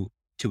true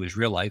to his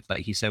real life,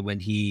 but he said when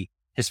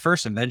his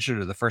first invention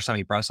or the first time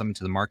he brought something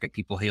to the market,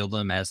 people hailed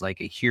him as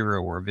like a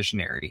hero or a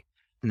visionary.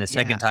 And the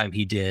second Yeah. time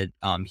he did,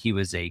 he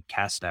was a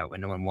cast out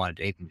and no one wanted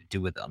anything to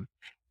do with him.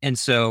 And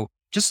so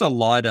just a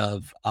lot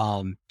of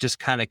just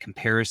kind of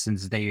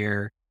comparisons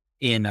there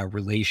in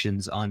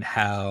relations on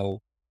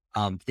how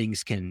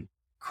things can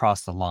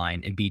cross the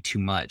line and be too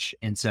much.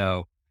 And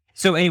so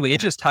anyway, it Yeah.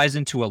 just ties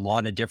into a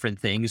lot of different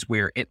things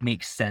where it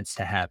makes sense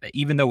to have it.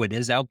 Even though it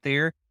is out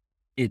there,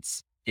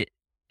 it's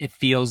it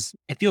feels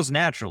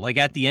natural. Like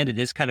at the end, it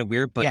is kind of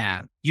weird, but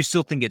Yeah. you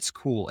still think it's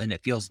cool and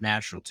it feels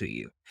natural to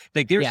you.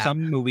 Like there's Yeah.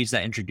 some movies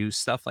that introduce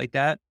stuff like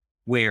that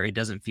where it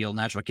doesn't feel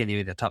natural. I can't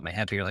even at the top of my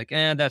head, but you're like,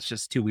 that's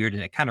just too weird,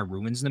 and it kind of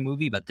ruins the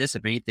movie. But this,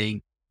 if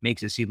anything,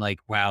 makes it seem like,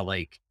 wow,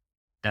 like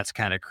that's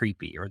kind of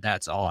creepy or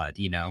that's odd.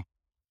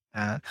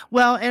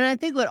 Well, and I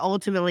think what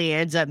ultimately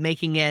ends up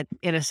making it,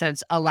 in a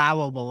sense,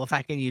 allowable, if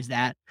I can use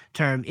that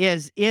term,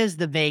 is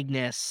the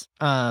vagueness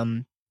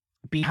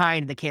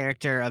behind the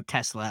character of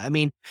Tesla. I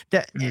mean,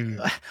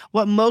 Mm,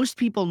 what most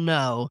people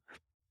know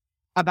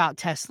about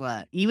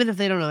Tesla, even if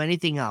they don't know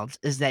anything else,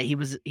 is that he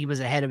was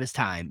ahead of his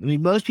time. I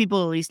mean, most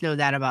people at least know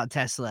that about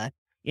Tesla.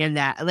 in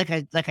that, like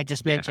I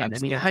just Yeah, mentioned. I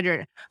mean, absolutely.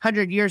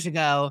 100 years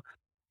ago,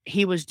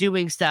 he was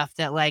doing stuff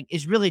that like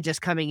is really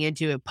just coming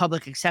into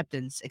public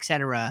acceptance,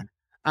 etc.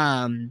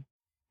 Um,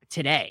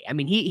 today, I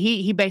mean,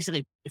 he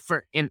basically,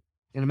 for in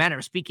a manner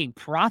of speaking,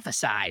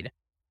 prophesied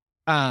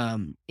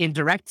in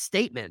direct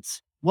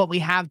statements what we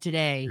have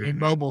today in Mhm.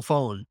 mobile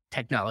phone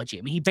technology.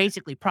 I mean, he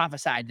basically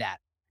prophesied that.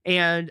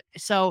 And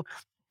so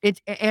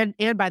and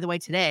by the way,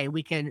 today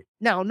we can,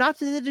 no, not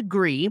to the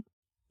degree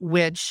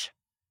which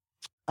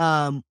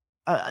um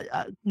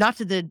not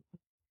to the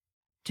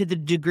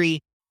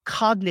degree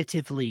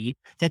cognitively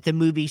that the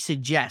movie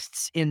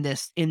suggests in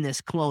this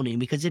cloning,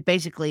 because it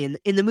basically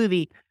in the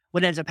movie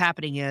what ends up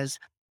happening is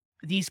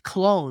these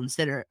clones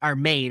that are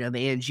made of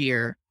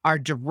Angier are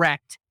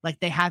direct, like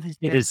they have his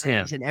It is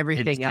memories him. and It is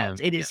everything else.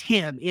 him. It Yeah. is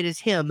him. It is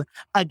him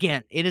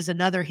again. It is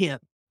another him.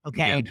 Yeah.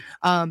 Okay.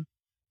 Um,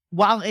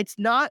 while it's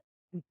not,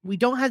 we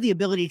don't have the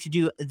ability to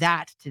do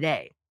that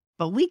today,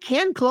 but we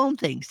can clone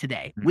things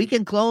today. We Mhm.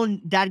 can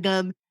clone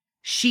dadgum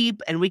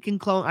sheep, and we can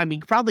clone, I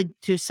mean, probably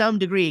to some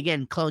degree,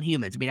 again, clone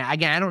humans. I mean,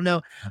 again, I don't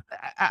know.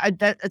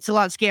 That it's a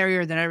lot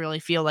scarier than I really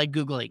feel like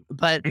Googling,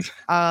 but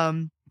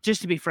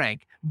just to be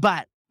frank,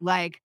 but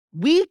like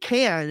we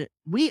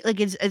like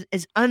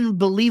as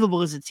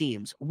unbelievable as it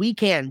seems, we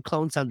can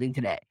clone something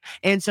today.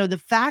 And so the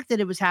fact that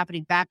it was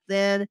happening back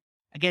then,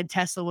 again,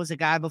 Tesla was a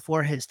guy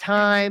before his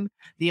time.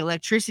 The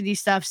electricity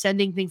stuff,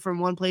 sending things from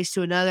one place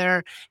to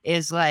another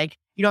is like,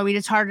 I mean,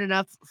 it's hard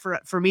enough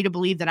for me to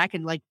believe that I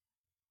can like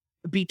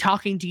be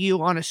talking to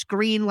you on a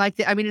screen like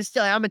that. I mean, it's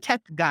still, I'm a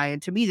tech guy,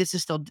 and to me, this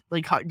is still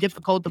like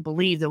difficult to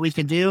believe that we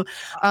can do.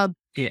 Um,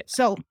 Yeah.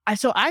 so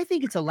I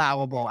think it's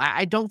allowable.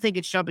 I don't think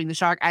it's jumping the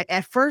shark.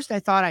 At first I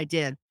thought I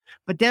did,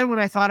 but then when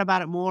I thought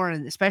about it more,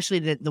 and especially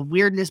the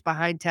weirdness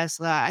behind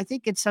Tesla, I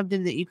think it's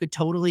something that you could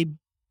totally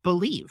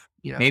believe.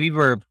 Maybe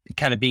we're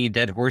kind of being a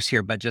dead horse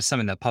here, but just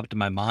something that popped in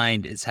my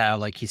mind is how,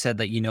 like he said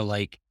that,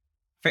 like,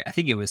 I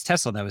think it was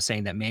Tesla that was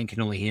saying that man can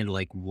only handle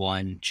like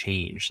one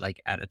change, like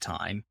at a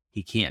time.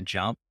 He can't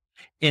jump.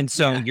 And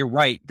so Yeah, you're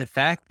right. The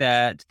fact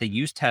that they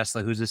used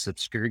Tesla, who's this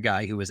obscure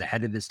guy who was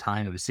ahead of his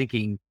time, I was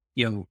thinking,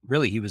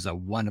 really he was a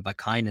one of a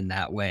kind in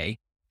that way.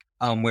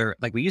 Where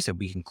like we you said,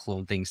 we can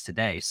clone things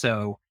today.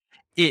 So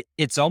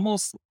it's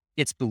almost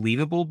it's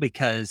believable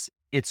because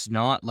it's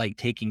not like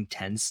taking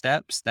 10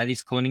 steps that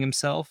he's cloning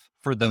himself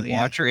for the oh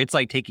yeah, watcher. It's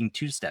like taking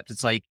 2 steps.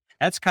 It's like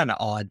that's kind of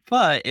odd,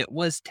 but it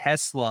was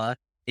Tesla.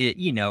 It,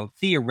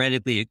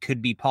 theoretically it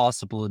could be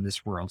possible in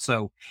this world.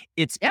 So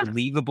it's yeah,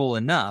 believable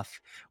enough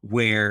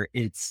where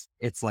it's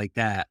like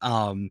that.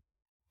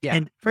 yeah,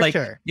 And for like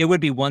sure. it would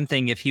be one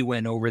thing if he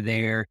went over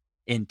there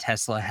and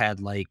Tesla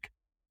had like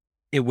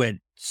it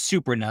went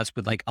super nuts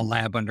with like a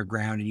lab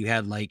underground and you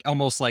had like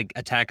almost like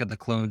Attack of the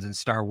Clones in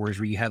Star Wars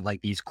where you had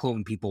like these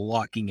clone people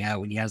walking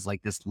out and he has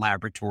like this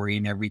laboratory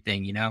and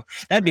everything.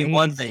 That'd be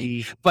one thing.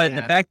 Crazy. But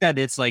the Yeah. fact that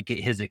it's like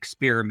his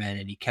experiment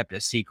and he kept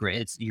it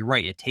secret, you're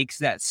right. It takes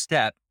that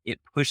step, it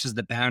pushes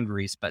the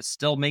boundaries, but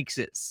still makes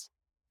it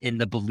in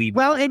the Well,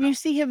 believable and realm.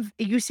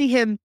 you see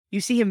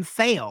him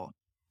fail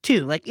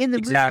too. Like in the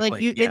like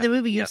Exactly. you in Yeah. the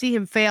movie, you Yep. see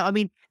him fail. I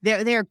mean,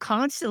 they're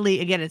constantly,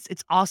 again.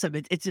 It's awesome.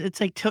 It's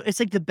like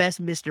the best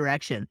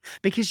misdirection,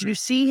 because you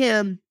see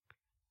him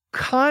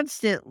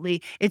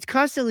constantly. It's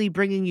constantly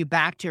bringing you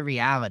back to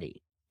reality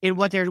in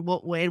what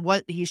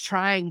he's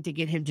trying to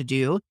get him to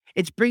do.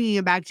 It's bringing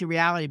him back to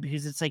reality,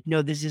 because it's like,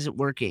 no, this isn't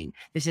working.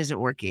 This isn't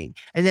working.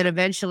 And then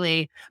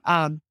eventually,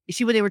 you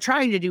see what they were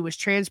trying to do was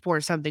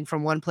transport something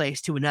from one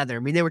place to another. I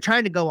mean, they were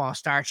trying to go all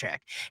Star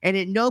Trek, and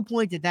at no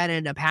point did that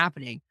end up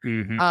happening.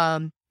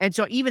 Hmm. And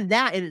so even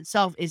that in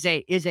itself is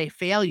a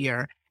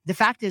failure. The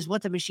fact is,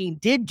 what the machine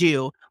did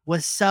do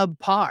was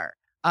subpar.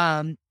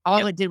 All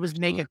Yep. it did was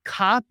make Absolutely. a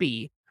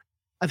copy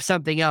of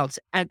something else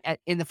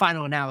in the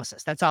final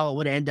analysis. That's all it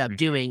would end up Mhm.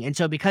 doing. And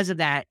so because of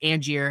that,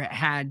 Angier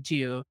had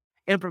to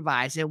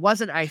improvise. It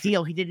wasn't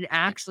ideal. He didn't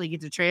actually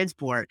get to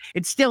transport.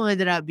 It still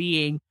ended up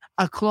being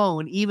a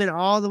clone, even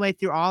all the way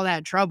through all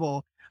that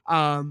trouble.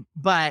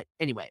 But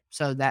anyway,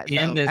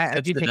 And it I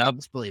sets do it think up.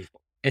 it's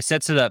believable. It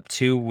sets it up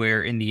too,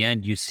 where in the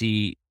end you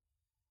see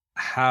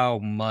how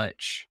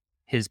much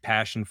his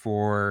passion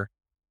for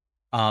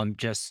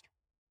just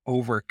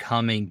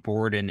overcoming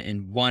boredom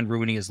and one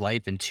ruining his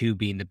life and two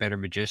being the better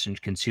magician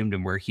consumed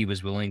him, where he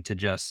was willing to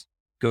just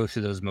go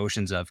through those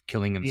motions of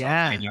killing himself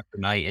night Yeah. after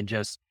night, and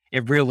just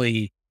it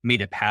really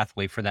made a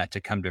pathway for that to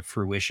come to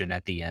fruition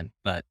at the end.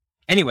 But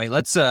anyway,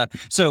 let's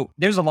so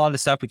there's a lot of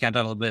stuff we can't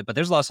talk a little bit, but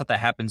there's a lot of stuff that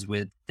happens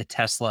with the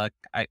Tesla,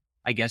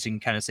 I guess you can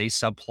kind of say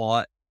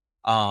subplot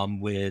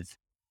with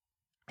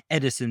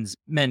Edison's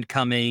men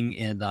coming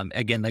and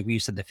again, like we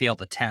said, the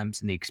failed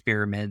attempts and the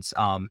experiments.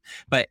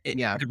 But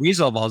Yeah. the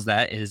result of all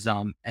that is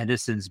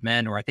Edison's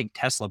men, or I think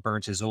Tesla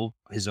burns his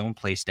own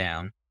place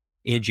down.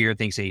 Angier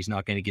thinks that he's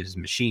not going to get his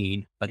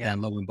machine, but Yeah.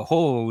 then lo and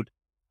behold,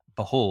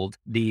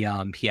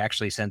 the he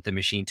actually sent the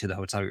machine to the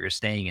hotel we were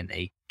staying and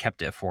they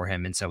kept it for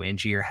him. And so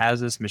Angier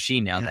has this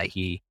machine now Yeah. that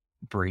he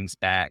brings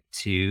back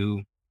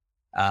to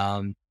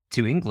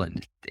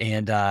England.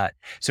 And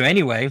so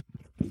anyway,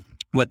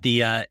 what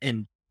the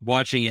and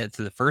watching it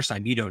for the first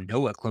time, you don't know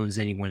what clones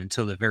anyone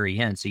until the very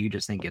end. So you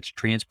just think it's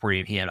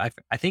transporting him.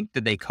 I think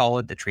that they call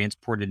it the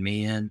transported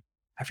man.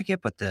 I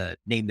forget what the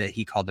name that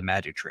he called the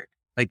magic trick,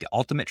 like the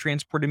ultimate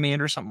transported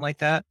man or something like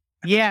that.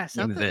 Yeah, Name of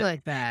something it.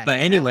 like that. But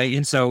Yeah. anyway,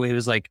 and so it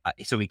was like,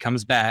 so he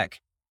comes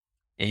back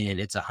and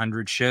it's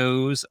 100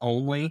 shows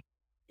only.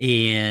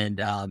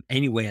 And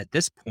anyway, at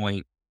this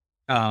point,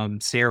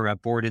 Sarah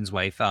Borden's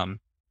wife,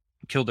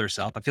 killed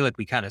herself. I feel like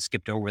we kind of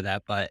skipped over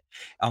that, but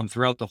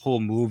throughout the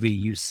whole movie,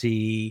 you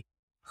see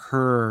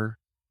her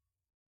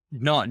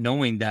not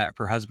knowing that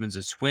her husband's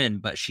a twin,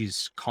 but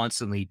she's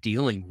constantly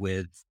dealing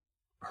with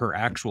her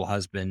actual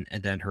husband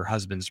and then her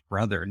husband's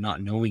brother,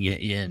 not knowing it,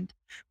 and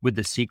with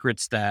the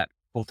secrets that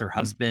both her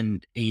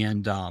husband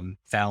and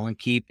Fallon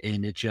keep,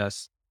 and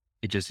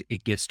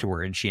it gets to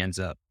her, and she ends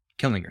up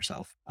killing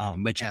herself.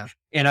 Which Yeah.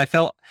 and I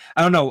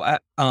don't know,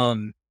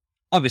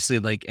 obviously,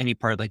 like any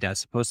part like that's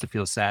supposed to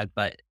feel sad,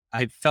 but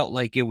I felt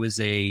like it was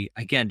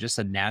again just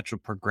a natural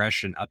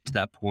progression up to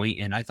that point,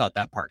 and I thought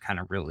that part kind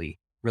of really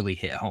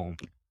hit home.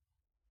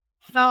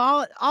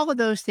 Now, all of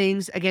those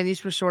things, again,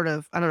 these were sort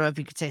of, I don't know if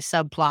you could say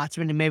subplots,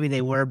 I mean, maybe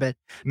they were, but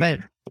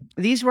Mhm.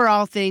 these were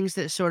all things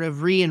that sort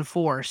of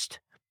reinforced,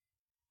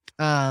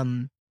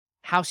 um,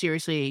 how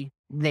seriously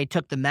they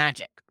took the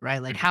magic,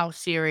 right? Like, how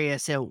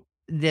serious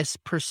this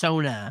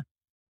persona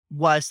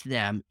was to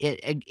them.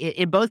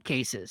 In both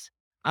cases,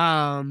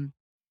 um,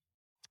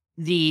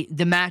 the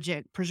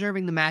magic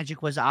preserving the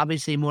magic was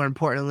obviously more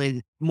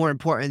important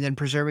than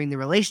preserving the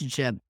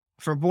relationship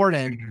for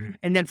Borden. Mhm.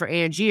 And then for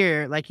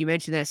Angier, like you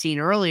mentioned that scene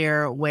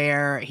earlier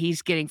where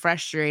he's getting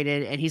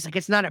frustrated and he's like,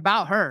 it's not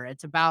about her,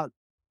 it's about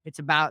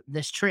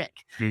this trick.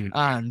 Mhm.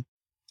 Um,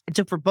 and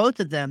so for both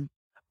of them,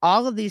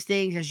 all of these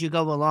things as you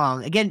go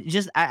along, again,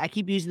 just I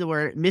keep using the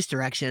word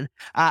misdirection.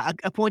 A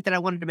point that I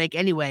wanted to make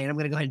anyway, and I'm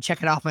going to go ahead and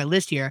check it off my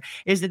list here,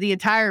 is that the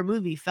entire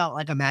movie felt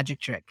like a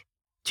magic trick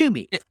to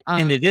me.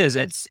 And it is,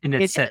 It's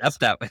it's it set up is.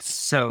 that way.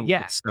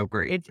 Yeah. It's so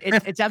great.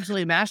 It's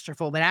absolutely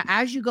masterful, but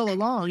as you go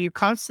along, you're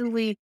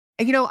constantly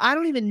and, I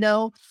don't even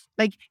know,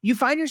 like, you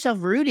find yourself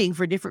rooting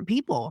for different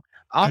people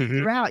all Mhm.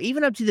 throughout,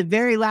 even up to the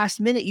very last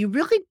minute. You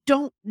really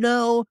don't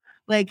know,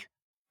 like,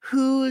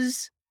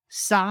 whose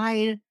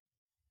side,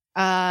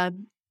 uh,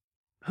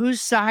 whose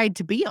side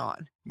to be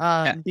on,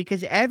 Yeah,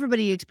 because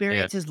everybody yeah.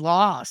 experiences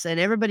loss and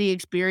everybody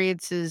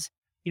experiences,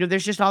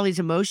 there's just all these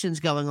emotions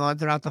going on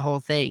throughout the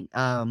whole thing,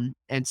 and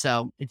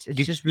so it's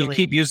just You really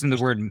keep using the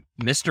word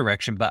interesting.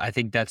 misdirection, but I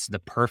think that's the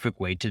perfect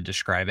way to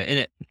describe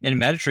it. In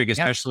Magic, Yeah,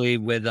 especially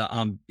with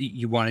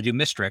you want to do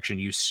misdirection.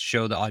 You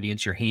show the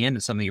audience your hand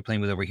and something you're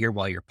playing with over here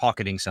while you're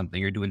pocketing something.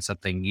 You're doing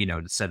something,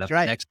 to set that's up the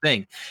right. next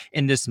thing.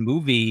 In this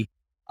movie,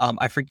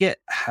 I forget.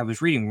 I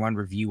was reading one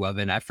review of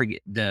it, and I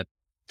forget the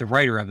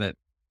writer of it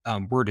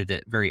worded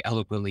it very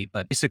eloquently,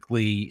 but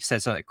basically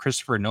says that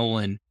Christopher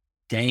Nolan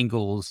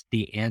dangles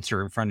the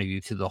answer in front of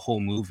you through the whole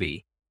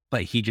movie,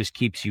 but he just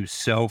keeps you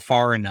so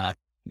far enough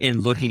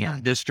in looking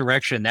at this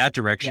direction, that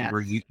direction,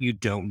 where Yes. you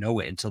don't know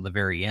it until the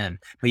very end.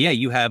 But yeah,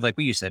 you have, like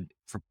what you said,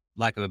 for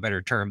lack of a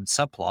better term,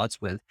 subplots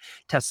with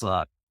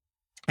Tesla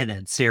and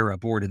then Sarah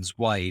Borden's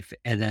wife,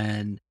 and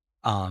then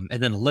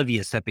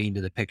Olivia stepping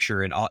into the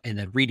picture and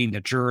then reading the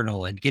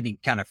journal and getting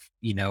kind of,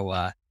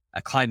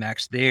 a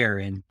climax there,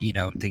 and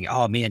thinking,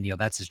 oh man,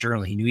 that's his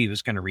journal. He knew he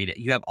was going to read it.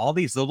 You have all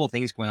these little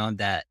things going on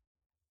that,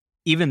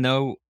 even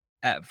though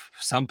at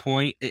some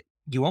point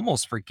you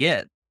almost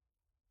forget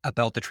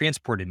about the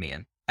transported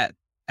man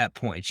at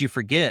points. You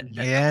forget that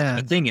the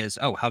Yeah. thing is,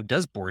 oh, how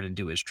does Borden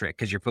do his trick?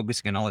 Because you're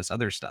focusing on all this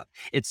other stuff.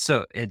 And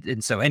so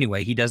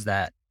anyway, he does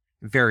that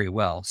very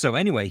well. So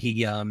anyway,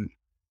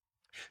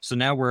 so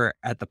now we're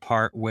at the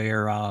part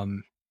where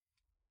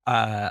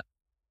uh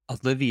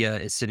Olivia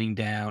is sitting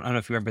down. I don't know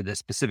if you remember the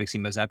specific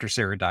scene, but it was after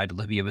Sarah died.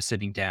 Olivia was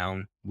sitting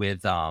down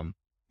with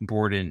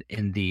Borden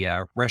in the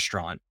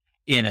restaurant.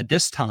 And at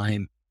this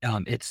time,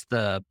 it's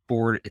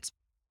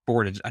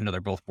Borden's, I know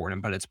they're both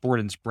Borden, but it's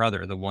Borden's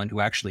brother, the one who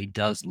actually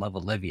does love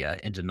Olivia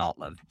and did not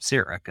love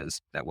Sarah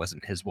because that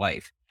wasn't his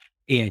wife.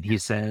 And he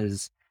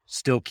says,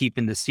 still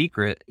keeping the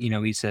secret,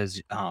 he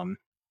says, I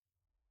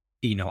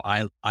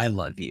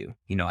love you.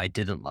 I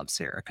didn't love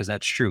Sarah, because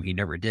that's true. He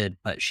never did,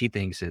 but she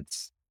thinks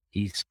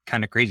he's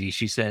kind of crazy.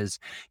 She says,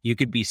 you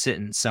could be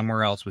sitting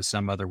somewhere else with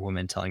some other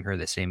woman telling her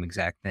the same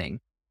exact thing.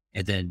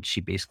 And then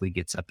she basically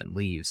gets up and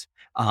leaves.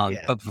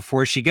 Yeah. But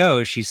before she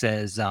goes, she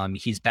says,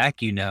 he's back,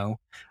 they're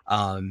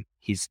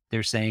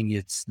saying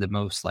it's the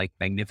most like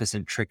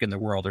magnificent trick in the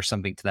world or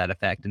something to that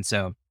effect. And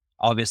so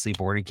obviously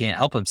Borden can't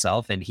help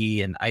himself. And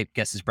he, and I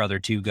guess his brother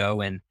too,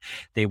 go and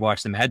they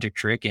watch the magic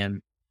trick.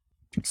 And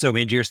so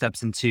Angier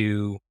steps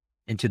into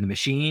the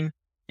machine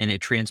and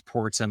it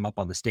transports him up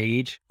on the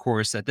stage. Of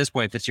course, at this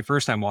point, if it's your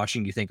first time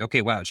watching, you think,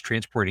 okay, wow, it's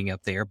transporting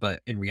up there.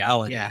 But in Yeah.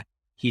 reality,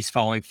 he's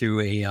falling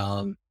through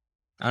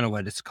I don't know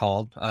what it's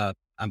called.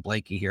 I'm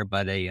blanking here,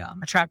 but A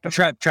trapdoor.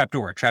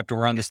 trap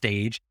door on the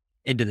stage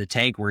into the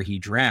tank where he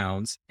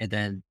drowns. And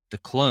then the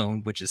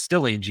clone, which is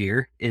still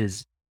Angier,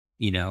 is,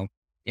 you know,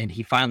 and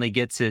he finally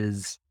gets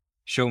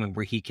show him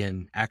where he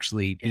can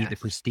actually be the Yes.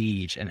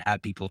 prestige and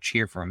have people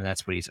cheer for him. And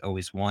that's what he's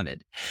always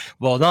wanted.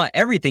 Well, not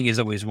everything he's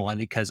always wanted,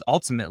 because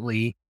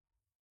ultimately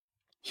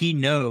he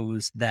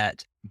knows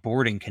that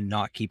Borden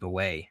cannot keep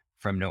away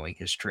from knowing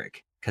his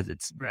trick because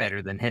it's Right.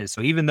 better than his.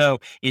 So even though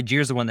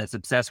Angier's the one that's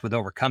obsessed with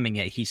overcoming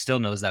it, he still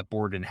knows that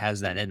Borden has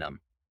that in him.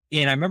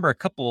 And I remember a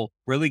couple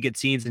really good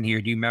scenes in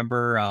here. Do you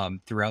remember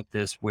throughout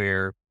this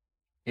where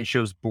it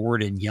shows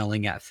Borden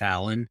yelling at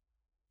Fallon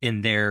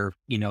in their,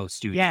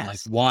 studio, like,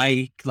 Yes.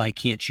 why, like,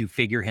 can't you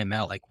figure him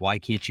out? Like, why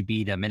can't you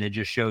beat him? And it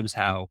just shows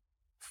how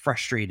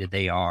frustrated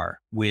they are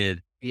with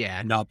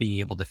Yeah. not being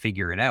able to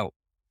figure it out.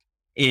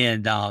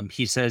 And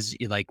he says,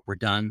 like, we're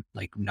done,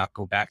 like, not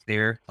go back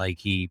there. Like,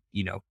 he,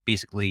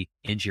 basically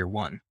ends year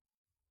one.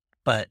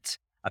 But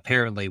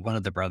apparently one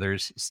of the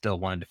brothers still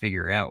wanted to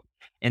figure it out.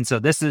 And so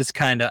this is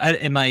kind of,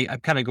 I'm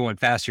kind of going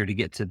faster to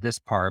get to this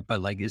part,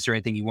 but like, is there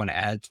anything you want to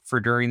add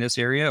for during this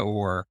area,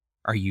 or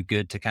are you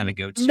good to kind of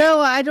go to? No,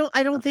 I don't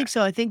Okay. think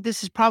so. I think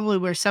this is probably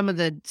where some of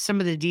the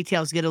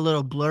details get a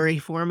little blurry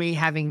for me,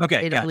 having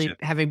Okay. it only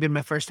Gotcha. having been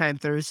my first time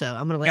through. So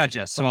I'm gonna let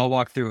Gotcha. So I'll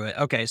walk through it.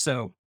 Okay.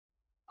 So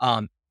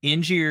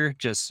Angier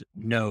just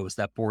knows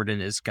that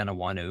Borden is going to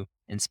want to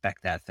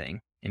inspect that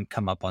thing and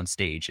come up on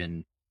stage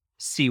and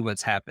see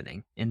what's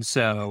happening. And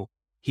so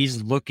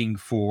he's looking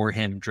for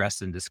him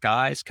dressed in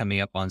disguise coming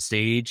up on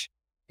stage.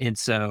 And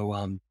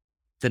so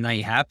the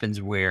night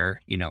happens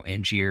where,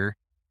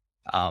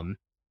 um,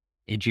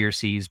 Angier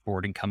sees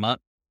Borden come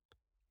up,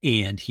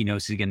 and he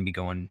knows he's going to be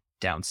going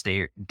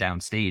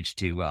downstage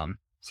to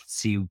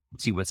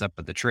see what's up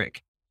with the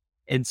trick.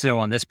 And so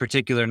on this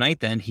particular night,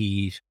 then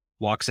he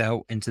walks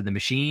out into the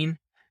machine,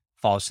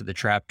 falls to the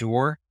trap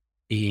door,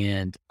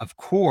 and of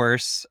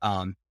course,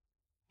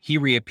 he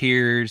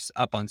reappears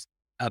up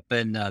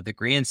in the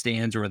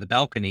grandstands or the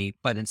balcony.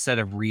 But instead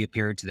of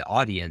reappearing to the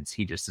audience,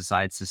 he just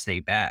decides to stay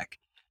back,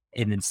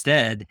 and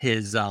instead,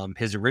 his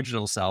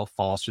original self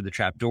falls through the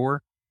trap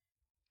door,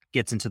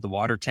 gets into the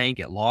water tank,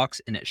 it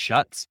locks and it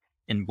shuts,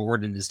 and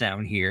Borden is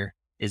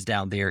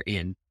down there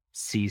and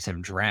sees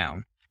him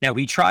drown. Now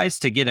he tries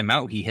to get him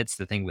out. He hits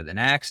the thing with an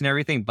axe and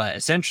everything, but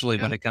essentially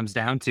yeah. what it comes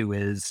down to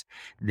is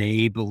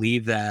they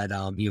believe that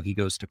he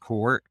goes to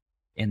court,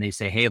 and they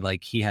say, hey,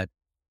 like, he had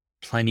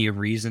plenty of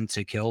reason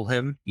to kill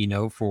him,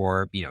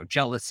 for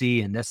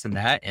jealousy and this and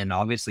that, and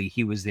obviously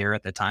he was there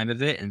at the time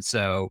of it, and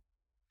so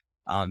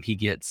he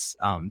gets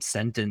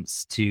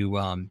sentenced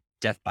to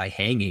death by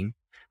hanging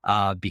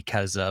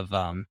because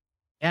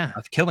Yeah.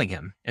 of killing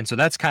him. And so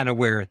that's kind of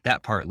where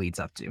that part leads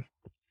up to.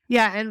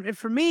 Yeah, and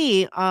for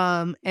me,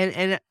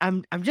 and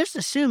I'm just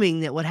assuming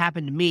that what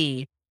happened to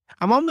me,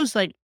 I'm almost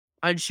like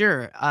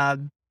unsure,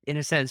 in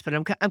a sense, but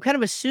I'm kind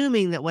of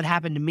assuming that what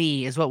happened to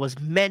me is what was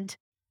meant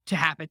to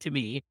happen to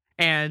me,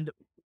 and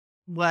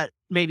what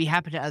maybe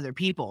happened to other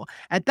people.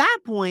 At that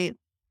point,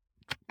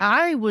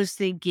 I was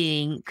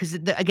thinking, because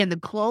again, the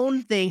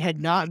clone thing had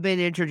not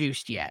been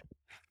introduced yet,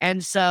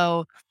 and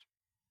so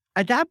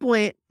at that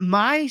point,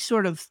 my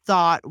sort of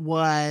thought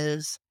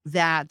was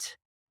that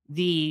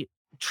the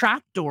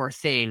trapdoor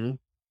thing,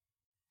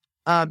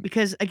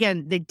 because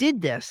again, they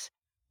did this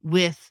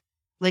with,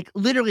 like,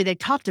 literally, they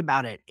talked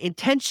about it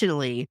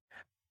intentionally.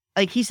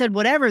 Like he said,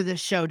 whatever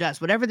this show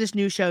does, whatever this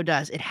new show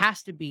does, it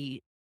has to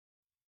be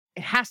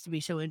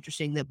so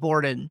interesting that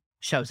Borden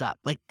shows up.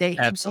 Like he wanted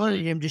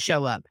Absolutely. him to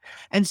show up.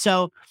 And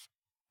so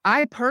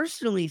I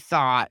personally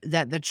thought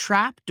that the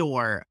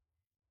trapdoor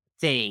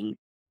thing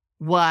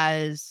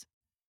was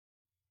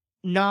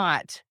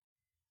not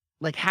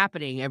like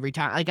happening every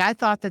time. Like I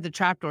thought that the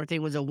trapdoor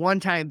thing was a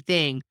one-time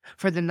thing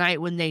for the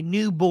night when they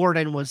knew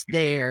Borden was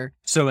there.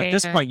 So at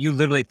this And point, you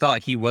literally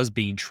thought he was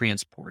being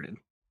transported.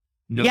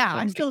 No yeah,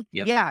 I cloning. still,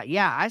 Yep.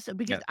 yeah, I still,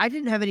 because Yep. I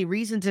didn't have any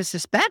reason to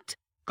suspect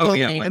Oh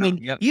yeah. cloning. Why I not? mean,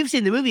 Yep. you've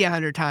seen the movie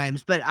 100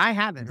 times, but I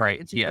haven't, right? Right.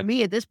 And so for Yeah.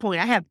 me at this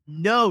point, I have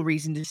no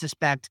reason to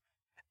suspect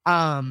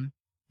um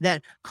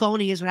that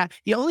cloning is what happened.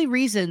 The only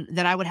reason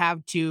that I would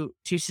have to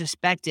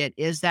suspect it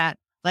is that,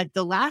 like,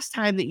 the last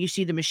time that you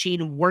see the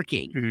machine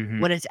working Hmm.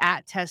 when it's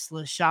at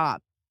Tesla's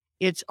shop,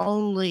 it's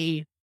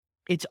only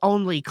it's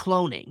only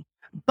cloning.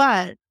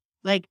 But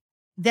like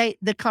the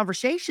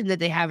conversation that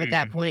they have at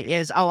that point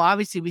is, oh,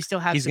 obviously we still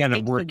have He's some gonna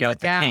kinks to work out work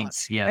the out.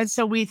 kinks. And Yes.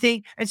 so we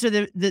think, and so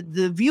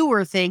the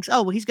viewer thinks,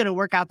 oh, well, he's going to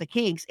work out the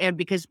kinks. And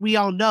because we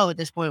all know at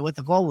this point what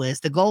the goal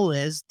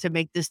is to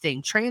make this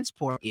thing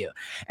transport you.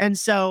 And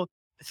so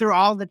through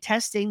all the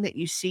testing that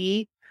you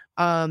see,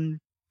 um,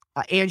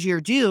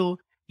 Angier do,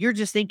 you're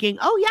just thinking,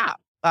 oh yeah,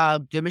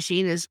 the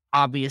machine is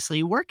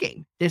obviously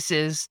working. This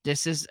is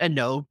a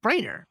no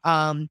brainer.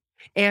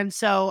 And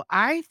so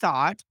I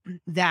thought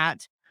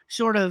that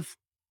sort of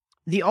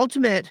the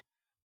ultimate,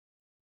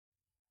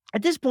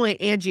 at this point,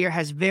 Angier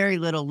has very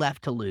little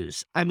left to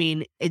lose. I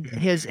mean,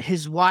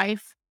 his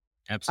wife,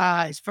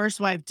 Absolutely. his first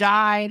wife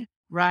died,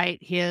 right?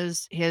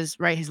 His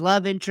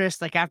love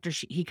interest, like after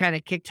he kind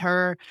of kicked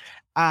her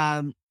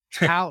um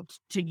out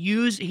he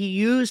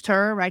used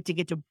her, right, to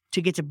get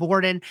to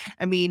Borden.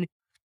 I mean,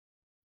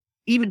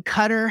 even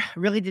Cutter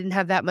really didn't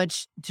have that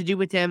much to do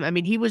with him. I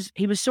mean, he was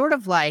sort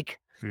of like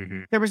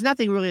Mhm. There was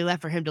nothing really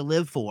left for him to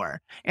live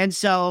for. And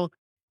so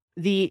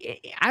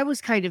I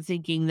was kind of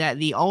thinking that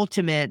the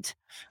ultimate,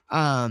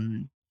 that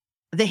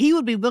he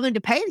would be willing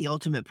to pay the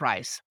ultimate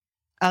price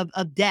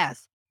of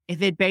death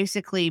if it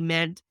basically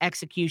meant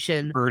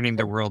execution Burning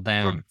the world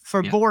down.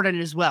 for Yep. Borden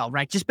as well,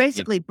 right? Just Yep.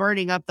 basically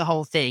burning up the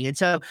whole thing. And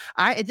so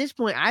at this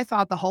point, I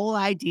thought the whole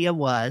idea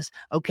was,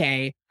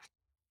 okay,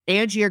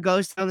 Angier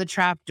goes down the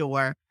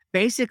trapdoor,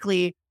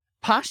 basically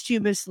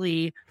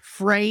posthumously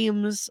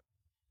frames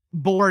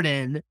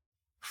Borden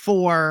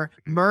for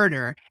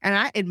murder.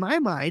 And in my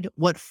mind,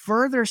 what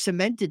further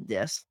cemented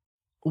this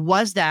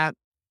was that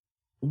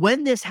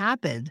when this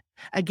happened,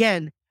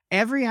 again,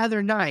 every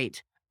other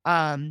night,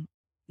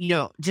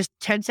 just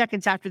 10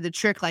 seconds after the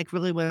trick like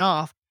really went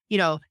off,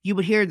 you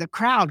would hear the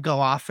crowd go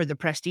off for the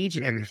prestige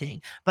and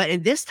everything. But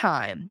in this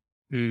time,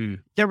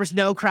 Mm. there was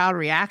no crowd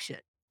reaction.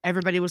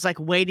 Everybody was like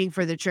waiting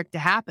for the trick to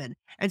happen.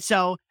 And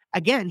so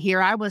again,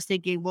 here I was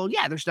thinking, well,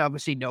 yeah, there's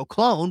obviously no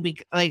clone.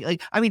 I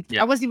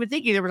Yeah. wasn't even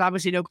thinking there was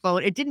obviously no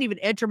clone. It didn't even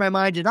enter my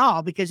mind at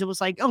all because it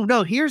was like, oh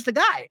no, here's the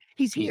guy.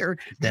 He's here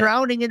He's dead.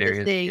 drowning in There this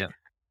he is. thing. Yep.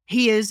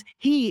 He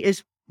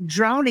is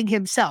drowning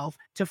himself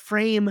to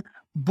frame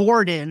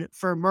Borden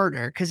for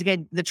murder. Because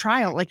again, the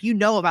trial, like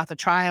about the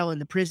trial in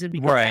the prison,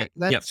 because Right.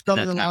 that's Yep. going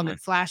That's along happening.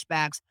 with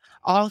flashbacks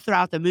all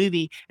throughout the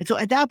movie. And so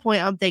at that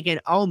point, I'm thinking,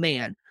 oh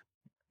man,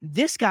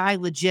 this guy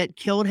legit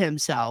killed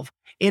himself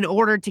in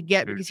order to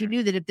get, because he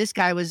knew that if this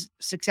guy was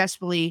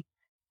successfully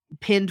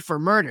pinned for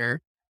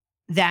murder,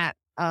 that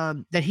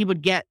he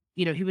would get,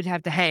 he would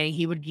have to hang,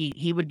 he would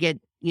get,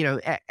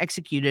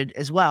 executed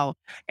as well.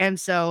 And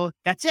so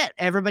that's it.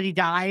 Everybody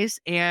dies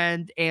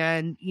and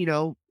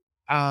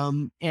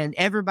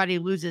everybody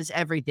loses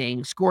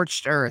everything,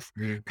 scorched earth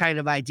kind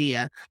of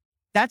idea.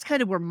 That's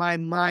kind of where my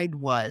mind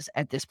was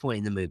at this point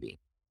in the movie.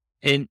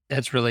 And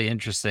that's really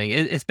interesting.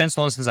 It's been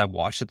so long since I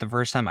watched it the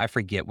first time. I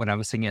forget what I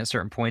was thinking at a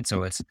certain point.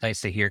 So it's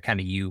nice to hear kind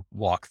of you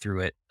walk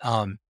through it.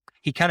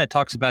 He kind of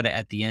talks about it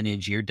at the end,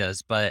 Angier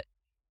does, but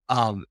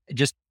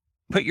just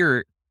put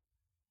yourself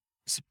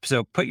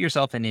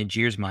in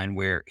Angier's mind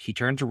where he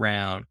turns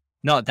around,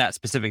 not that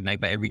specific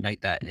night, but every night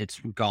that it's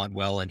gone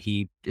well and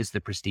he is the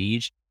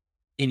prestige,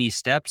 and he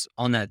steps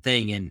on that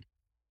thing and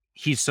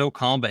he's so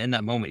calm, but in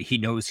that moment he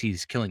knows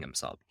he's killing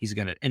himself.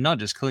 And not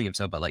just killing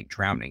himself, but like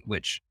drowning,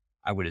 which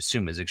I would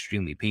assume is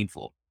extremely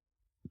painful.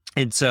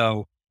 And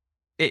so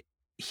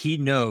he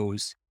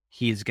knows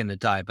he is going to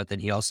die, but then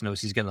he also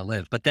knows he's going to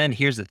live. But then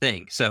here's the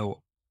thing.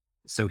 So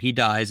he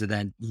dies, and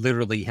then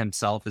literally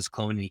himself is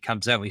cloned, and he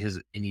comes out and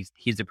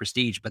he's the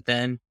prestige. But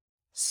then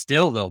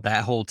still though,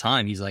 that whole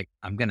time he's like,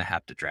 I'm going to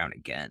have to drown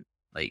again.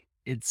 Like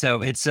it's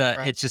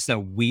just a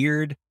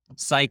weird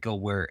cycle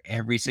where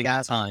every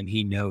single time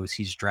he knows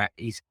he's going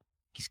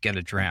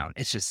to drown.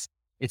 It's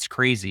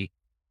crazy.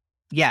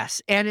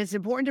 Yes, and it's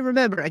important to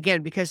remember,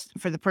 again, because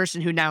for the person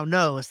who now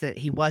knows that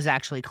he was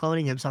actually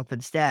cloning himself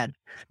instead,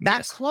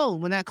 that clone,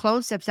 when that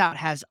clone steps out,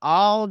 has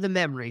all the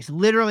memories,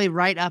 literally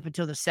right up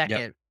until the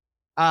second,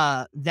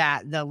 that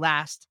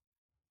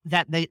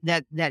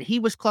he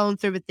was cloned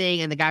through the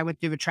thing and the guy went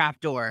through the trap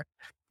door.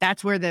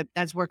 That's where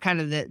kind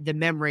of the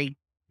memory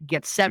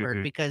gets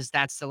severed, because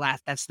that's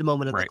the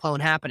moment of the clone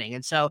happening.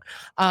 And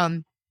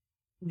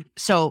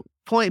so,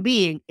 point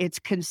being, it's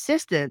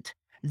consistent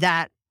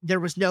that there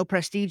was no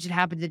prestige that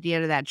happened at the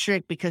end of that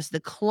trick, because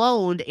the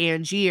cloned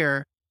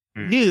Angier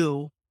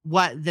knew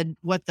what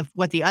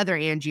the other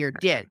Angier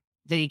did,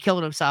 that he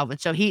killed himself.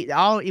 And so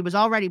it was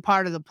already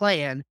part of the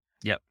plan.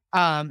 Yep.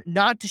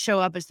 Not to show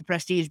up as the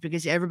prestige,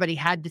 because everybody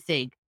had to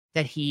think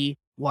that he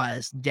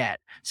was dead.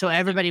 So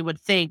everybody would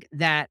think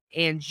that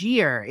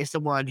Angier is the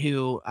one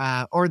who,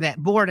 or that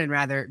Borden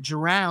rather,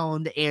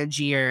 drowned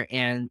Angier,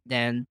 and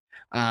then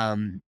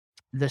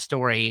the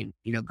story,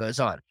 goes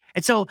on.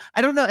 And so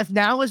I don't know if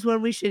now is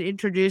when we should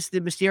introduce the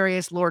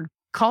mysterious Lord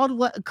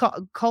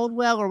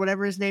Caldwell or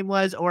whatever his name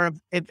was, or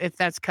if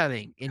that's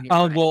coming in your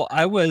mind. Well,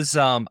 I was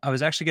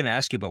actually going to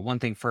ask you about one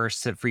thing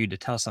first for you to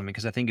tell something,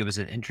 because I think it was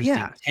an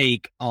interesting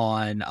take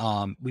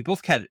on, we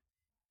both had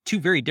two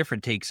very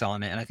different takes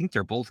on it, and I think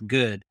they're both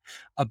good,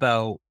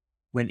 about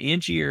when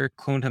Angier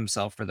cloned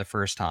himself for the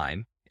first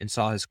time and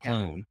saw his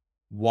clone,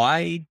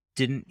 why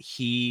didn't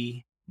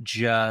he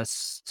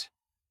just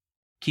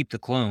keep the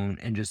clone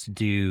and just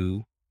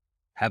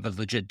have a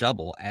legit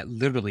double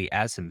literally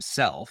as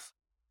himself?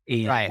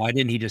 And why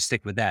didn't he just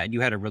stick with that? And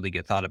you had a really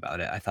good thought about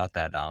it. I thought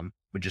that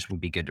would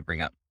be good to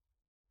bring up.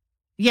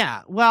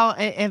 Yeah, well,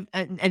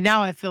 and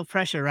now I feel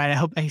pressure, right? I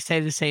hope I say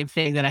the same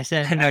thing that I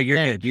said. No, you're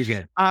good. You're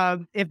good.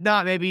 If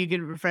not, maybe you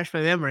can refresh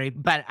my memory.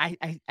 But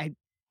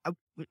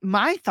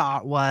my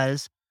thought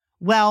was,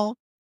 well,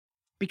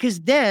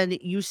 because then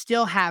you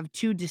still have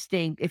two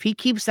distinct. If he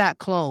keeps that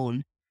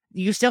clone,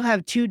 you still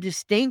have two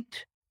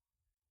distinct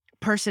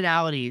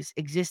personalities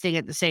existing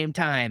at the same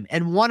time,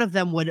 and one of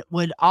them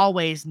would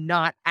always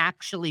not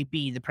actually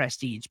be the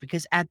prestige,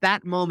 because at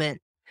that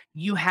moment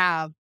you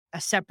have a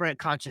separate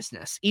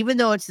consciousness, even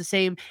though it's the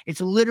same. It's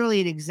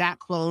literally an exact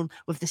clone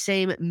with the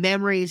same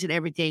memories and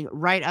everything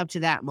right up to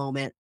that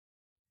moment.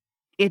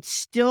 It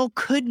still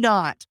could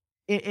not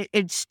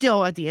it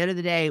still, at the end of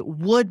the day,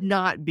 would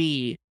not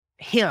be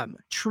him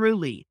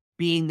truly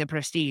being the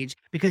Prestige,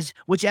 because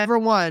whichever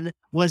one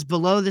was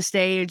below the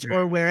stage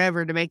or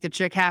wherever to make the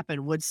trick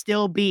happen would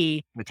still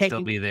be Would still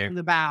taking be there. from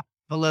the bow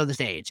below the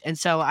stage. And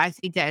so I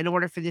think that in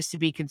order for this to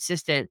be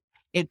consistent,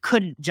 it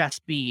couldn't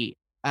just be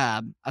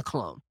a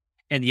clone.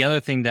 And the other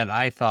thing that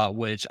I thought,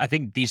 which I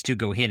think these two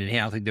go hand in hand,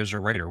 I don't think those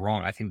are right or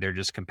wrong. I think they're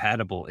just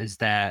compatible, is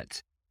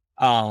that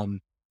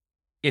um,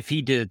 if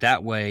he did it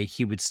that way,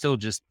 he would still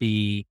just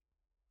be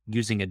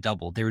using a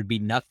double. There would be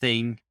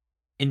nothing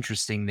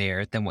interesting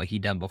there than what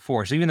he'd done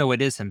before. So even though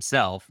it is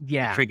himself, the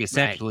Yeah, trick right.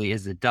 essentially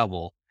is a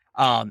double.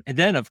 And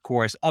then of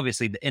course,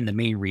 obviously, the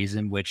main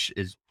reason, which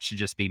is should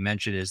just be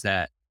mentioned, is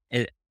that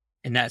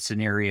in that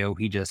scenario,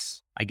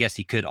 I guess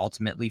he could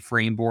ultimately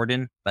frame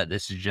Borden, but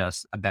this is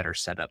just a better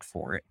setup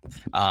for it.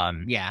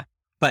 Yeah.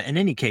 But in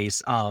any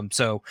case,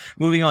 so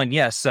moving on,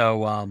 yes.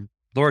 So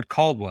Lord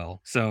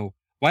Caldwell. So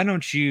why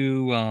don't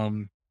you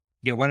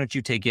why don't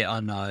you take it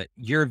on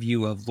your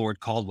view of Lord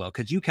Caldwell?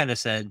 Because you kind of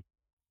said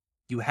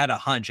you had a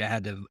hunch it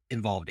had to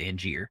involve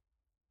Angier.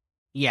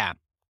 Yeah.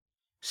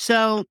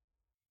 So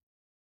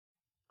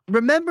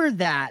remember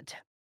that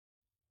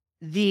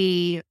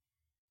the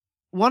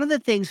one of the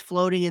things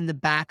floating in the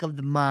back of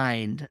the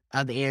mind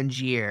of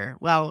Angier,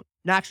 well,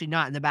 actually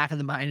not in the back of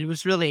the mind, it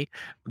was really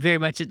very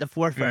much at the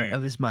forefront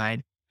of his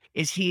mind,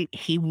 is he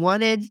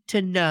wanted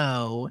to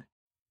know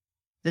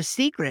the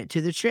secret to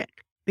the trick.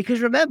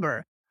 Because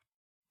remember,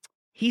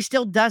 he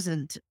still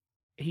doesn't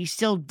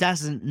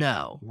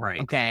know. Right.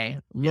 Okay.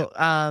 Yep.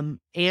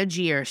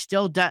 Angier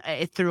still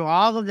through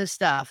all of this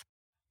stuff,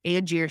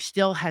 Angier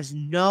still has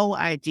no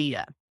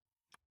idea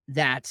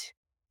that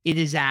it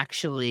is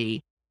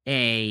actually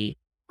a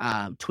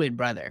twin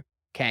brother.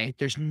 Okay.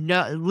 There's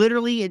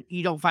literally,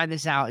 you don't find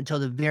this out until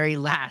the very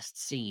last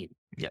scene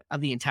Yep.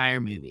 of the entire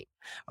movie.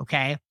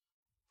 Okay.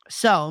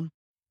 So,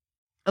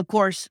 of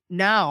course,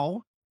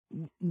 now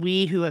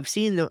we who have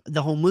seen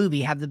the whole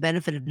movie have the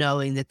benefit of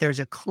knowing that there's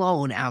a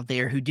clone out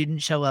there who didn't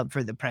show up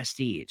for the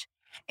Prestige.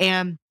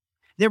 And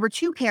there were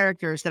two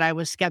characters that I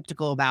was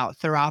skeptical about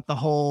throughout the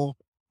whole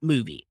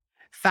movie.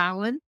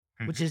 Fallon,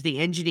 which is the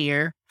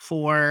engineer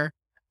for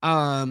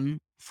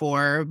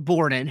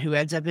Borden, who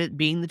ends up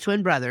being the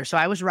twin brother. So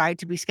I was right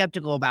to be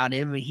skeptical about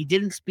him. He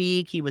didn't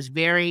speak. It was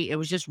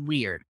just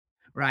weird,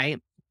 right?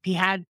 He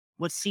had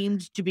what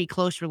seemed to be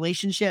close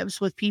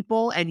relationships with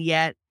people, and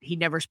yet he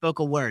never spoke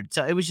a word.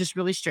 So it was just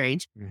really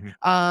strange.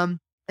 And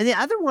the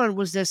other one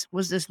was this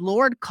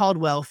Lord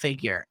Caldwell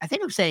figure. I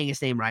think I'm saying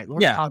his name right.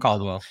 Lord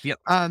Caldwell. Yep.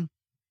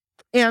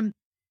 And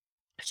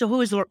so who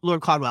is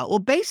Lord Caldwell? Well,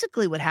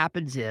 basically what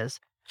happens is,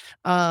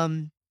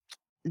 Borden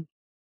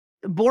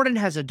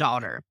has a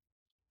daughter,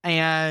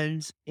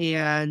 and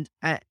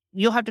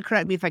you'll have to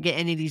correct me if I get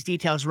any of these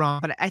details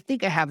wrong, but I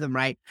think I have them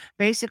right.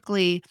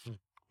 Basically,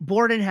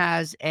 Borden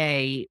has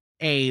a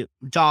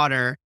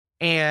daughter,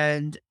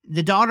 and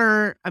the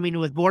daughter, I mean,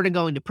 with Borden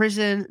going to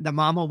prison, the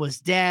mama was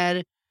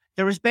dead.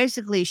 There was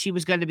basically, she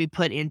was going to be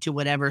put into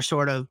whatever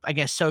sort of, I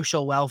guess,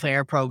 social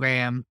welfare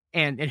program,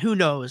 and who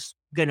knows,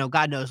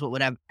 God knows what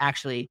would have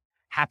actually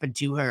happened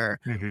to her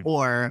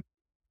or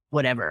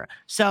whatever.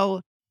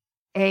 So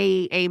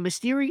a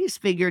mysterious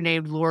figure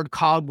named Lord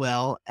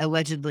Caldwell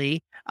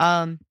allegedly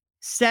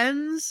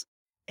sends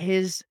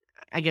his,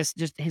 I guess,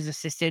 just his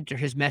assistant or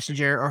his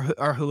messenger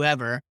or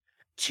whoever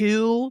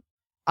to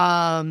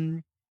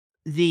the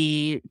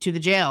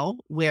jail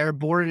where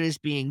Borden is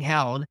being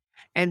held,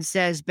 and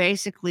says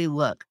basically,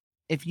 look,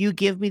 if you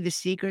give me the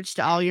secrets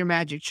to all your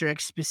magic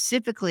tricks,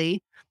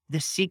 specifically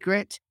the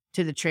secret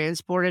to the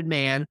transported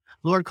man,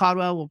 Lord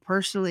Caldwell will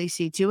personally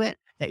see to it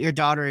that your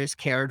daughter is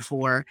cared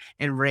for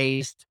and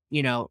raised,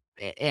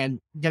 and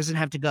doesn't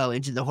have to go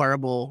into the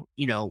horrible,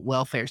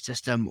 welfare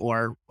system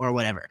or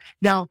whatever.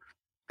 Now,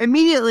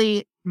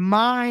 immediately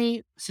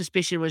my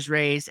suspicion was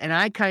raised, and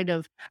I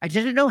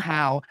didn't know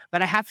how,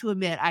 but I have to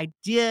admit, I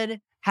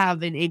did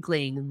have an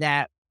inkling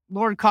that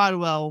Lord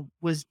Caldwell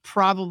was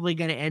probably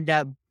going to end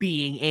up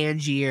being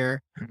Angier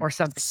or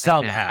something.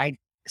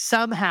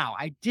 Somehow.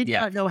 I did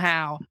not know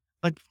how,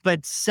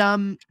 but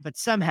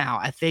somehow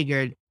I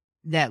figured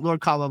that Lord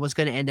Caldwell was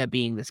going to end up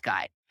being this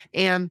guy.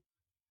 And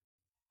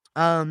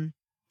lo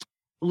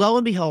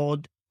and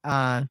behold,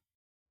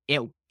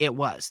 it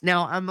was.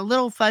 Now, I'm a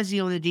little fuzzy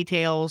on the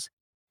details.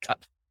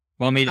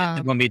 Want me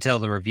to tell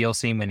the reveal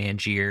scene when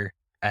Angier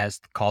as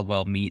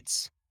Caldwell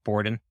meets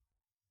Borden?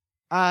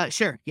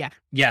 Sure, yeah.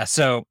 Yeah,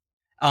 so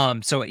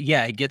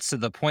it gets to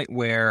the point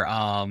where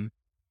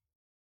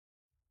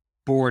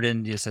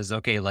Borden just says,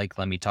 okay, like,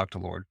 let me talk to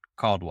Lord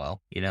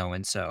Caldwell,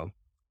 and so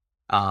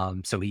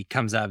he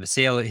comes out of his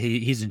cell.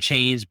 He's in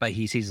chains, but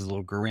he sees his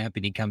little grimp,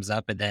 and he comes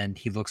up, and then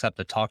he looks up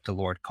to talk to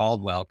Lord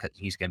Caldwell because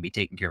he's going to be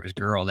taking care of his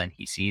girl. Then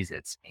he sees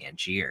it's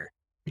Angier,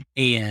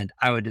 and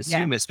I would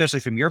assume, especially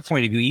from your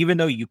point of view, even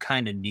though you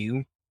kind of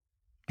knew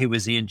it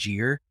was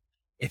Angier,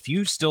 if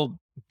you still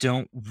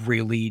don't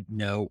really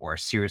know or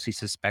seriously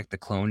suspect the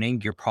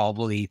cloning, you're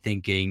probably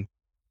thinking,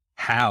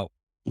 how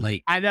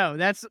Like, I know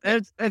I'm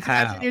sitting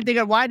how? here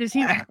thinking, why does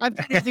he? I'm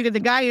sitting here thinking the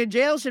guy in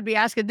jail should be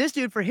asking this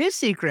dude for his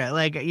secret.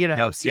 Like, No,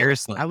 yeah,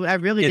 seriously. I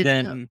really And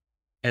didn't know. then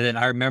and then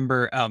I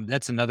remember,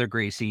 that's another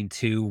great scene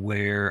too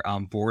where,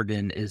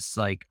 Borden is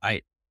like,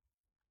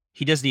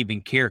 he doesn't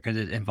even care because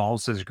it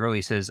involves his girl.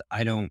 He says,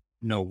 "I don't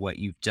know what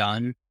you've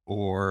done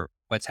or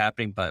what's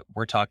happening, but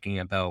we're talking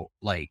about,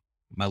 like,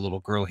 my little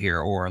girl here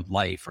or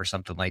life," or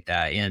something like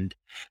that, and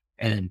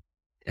then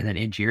and then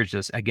Angier's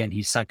just again,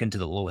 he's sunk into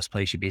the lowest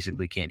place you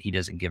basically can't he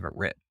doesn't give a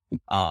rip.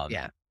 Um,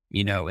 Yeah,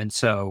 and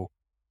so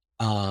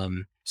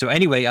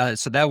anyway,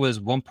 so that was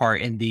one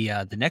part, and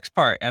the next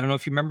part, I don't know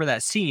if you remember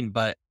that scene,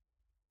 but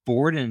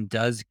Borden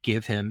does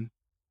give him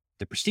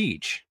the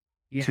prestige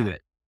to yeah.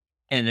 it.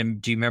 And then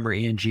do you remember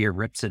Angier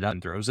rips it up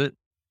and throws it?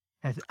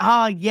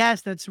 Oh,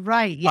 yes, that's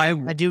right. Yeah, I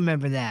I do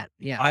remember that.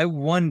 Yeah. I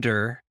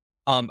wonder,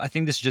 I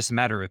think this is just a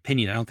matter of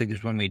opinion. I don't think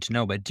there's one way to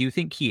know, but do you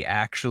think he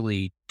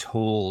actually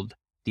told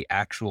the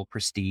actual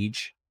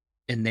prestige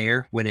in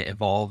there when it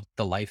involved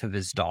the life of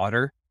his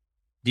daughter?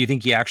 Do you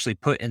think he actually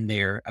put in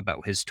there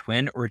about his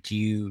twin, or do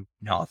you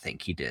not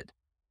think he did?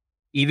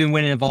 Even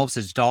when it involves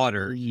his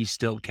daughter, he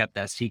still kept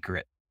that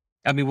secret.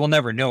 I mean, we'll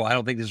never know. I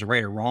don't think there's a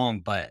right or wrong,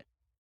 but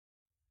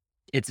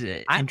it's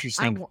an I I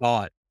interesting w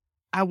thought.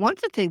 I want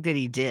to think that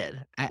he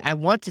did. I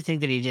want to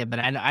think that he did, but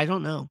I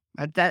don't know.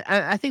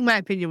 I think my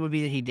opinion would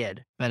be that he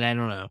did, but I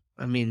don't know.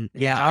 I mean,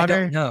 his Yeah, I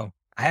don't daughter. know.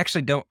 I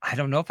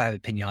don't know if I have an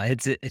opinion on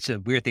it. It's a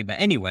weird thing, but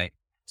anyway.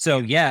 So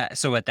Yeah, yeah,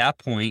 so at that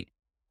point,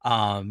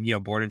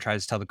 Borden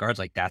tries to tell the guards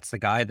like that's the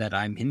guy that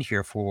I'm in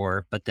here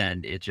for, but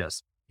then it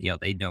just,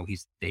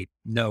 they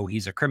know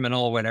he's a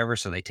criminal or whatever,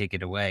 so they take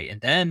it away. And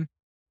then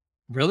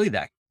really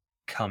that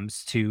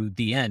comes to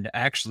the end.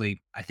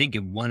 Actually, I think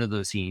in one of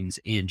those scenes,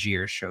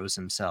 Angier shows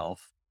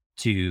himself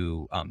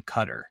to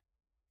Cutter.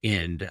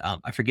 And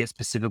I forget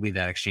specifically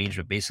that exchange,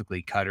 but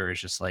basically Cutter is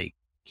just like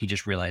he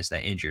just realized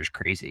that Angier is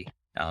crazy.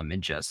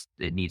 And just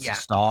it needs to yeah,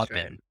 that's stop.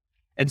 right.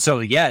 And so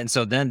yeah, and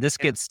so then this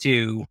Yeah, gets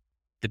to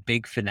the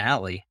big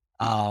finale.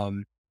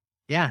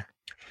 yeah,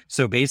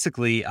 So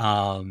basically,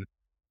 uh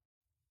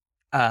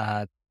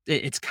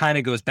it's kind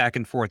of goes back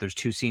and forth. There's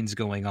two scenes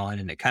going on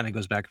and it kind of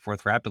goes back and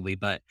forth rapidly,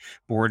 but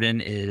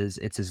Borden is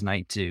it's his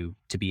night to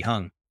be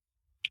hung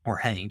or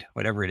hanged,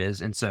 whatever it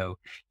is. And so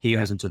he yeah.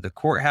 goes into the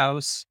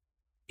courthouse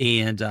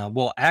and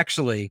well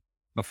actually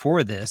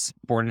before this,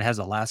 Borden has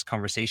a last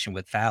conversation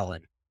with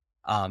Fallon,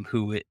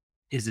 who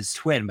is his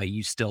twin, but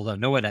you still don't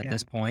know it at Yeah.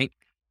 this point.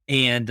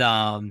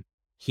 And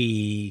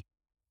he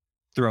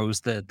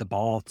throws the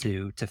ball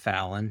to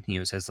Fallon.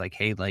 Says like,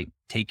 "Hey, like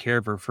take care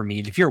of her for me."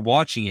 And if you're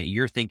watching it,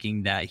 you're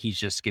thinking that he's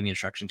just giving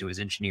instruction to his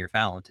engineer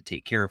Fallon to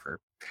take care of her.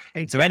 So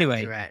Exactly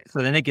anyway, right.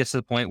 so then it gets to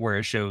the point where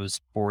it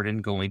shows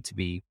Borden going to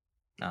be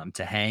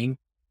to hang,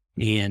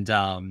 and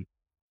then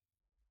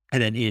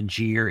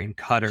Angier and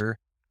Cutter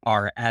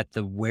are at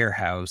the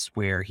warehouse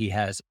where he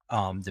has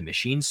the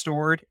machine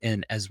stored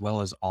and as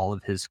well as all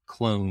of his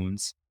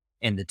clones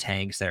and the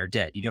tanks that are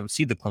dead. You don't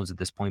see the clones at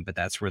this point, but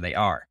that's where they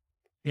are.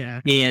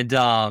 Yeah.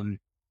 And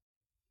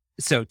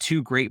so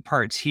two great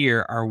parts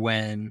here are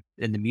when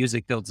and the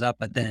music builds up,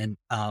 but then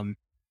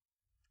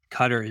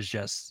Cutter is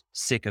just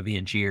sick of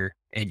Angier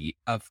and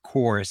of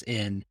course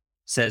and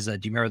says, "Do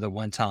you remember the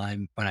one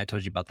time when I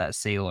told you about that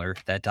sailor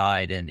that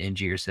died?" And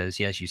Angier says,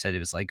 "Yes, you said it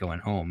was like going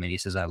home." And he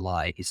says, "I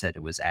lied. He said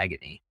it was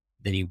agony."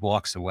 Then he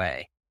walks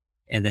away,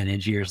 and then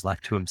Angier's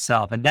left to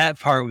himself. And that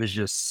part was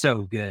just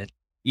so good.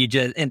 You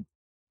just and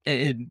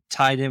it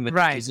tied in with the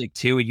Right. music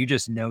too, and you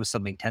just know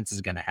something tense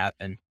is going to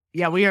happen.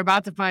 Yeah, we are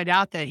about to find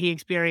out that he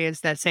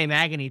experienced that same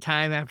agony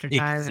time after time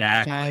after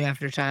time Exactly.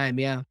 after time.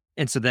 Yeah.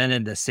 And so then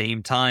in the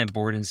same time,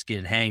 Borden's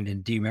getting hanged.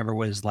 And do you remember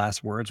what his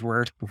last words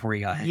were before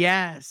he got hanged?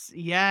 Yes.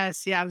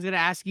 Yes. Yeah. I was gonna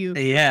ask you.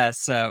 Yeah.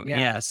 So he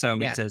Yeah.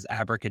 says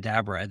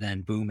abracadabra and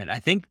then boom. And I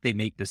think they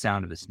make the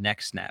sound of his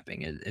neck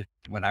snapping if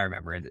when I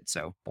remember it.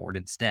 So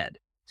Borden's dead.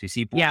 So you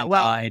see Yeah. Borden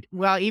Well. died.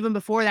 Well. Even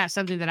before that,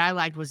 something that I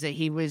liked was that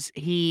he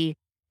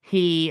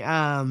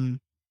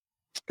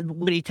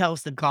when he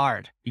tells the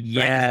guard, right?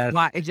 Yes.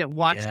 Is it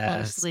watch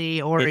Yes.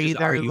 closely or It's just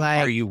either are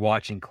like you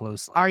watching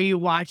closely? are you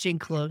watching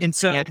close? And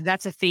Yeah, so 'cause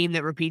that's a theme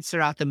that repeats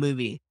throughout the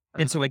movie.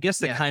 I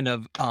guess Yeah.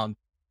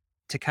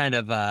 to kind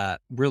of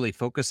really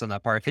focus on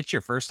that part, if it's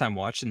your first time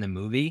watching the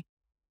movie,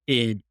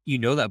 you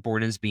know that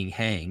Borden's being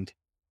hanged,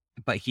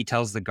 but he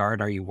tells the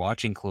guard, "Are you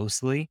watching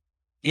closely?"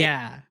 It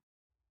Yeah.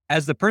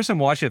 as the person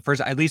watching it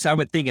first, at least I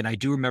would think, and I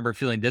do remember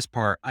feeling this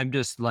part, I'm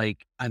just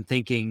like, I'm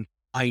thinking,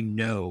 I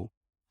know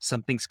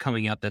something's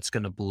coming up that's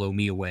gonna blow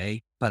me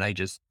away, but I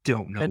just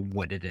don't know That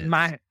what it is.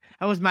 my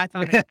that was my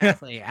thought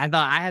exactly. I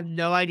thought I have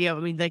no idea. I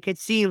mean, like it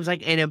seems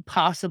like an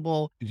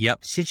impossible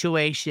Yep.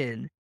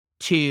 situation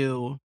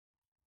to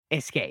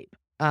escape.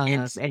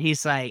 It's And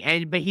he's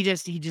like, but he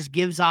just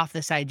gives off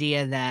this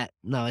idea that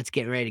no, it's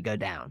getting ready to go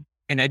down.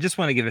 and I just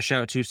wanna give a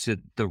shout out to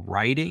the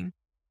writing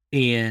Oh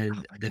and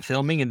my the gosh.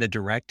 filming and the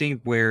directing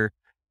where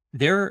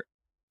they're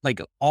like,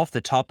 off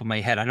the top of my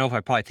head, I know if I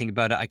probably think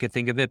about it, I could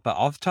think of it, but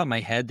off the top of my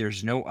head,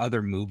 there's no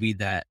other movie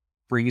that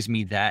brings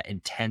me that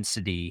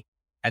intensity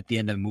at the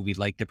end of the movie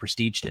like The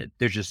Prestige did.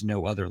 There's just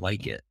no other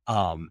like it.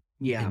 In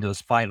Yeah.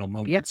 those final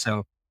moments. Yep.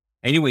 So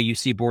anyway, you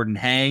see Borden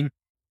hang,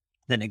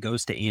 then it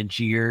goes to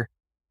Angier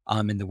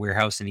in the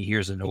warehouse, and he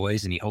hears a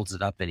noise and he holds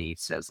it up and he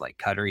says like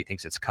Cutter. He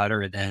thinks it's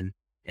Cutter, and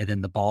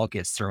then the ball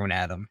gets thrown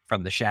at him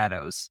from the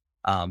shadows.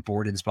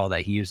 Borden's ball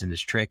that he used in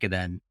his trick, and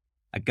then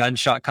a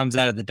gunshot comes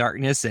out of the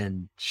darkness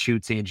and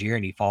shoots Angier,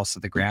 and he falls to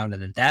the ground.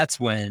 And then that's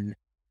when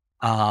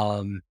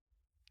the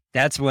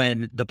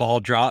ball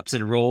drops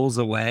and rolls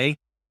away.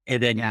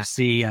 And then you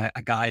see a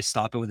guy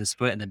stop it with his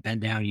foot and then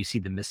bend down. You see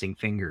the missing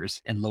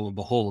fingers. And lo and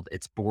behold,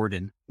 it's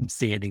Borden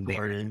standing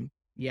there.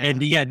 Yeah.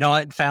 And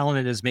not Fallon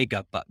in his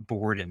makeup, but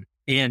Borden.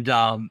 And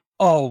oh,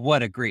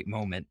 what a great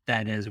moment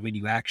that is when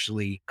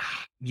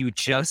you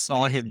just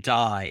saw him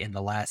die in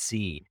the last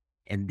scene.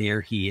 And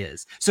there he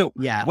is. So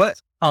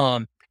what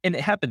and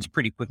it happens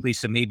pretty quickly.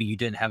 So maybe you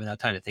didn't have enough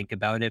time to think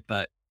about it,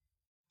 but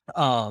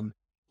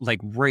like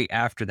right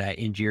after that,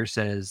 Angier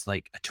says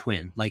like a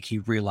twin, like he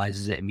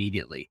realizes it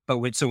immediately. But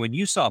when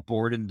you saw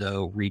Borden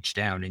though reach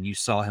down and you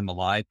saw him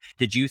alive,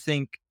 did you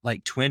think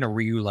like twin, or were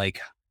you like,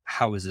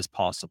 how is this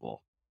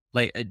possible?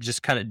 Like, it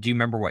just kind of, do you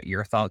remember what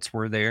your thoughts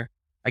were there?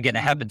 Again, it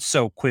happened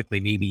so quickly,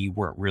 maybe you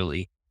weren't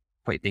really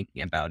quite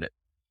thinking about it.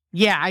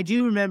 Yeah, I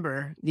do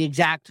remember the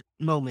exact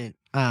moment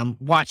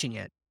watching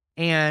it.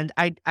 And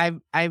I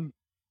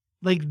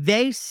like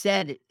they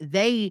said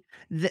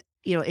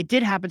it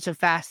did happen so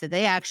fast that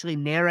they actually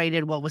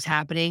narrated what was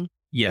happening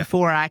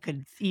before I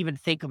could even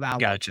think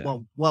about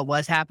what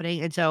was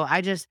happening. And so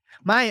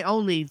my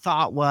only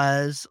thought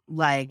was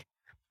like,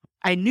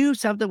 I knew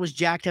something was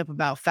jacked up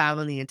about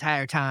Fallon the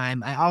entire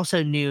time. I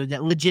also knew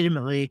that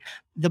legitimately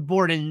the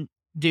Borden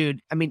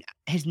dude, I mean,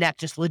 his neck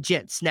just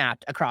legit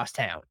snapped across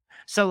town.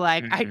 So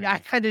like, I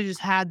kind of just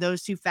had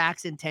those two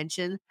facts in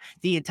tension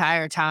the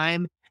entire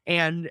time.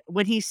 And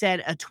when he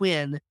said a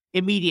twin,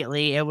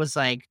 immediately it was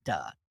like,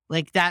 duh.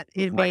 Like that,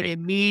 it made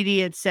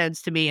immediate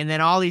sense to me. And then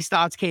all these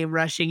thoughts came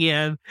rushing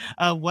in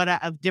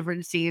of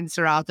different scenes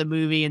throughout the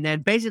movie. And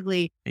then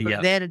basically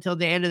from then until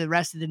the end of the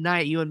rest of the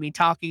night, you and me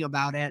talking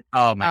about it.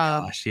 Oh my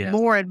gosh. Yeah.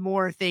 More and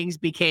more things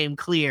became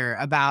clear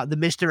about the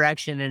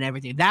misdirection and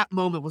everything. That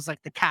moment was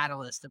like the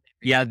catalyst of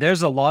everything. Yeah.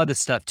 There's a lot of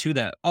stuff too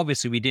that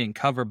obviously we didn't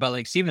cover, but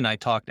like Steve and I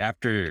talked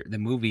after the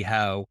movie,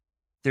 how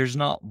there's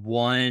not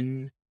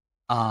one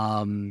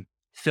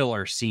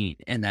filler scene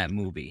in that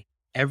movie.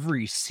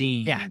 Every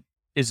scene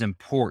is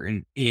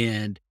important,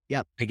 and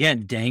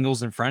again,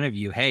 dangles in front of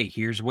you. Hey,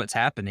 here's what's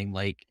happening.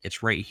 Like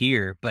it's right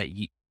here, but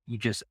you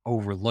just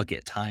overlook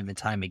it time and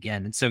time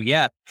again. And so,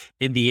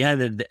 in the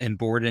end, and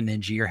Borden and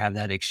Angier have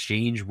that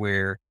exchange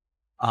where,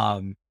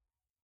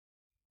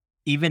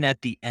 even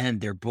at the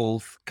end, they're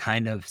both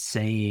kind of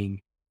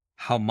saying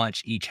how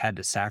much each had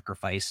to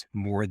sacrifice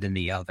more than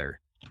the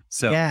other.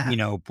 So,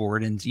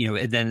 Borden's,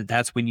 and then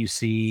that's when you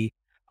see,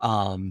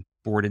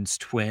 Borden's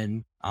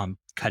twin,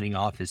 cutting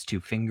off his two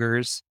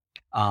fingers.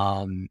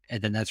 And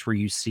then that's where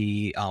you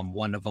see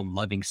one of them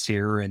loving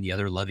Sarah and the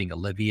other loving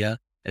Olivia.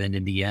 And then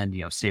in the end,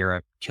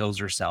 Sarah kills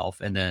herself,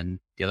 and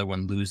then the other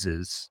one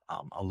loses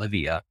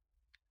Olivia.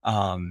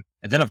 And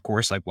then of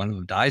course, like one of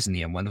them dies in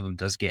the end. One of them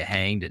does get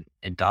hanged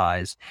and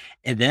dies.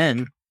 And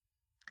then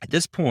at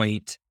this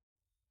point,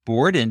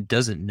 Borden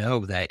doesn't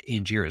know that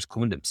Angier has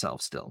cloned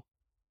himself still.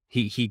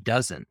 He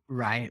doesn't.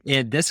 Right.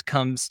 And this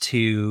comes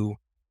to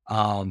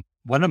another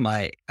one of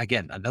my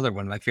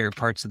favorite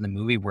parts of the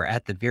movie, where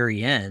at the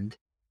very end,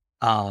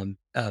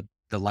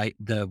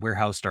 the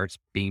warehouse starts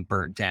being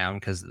burnt down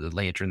because of the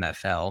lantern that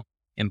fell,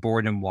 and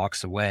Borden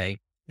walks away.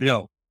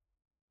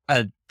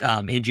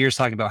 Angier's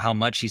talking about how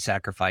much he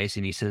sacrificed,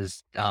 and he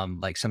says,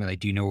 like something like,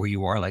 "Do you know where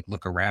you are? Like,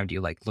 look around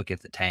you. Like, look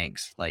at the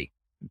tanks." Like,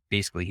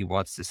 basically, he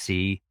wants to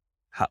see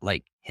how,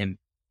 like him,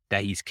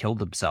 that he's killed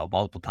himself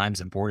multiple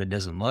times, and Borden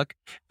doesn't look.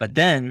 But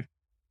then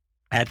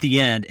at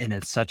the end, and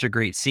it's such a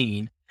great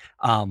scene,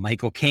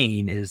 Michael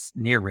Caine is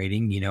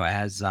narrating,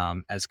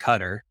 as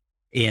Cutter.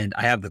 And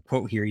I have the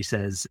quote here. He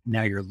says,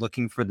 "Now you're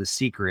looking for the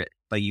secret,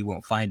 but you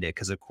won't find it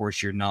because, of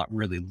course, you're not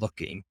really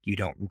looking. You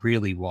don't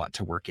really want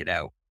to work it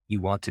out.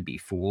 You want to be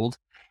fooled."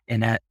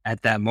 And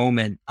at that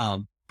moment,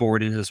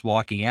 Borden is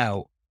walking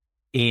out,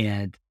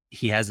 and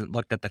he hasn't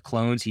looked at the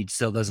clones. He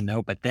still doesn't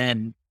know. But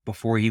then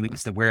before he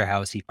leaves the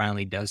warehouse, he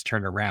finally does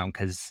turn around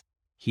because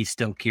he's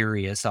still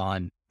curious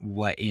on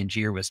what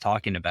Angier was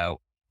talking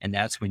about. And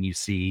that's when you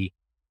see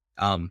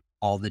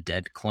all the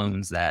dead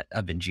clones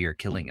of Angier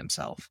killing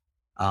himself.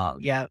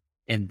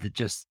 And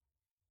just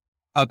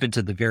up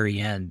until the very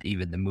end,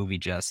 even the movie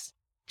just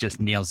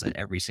nails it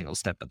every single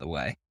step of the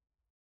way.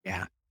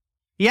 Yeah,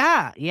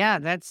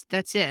 that's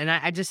it. And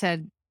I just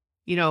had,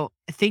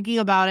 thinking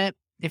about it,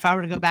 if I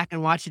were to go back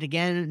and watch it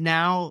again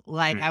now,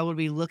 like I would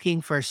be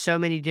looking for so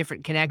many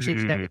different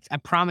connections that I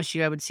promise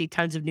you I would see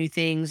tons of new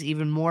things,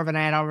 even more than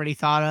I had already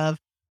thought of.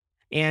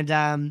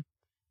 And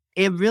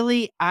it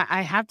really,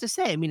 I have to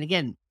say, I mean,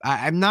 again,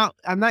 I'm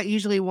not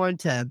usually one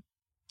to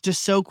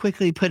just so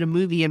quickly put a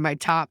movie in my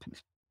top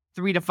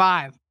 3 to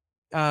 5.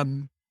 I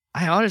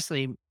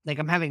honestly, like,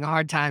 I'm having a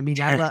hard time. I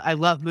mean, I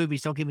love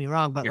movies, don't get me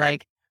wrong, but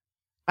like,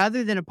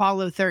 other than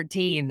Apollo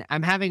 13,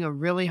 I'm having a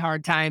really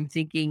hard time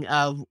thinking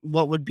of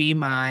what would be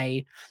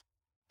my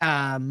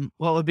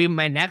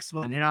next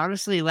one. And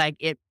honestly,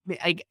 it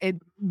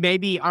may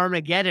be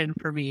Armageddon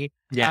for me,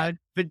 Yeah,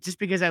 but just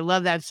because I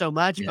love that so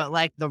much. yeah. But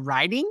like the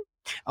writing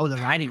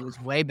was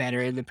way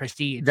better in the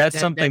Prestige That's than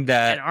something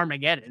that,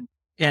 Armageddon.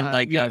 and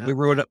like, You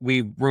know,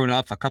 we wrote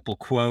off a couple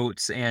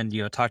quotes and,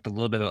 talked a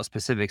little bit about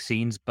specific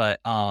scenes, but,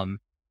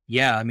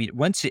 yeah, I mean,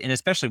 and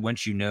especially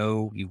once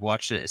you've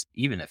watched it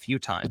even a few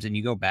times and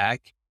you go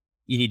back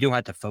and you don't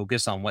have to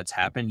focus on what's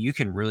happened, you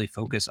can really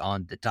focus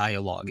on the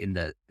dialogue and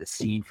the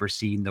scene for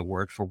scene, the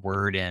word for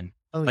word, and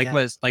oh yeah,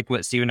 like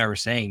what Steve and I were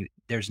saying,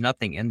 there's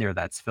nothing in there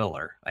that's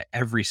filler.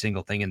 Every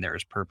single thing in there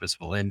is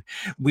purposeful, and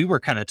we were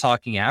kinda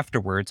talking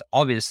afterwards,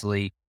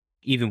 obviously,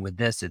 even with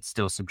this, it's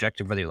still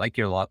subjective whether you like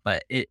it or not,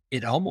 but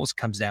it almost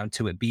comes down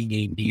to it being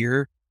a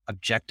near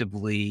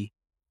objectively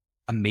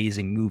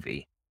amazing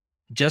movie.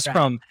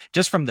 right.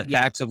 Just from the Yeah.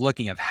 facts of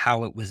looking of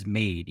how it was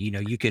made,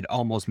 you could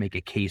almost make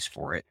a case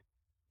for it.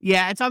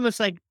 Yeah, it's almost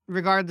like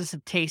regardless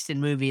of taste in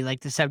movie,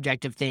 like the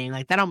subjective thing,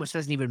 like that almost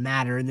doesn't even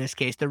matter in this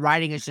case. The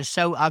writing is just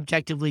so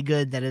objectively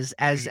good that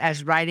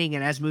as writing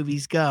and as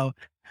movies go,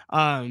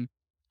 um,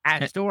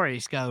 as Eh,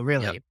 stories go,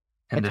 yep, really,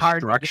 and it's the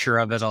hard to get structure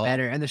of it much all.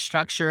 better. And the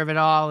structure of it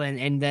all,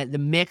 and the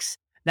mix,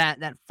 that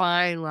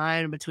fine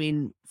line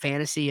between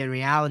fantasy and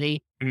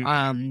reality. Mhm.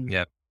 Um,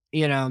 Yep.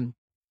 you know,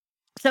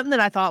 Something that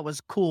I thought was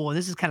cool, and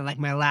this is kinda like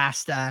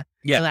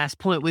Yeah. my last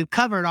point. We've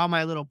covered all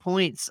my little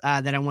points,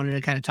 that I wanted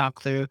to kinda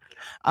talk through.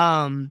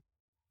 Um,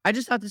 I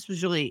just thought this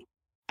was really,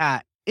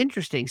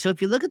 interesting. So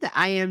if you look at the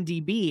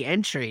IMDb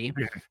entry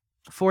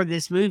for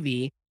this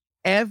movie,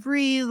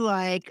 every,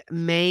 like,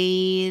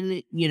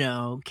 main,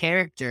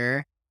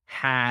 character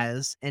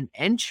has an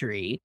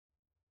entry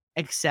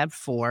except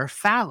for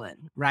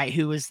Fallon, right?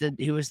 Who was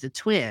the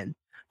twin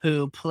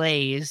who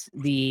plays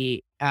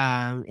the,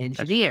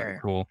 That's pretty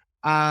engineer cool.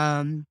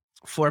 um,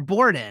 for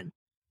Borden.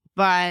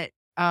 But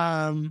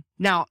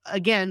now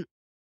again,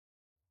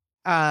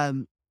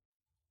 um,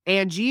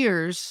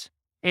 Angier's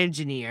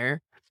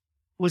engineer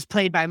was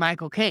played by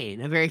Michael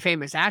Caine, a very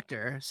famous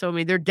actor. So I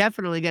mean, they're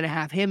definitely going to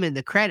have him in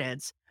the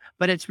credits.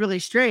 But it's really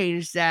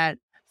strange that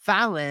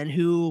Fallon,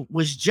 who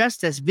was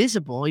just as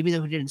visible, even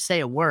though he didn't say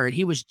a word,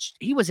 he was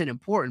an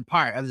important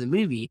part of the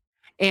movie,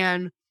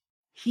 and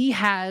he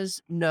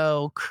has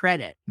no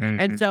credit.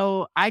 And Mhm.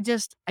 so I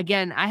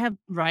have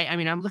right. I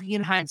mean, I'm looking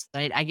in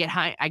hindsight. I get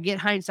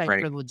hindsight Right.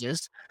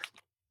 privileges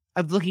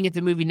of looking at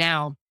the movie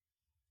now,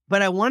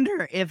 but I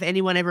wonder if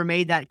anyone ever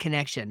made that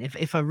connection.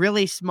 If a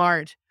really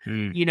smart,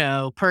 Mm.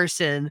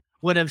 person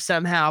would have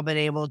somehow been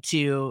able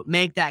to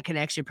make that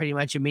connection pretty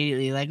much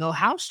immediately. Like, oh,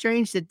 how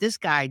strange that this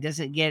guy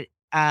doesn't get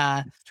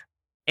an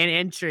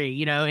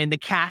entry, in the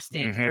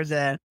casting Mhm.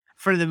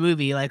 for the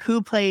movie. Like,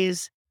 who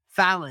plays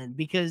Fallon?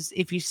 Because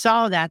if you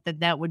saw that, then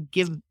that would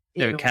give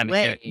They're it kinda,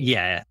 away,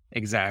 yeah,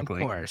 of exactly.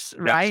 course,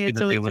 That's right? good And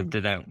that so they it's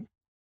lifted out.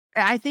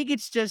 I think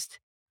it's just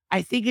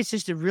I think it's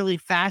just a really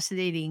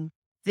fascinating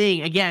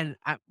thing. Again,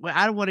 I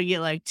don't want to get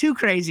like too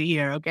crazy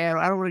here, okay?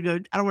 I don't want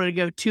to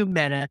go too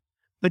meta,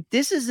 but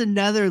this is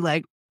another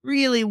like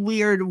really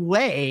weird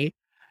way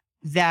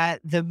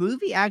that the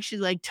movie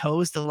actually like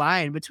toes the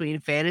line between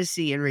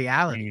fantasy and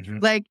reality.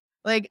 Mhm. Like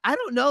I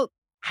don't know,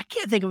 I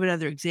can't think of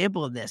another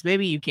example of this.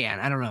 Maybe you can.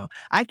 I don't know.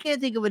 I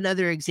can't think of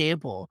another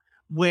example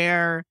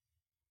where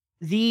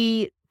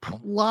the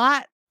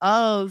plot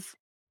of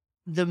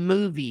the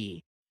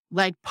movie,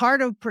 like,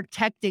 part of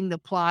protecting the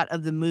plot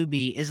of the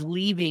movie is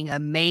leaving a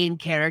main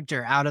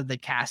character out of the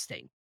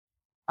casting.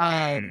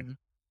 Mm. Um,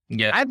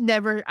 Yeah. I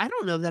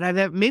don't know that I've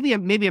ever maybe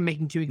I'm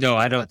making 2 No, examples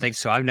I of don't think this.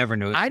 so. I've never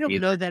noticed I it don't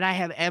either. know that I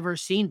have ever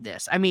seen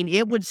this. I mean,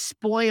 it would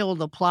spoil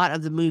the plot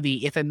of the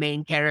movie if a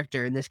main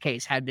character, in this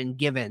case, had been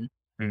given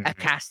a Mhm.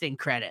 casting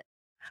credit.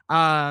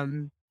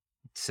 Um,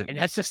 So, and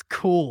that's just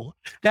cool.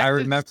 I That's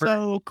just remember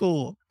so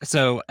cool.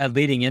 so,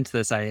 leading into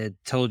this, I had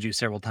told you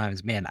several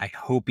times, "Man, I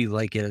hope you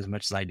like it as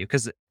much as I do."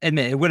 Because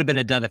admit, it would have been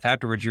a done if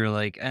afterwards you were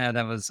like,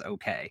 that was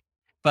okay."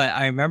 But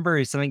I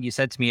remember something you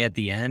said to me at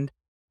the end,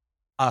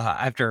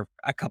 after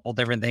a couple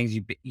different things,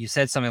 you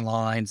said something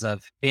along the lines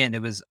of, "Man,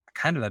 it was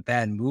kind of a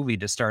bad movie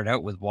to start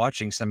out with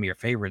watching some of your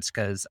favorites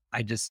because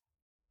I just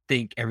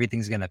think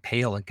everything's gonna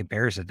pale in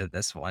comparison to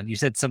this one." You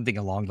said something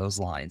along those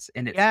lines,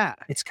 and Yeah.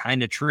 it's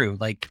kinda true.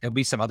 Like, there'll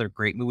be some other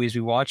great movies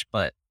we watch,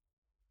 but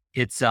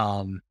it's,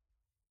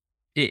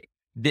 it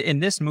in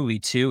this movie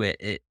too,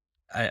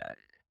 uh,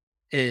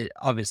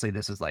 obviously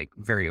this is, like,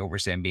 very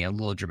overstated, being a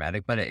little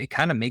dramatic, but it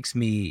kinda makes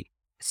me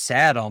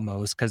sad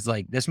almost because,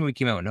 like, this movie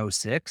came out in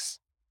 '06,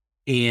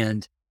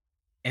 and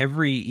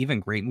every even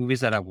great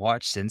movies that I've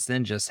watched since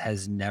then just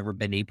has never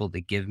been able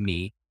to give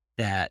me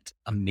that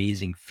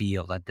amazing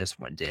feel that this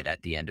one did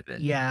at the end of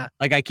it. Yeah.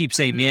 Like, I keep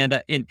saying, Mhm.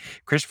 man, in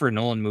Christopher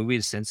Nolan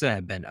movies since then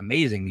have been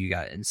amazing. You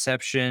got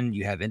Inception,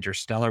 you have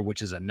Interstellar,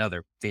 which is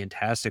another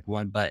fantastic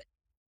one, but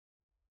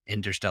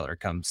Interstellar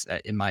comes,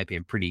 in my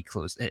opinion, pretty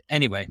close.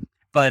 Anyway,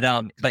 but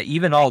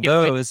even all Can't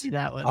wait to those, see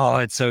that one. oh,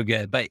 it's so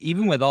good. But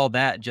even with all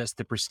that, just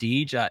The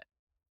Prestige,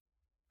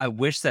 I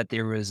wish that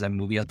there was a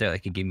movie out there that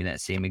could give me that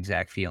same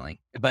exact feeling.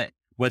 But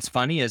what's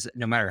funny is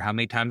no matter how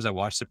many times I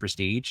watched The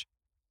Prestige,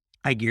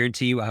 I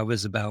guarantee you I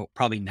was about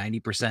probably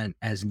 90%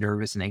 as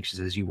nervous and anxious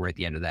as you were at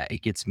the end of that.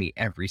 It gets me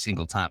every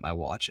single time I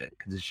watch it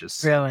because it's just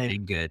so Really?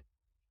 dang good.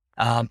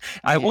 I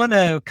Yeah. want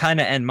to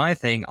kind of end my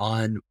thing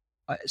on,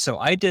 so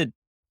I did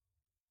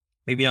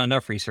maybe not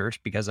enough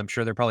research because I'm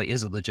sure there probably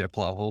is a legit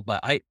plot hole, but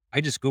I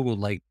just Googled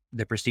like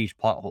the Prestige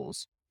plot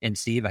holes, and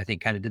Steve, I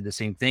think, kind of did the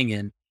same thing.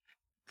 And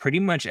pretty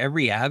much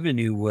every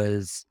avenue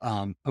was,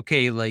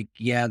 okay, like,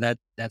 yeah,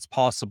 that's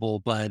possible,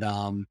 but,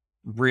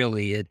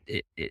 really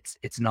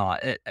it's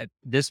not.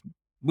 This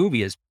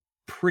movie is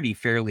pretty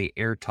fairly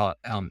airtight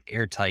on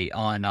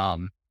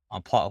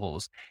plot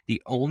holes.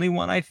 The only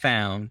one I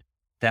found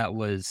that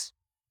was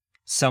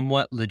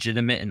somewhat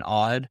legitimate and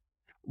odd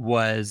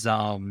was,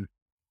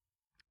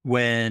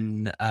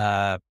 when,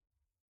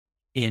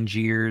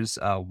 Angier's,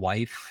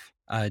 wife,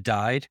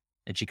 died,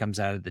 and she comes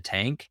out of the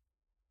tank,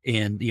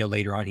 and,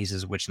 later on, he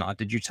says, "Which knot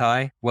did you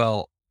tie?"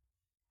 Well,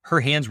 her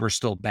hands were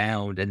still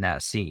bound in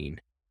that scene,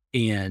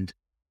 and,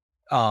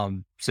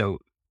 so,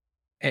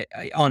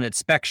 on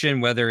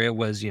inspection, whether it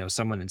was,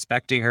 someone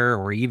inspecting her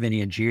or even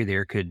Angier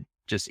there could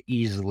just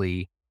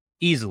easily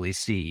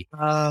see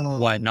what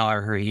Oh,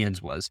 knot her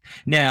hands was.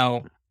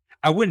 Now,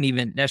 I wouldn't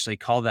even necessarily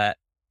call that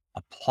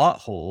a plot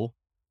hole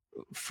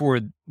for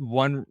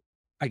one.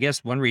 I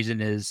guess one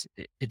reason is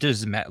it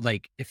doesn't matter.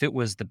 Like if it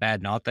was the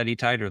bad knot that he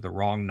tied or the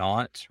wrong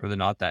knot or the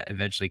knot that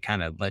eventually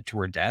kind of led to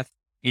her death,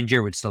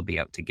 Injir would still be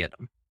out to get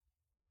him.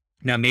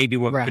 Now, maybe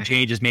what could right.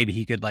 change is maybe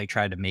he could like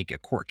try to make a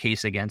court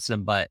case against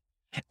him, but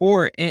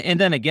or and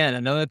then again,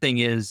 another thing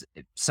is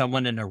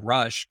someone in a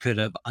rush could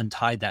have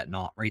untied that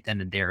knot right then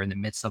and there in the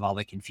midst of all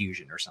the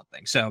confusion or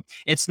something. So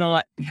it's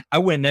not, I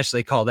wouldn't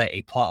necessarily call that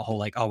a plot hole,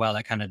 like, oh wow,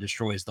 that kind of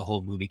destroys the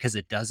whole movie because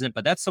it doesn't.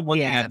 But that's the one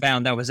thing I Yeah.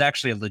 found that was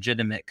actually a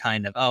legitimate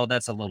kind of, oh,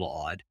 that's a little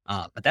odd.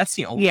 But that's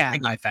the only Yeah.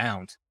 thing I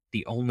found.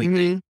 The only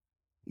thing. Mhm.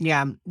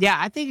 Yeah. Yeah,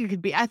 I think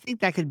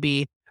that could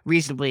be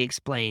reasonably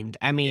explained.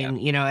 I Yeah.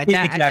 mean, at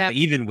Exactly. that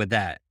Even with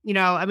that,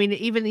 I mean,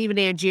 even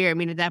Angier, I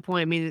mean, at that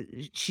point, I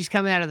mean, she's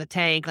coming out of the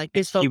tank, like,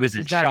 this he focus was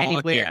in is not shock.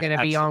 anywhere Yeah,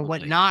 gonna be on what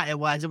absolutely. knot it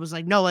was. It was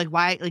like, no, like,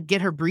 why like, get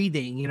her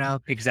breathing, you know?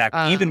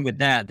 Exactly. Even Um, with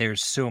that,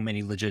 there's so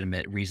many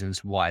legitimate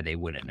reasons why they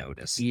wouldn't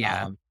notice.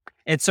 yeah.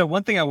 And so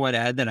one thing I want to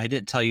add that I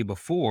didn't tell you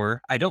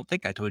before, I don't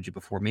think I told you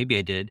before, maybe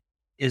I did,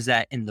 is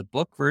that in the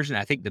book version,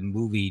 I think the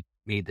movie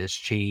made this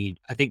change.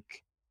 I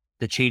think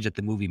the change that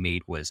the movie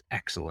made was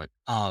excellent.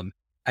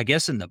 I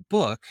guess in the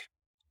book,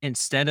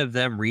 instead of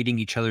them reading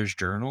each other's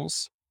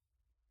journals,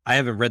 I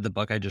haven't read the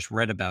book, I just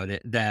read about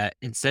it, that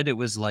instead it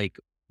was like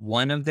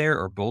one of their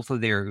or both of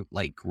their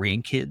like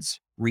grandkids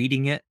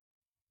reading it,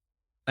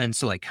 and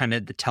so, like, kinda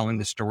telling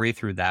the story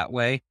through that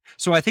way.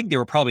 So, I think there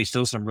were probably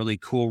still some really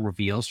cool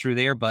reveals through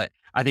there, but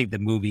I think the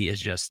movie is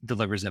just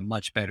delivers it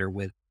much better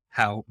with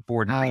how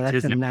Borden Oh, Wright that's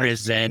is a in nice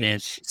prison,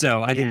 and change.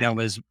 so I think Yeah. that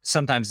was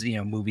sometimes,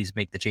 movies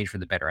make the change for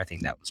the better. I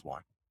think that was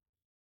one.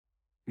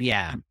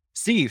 Yeah.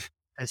 Steve,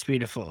 That's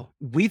beautiful.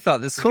 we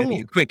thought this was gonna be a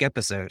Cool. quick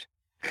episode.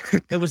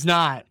 It was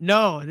not.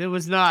 No, it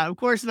was not. Of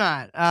course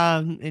not.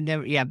 It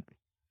never yeah.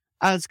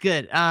 Oh, it's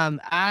good.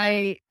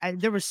 I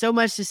there was so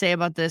much to say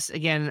about this.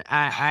 Again, So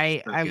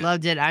I good.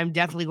 loved it. I'm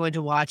definitely going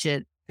to watch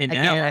it And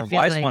now again. I our feel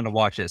wives like wanna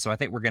watch it, so I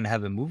think we're gonna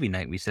have a movie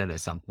night, we said, at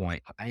some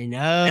point, I and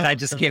I know.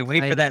 just So can't wait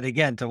for excited. that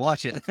again to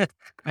watch it.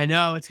 I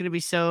know it's gonna be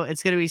so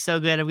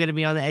good. I'm gonna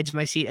be on the edge of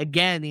my seat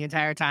again the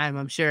entire time,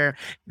 I'm sure.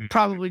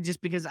 Probably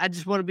just because I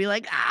just want to be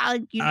like,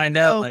 I know,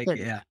 know, like, but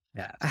yeah,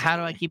 yeah, how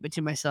do I absolutely. keep it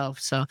to myself?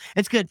 So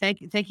it's good.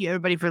 Thank you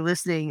everybody for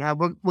listening.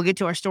 We'll get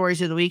to our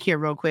stories of the week here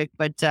real quick,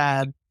 but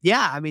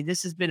yeah, I mean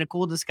this has been a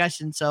cool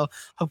discussion. So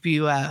hope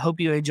you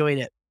enjoyed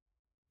it.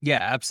 Yeah,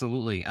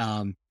 absolutely.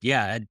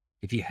 Yeah, and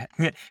if you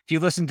if you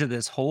listen to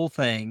this whole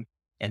thing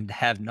and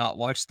have not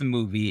watched the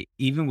movie,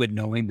 even with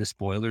knowing the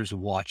spoilers,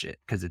 watch it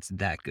because it's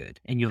that good,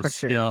 and you'll For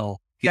sure.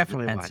 still feel the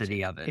Definitely watch it.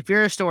 intensity of it. If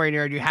you're a story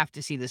nerd, you have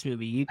to see this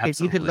movie. You could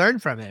Absolutely. learn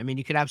from it. I mean,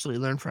 you could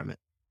absolutely learn from it.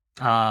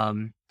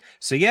 Um,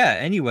 so yeah,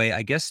 anyway,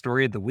 I guess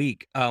story of the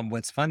week.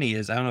 What's funny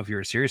is I don't know if you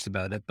were serious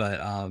about it, but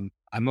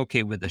I'm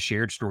okay with the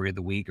shared story of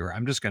the week, or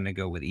I'm just gonna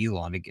go with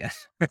Elon again.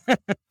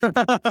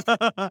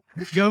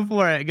 Go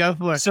for it. Go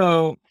for it.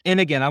 So, and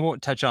again, I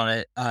won't touch on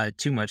it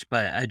too much,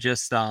 but I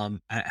just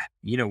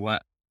you know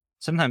what?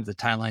 Sometimes the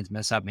timelines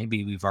mess up.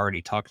 Maybe we've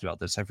already talked about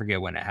this. I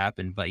forget when it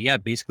happened, but yeah,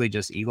 basically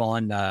just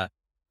Elon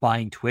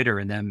buying Twitter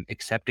and them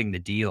accepting the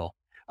deal.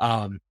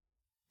 Um,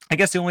 I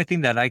guess the only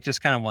thing that I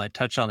just kind of want to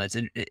touch on that's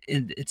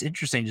it's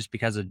interesting just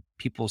because of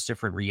people's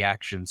different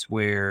reactions.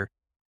 Where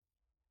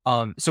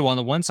so on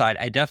the one side,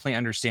 I definitely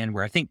understand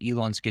where I think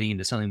Elon's getting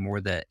into something more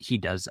that he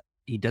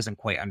doesn't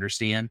quite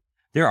understand.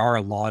 There are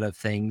a lot of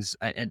things,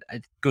 and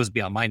it goes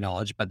beyond my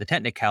knowledge, but the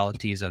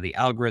technicalities of the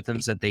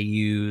algorithms that they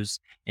use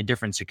and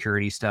different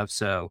security stuff.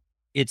 So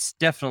it's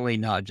definitely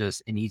not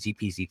just an easy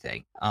peasy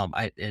thing.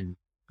 And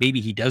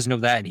maybe he does know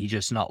that, and he's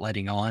just not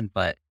letting on.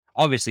 But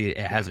obviously,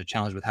 it has Yeah. a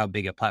challenge with how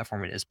big a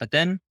platform it is. But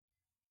then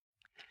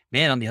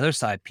man, on the other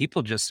side,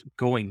 people just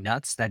going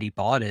nuts that he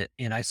bought it.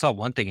 And I saw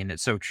one thing, and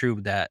it's so true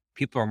that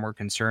people are more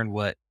concerned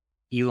what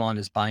Elon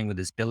is buying with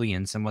his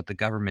billions and what the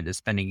government is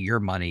spending your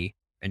money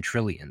and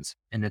trillions.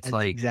 And it's That's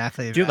like,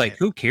 exactly dude, like, right.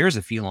 who cares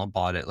if Elon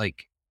bought it?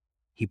 Like,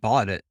 he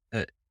bought it.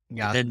 And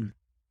Yeah. then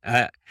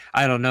uh,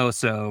 I don't know.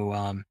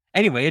 So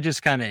anyway, it's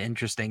just kind of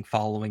interesting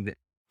following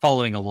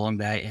along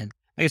that. And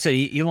like I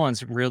said,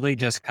 Elon's really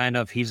just kind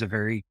of he's a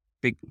very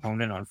big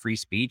proponent on free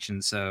speech,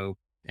 and so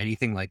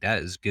anything like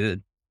that is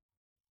good.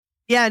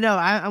 Yeah, no,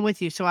 I'm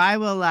with you. So I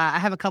will. I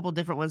have a couple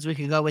different ones we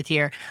could go with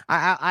here.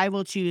 I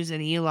will choose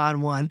an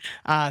Elon one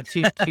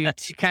to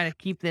kind of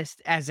keep this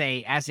as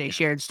a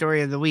shared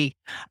story of the week.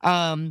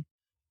 Um,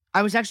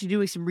 I was actually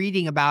doing some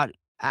reading about.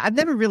 I've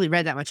never really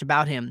read that much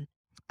about him,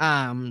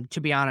 to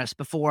be honest,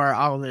 before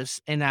all of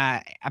this, and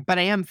but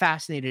I am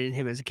fascinated in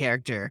him as a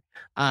character.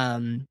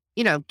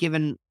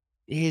 Given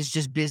his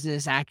just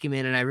business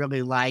acumen, and I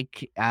really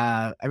like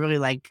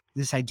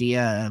this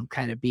idea of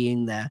kind of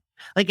being the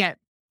like at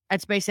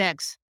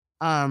SpaceX.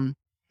 Um,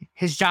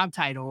 his job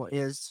title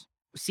is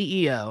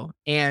CEO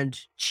and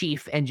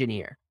chief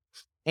engineer,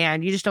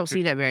 and you just don't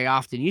see that very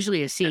often.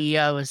 Usually, a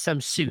CEO is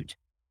some suit,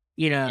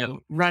 Yep.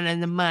 running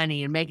the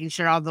money and making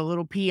sure all the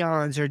little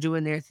peons are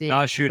doing their thing.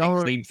 Not shooting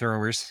Don't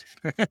flamethrowers.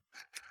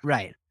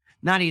 right.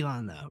 Not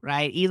Elon though,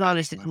 right? Elon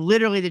is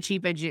literally the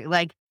chief engineer.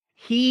 Like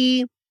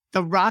he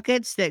the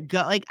rockets that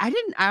go like I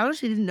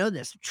honestly didn't know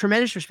this.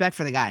 Tremendous respect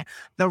for the guy.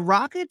 The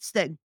rockets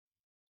that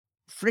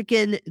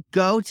freaking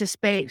go to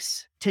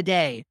space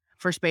today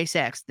for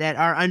SpaceX that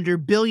are under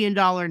 $1 billion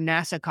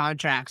NASA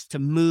contracts to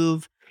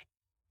move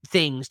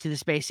things to the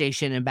space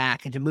station and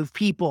back and to move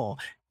people,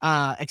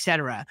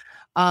 etc.,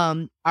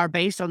 are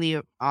based on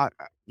I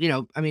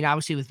mean,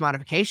 obviously with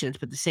modifications,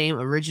 but the same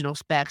original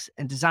specs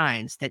and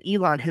designs that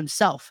Elon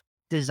himself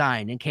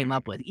designed and came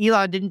up with.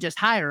 Elon didn't just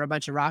hire a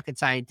bunch of rocket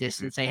scientists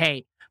and say,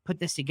 hey, put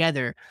this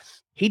together.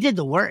 He did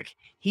the work.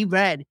 He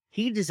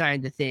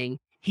designed the thing.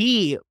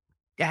 He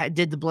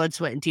did the blood,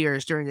 sweat, and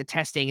tears during the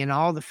testing and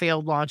all the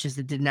failed launches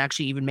that didn't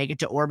actually even make it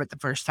to orbit the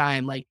first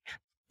time. Like,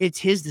 it's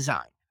his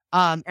design.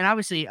 And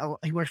obviously,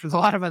 he works with a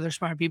lot of other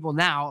smart people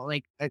now,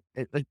 like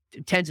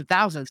tens of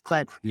thousands,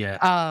 but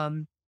Yeah.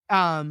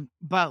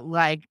 but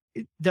like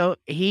though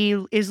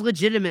he is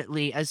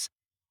legitimately as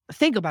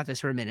think about this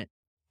for a minute.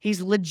 He's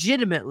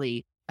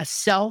legitimately a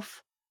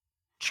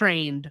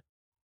self-trained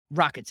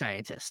rocket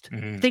scientist.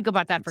 Mhm. Think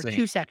about that for Insane.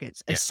 2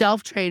 seconds. A Yeah.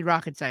 self-trained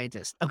rocket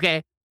scientist.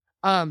 Okay.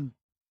 Um,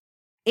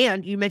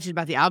 and you mentioned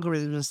about the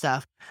algorithms and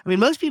stuff. I mean,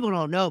 most people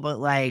don't know, but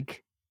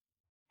like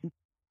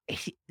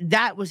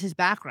that was his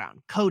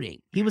background, coding.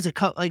 He was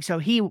so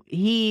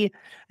he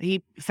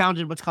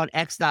founded what's called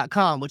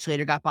X.com, which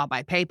later got bought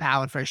by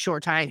PayPal, and for a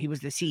short time he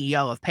was the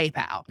CEO of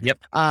PayPal. Yep.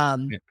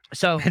 Um, Yep.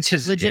 so It's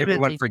just everyone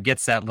legitimately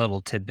forgets that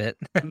little tidbit.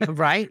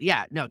 right?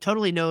 Yeah, no,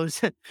 totally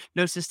knows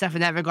knows his stuff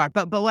in that regard.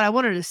 But what I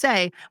wanted to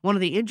say, one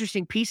of the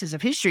interesting pieces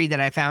of history that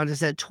I found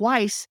is that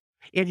twice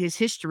in his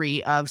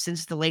history of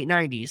since the late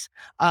 90s,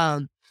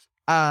 um,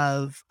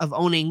 of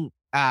owning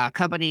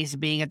companies,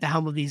 being at the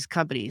helm of these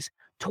companies,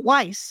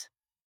 twice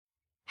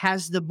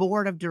has the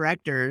board of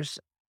directors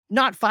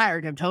not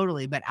fired him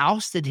totally, but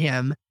ousted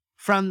him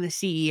from the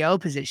CEO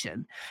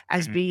position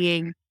as Mhm.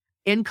 being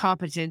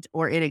incompetent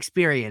or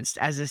inexperienced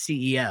as a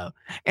CEO.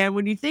 And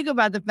when you think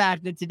about the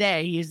fact that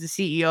today he is the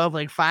CEO of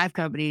like 5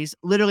 companies,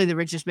 literally the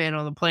richest man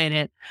on the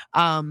planet,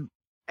 um,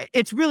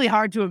 it's really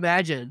hard to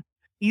imagine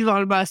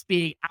Elon Musk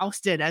being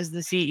ousted as the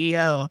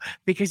CEO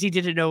because he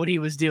didn't know what he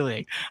was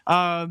doing.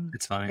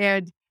 It's funny.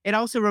 And it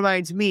also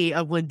reminds me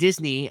of when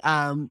Disney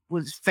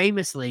was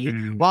famously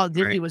Mhm. while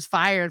Disney Right. was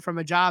fired from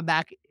a job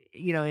back,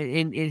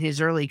 in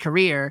his early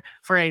career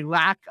for a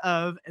lack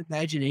of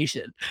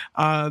imagination.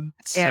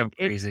 It's And so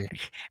crazy.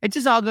 it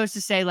just all goes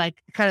to say,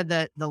 like, kind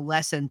of the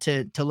lesson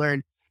to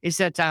learn is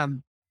that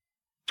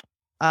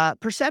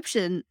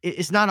perception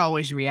is not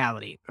always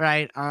reality,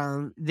 right?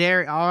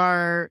 There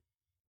are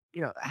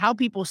how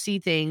people see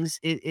things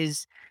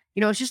is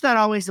it's just not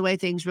always the way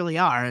things really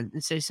are,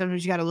 and so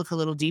sometimes you got to look a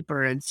little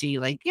deeper and see,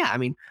 like, yeah, I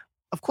mean,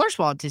 of course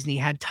Walt Disney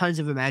had tons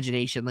of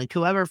imagination. Like,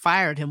 whoever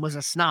fired him was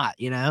a snot,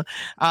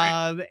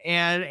 Right.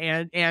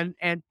 and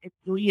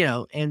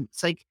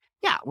it's like,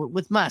 yeah,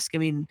 with Musk, I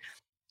mean,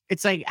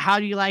 it's like, "How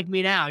do you like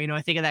me now?"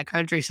 I think of that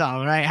country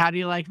song, right? "How do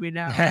you like me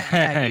now?" Like,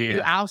 yeah, you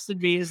Yeah.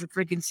 ousted me as the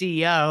freaking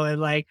CEO, and,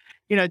 like,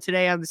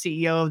 today I'm the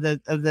CEO of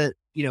the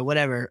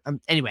whatever.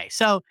 Anyway,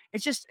 so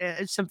it's just,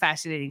 it's some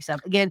fascinating stuff.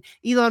 Again,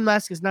 Elon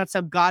Musk is not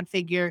some god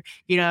figure,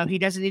 he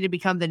doesn't need to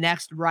become the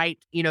next right,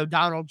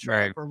 Donald Trump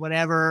Right. or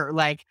whatever,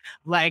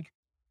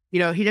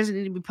 he doesn't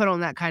need to be put on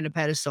that kind of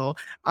pedestal.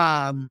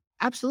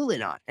 Absolutely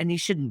not, and he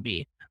shouldn't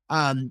be.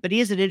 But he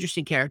is an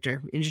interesting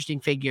character, interesting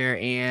figure,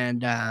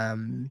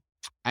 and,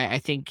 I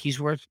think he's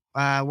worth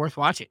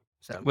watching.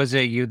 So Was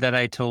it you that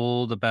I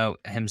told about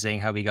him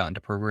saying how he got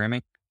into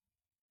programming?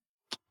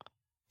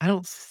 I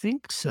don't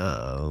think He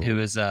so.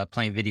 was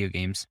playing video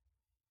games.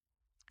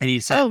 And he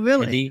said Oh,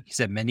 really?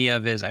 many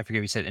of his I forget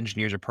if he said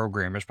engineers or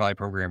programmers, probably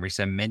programmers, he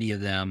said many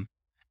of them,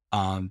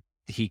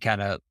 he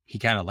kind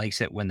of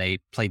likes it when they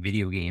play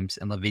video games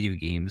and love video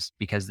games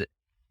because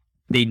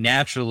they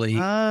naturally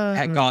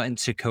had got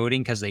into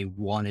coding because they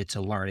wanted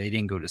to learn. They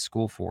didn't go to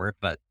school for it,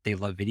 but they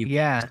love video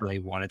games, so they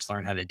wanted to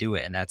learn how to do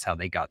it, and that's how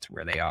they got to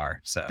where they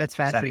are. So That's it's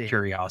out of fascinating.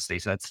 curiosity.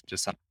 So that's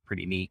just something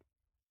pretty neat.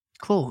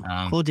 Cool.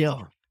 Cool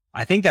deal.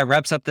 I think that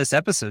wraps up this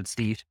episode,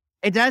 Steve.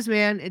 It does,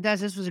 man. It does.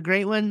 This was a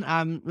great one.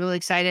 I'm really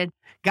excited.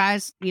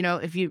 Guys,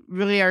 if you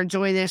really are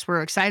enjoying this,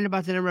 we're excited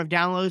about the number of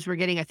downloads we're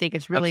getting. I think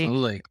it's really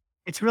Absolutely.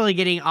 it's really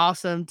getting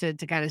awesome to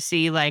kind of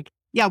see like,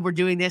 yeah, we're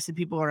doing this and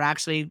people are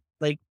actually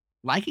like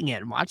liking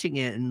it and watching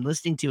it and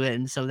listening to it.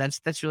 And so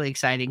that's really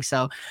exciting.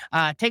 So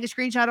take a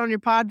screenshot on your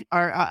pod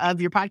or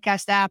of your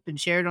podcast app and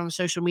share it on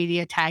social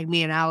media. Tag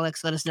me and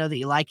Alex. Let us know that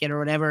you like it or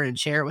whatever and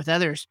share it with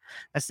others.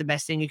 That's the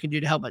best thing you can do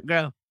to help it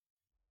grow.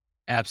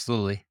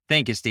 Absolutely.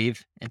 Thank you,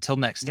 Steve. Until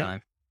next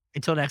time.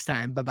 Until next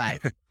time. Bye-bye.